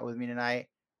nerding out with me tonight.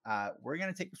 We're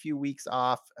gonna take a few weeks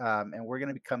off, and we're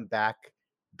gonna come back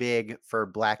big for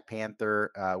Black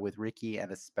Panther with Ricky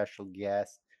and a special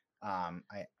guest.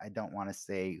 I don't want to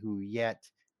say who yet,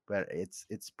 but it's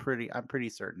pretty. I'm pretty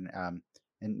certain.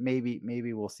 And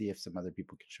maybe we'll see if some other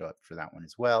people can show up for that one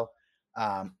as well.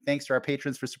 Thanks to our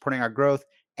patrons for supporting our growth,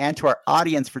 and to our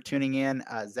audience for tuning in.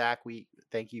 Zach, we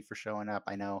thank you for showing up.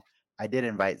 I know I did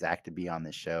invite Zach to be on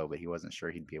this show, but he wasn't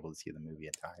sure he'd be able to see the movie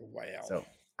in time. Wow. So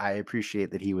I appreciate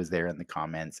that he was there in the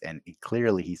comments, and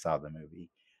clearly he saw the movie.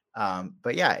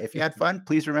 But yeah, if you had fun,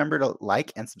 please remember to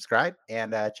like and subscribe,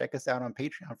 and check us out on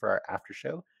Patreon for our after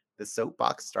show, The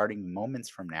Soapbox, starting moments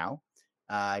from now.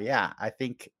 Yeah, I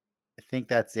think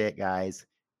that's it, guys.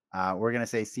 We're gonna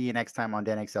say see you next time on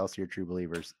Den Excelsior, True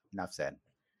Believers. Enough said.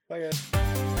 Bye,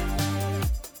 guys.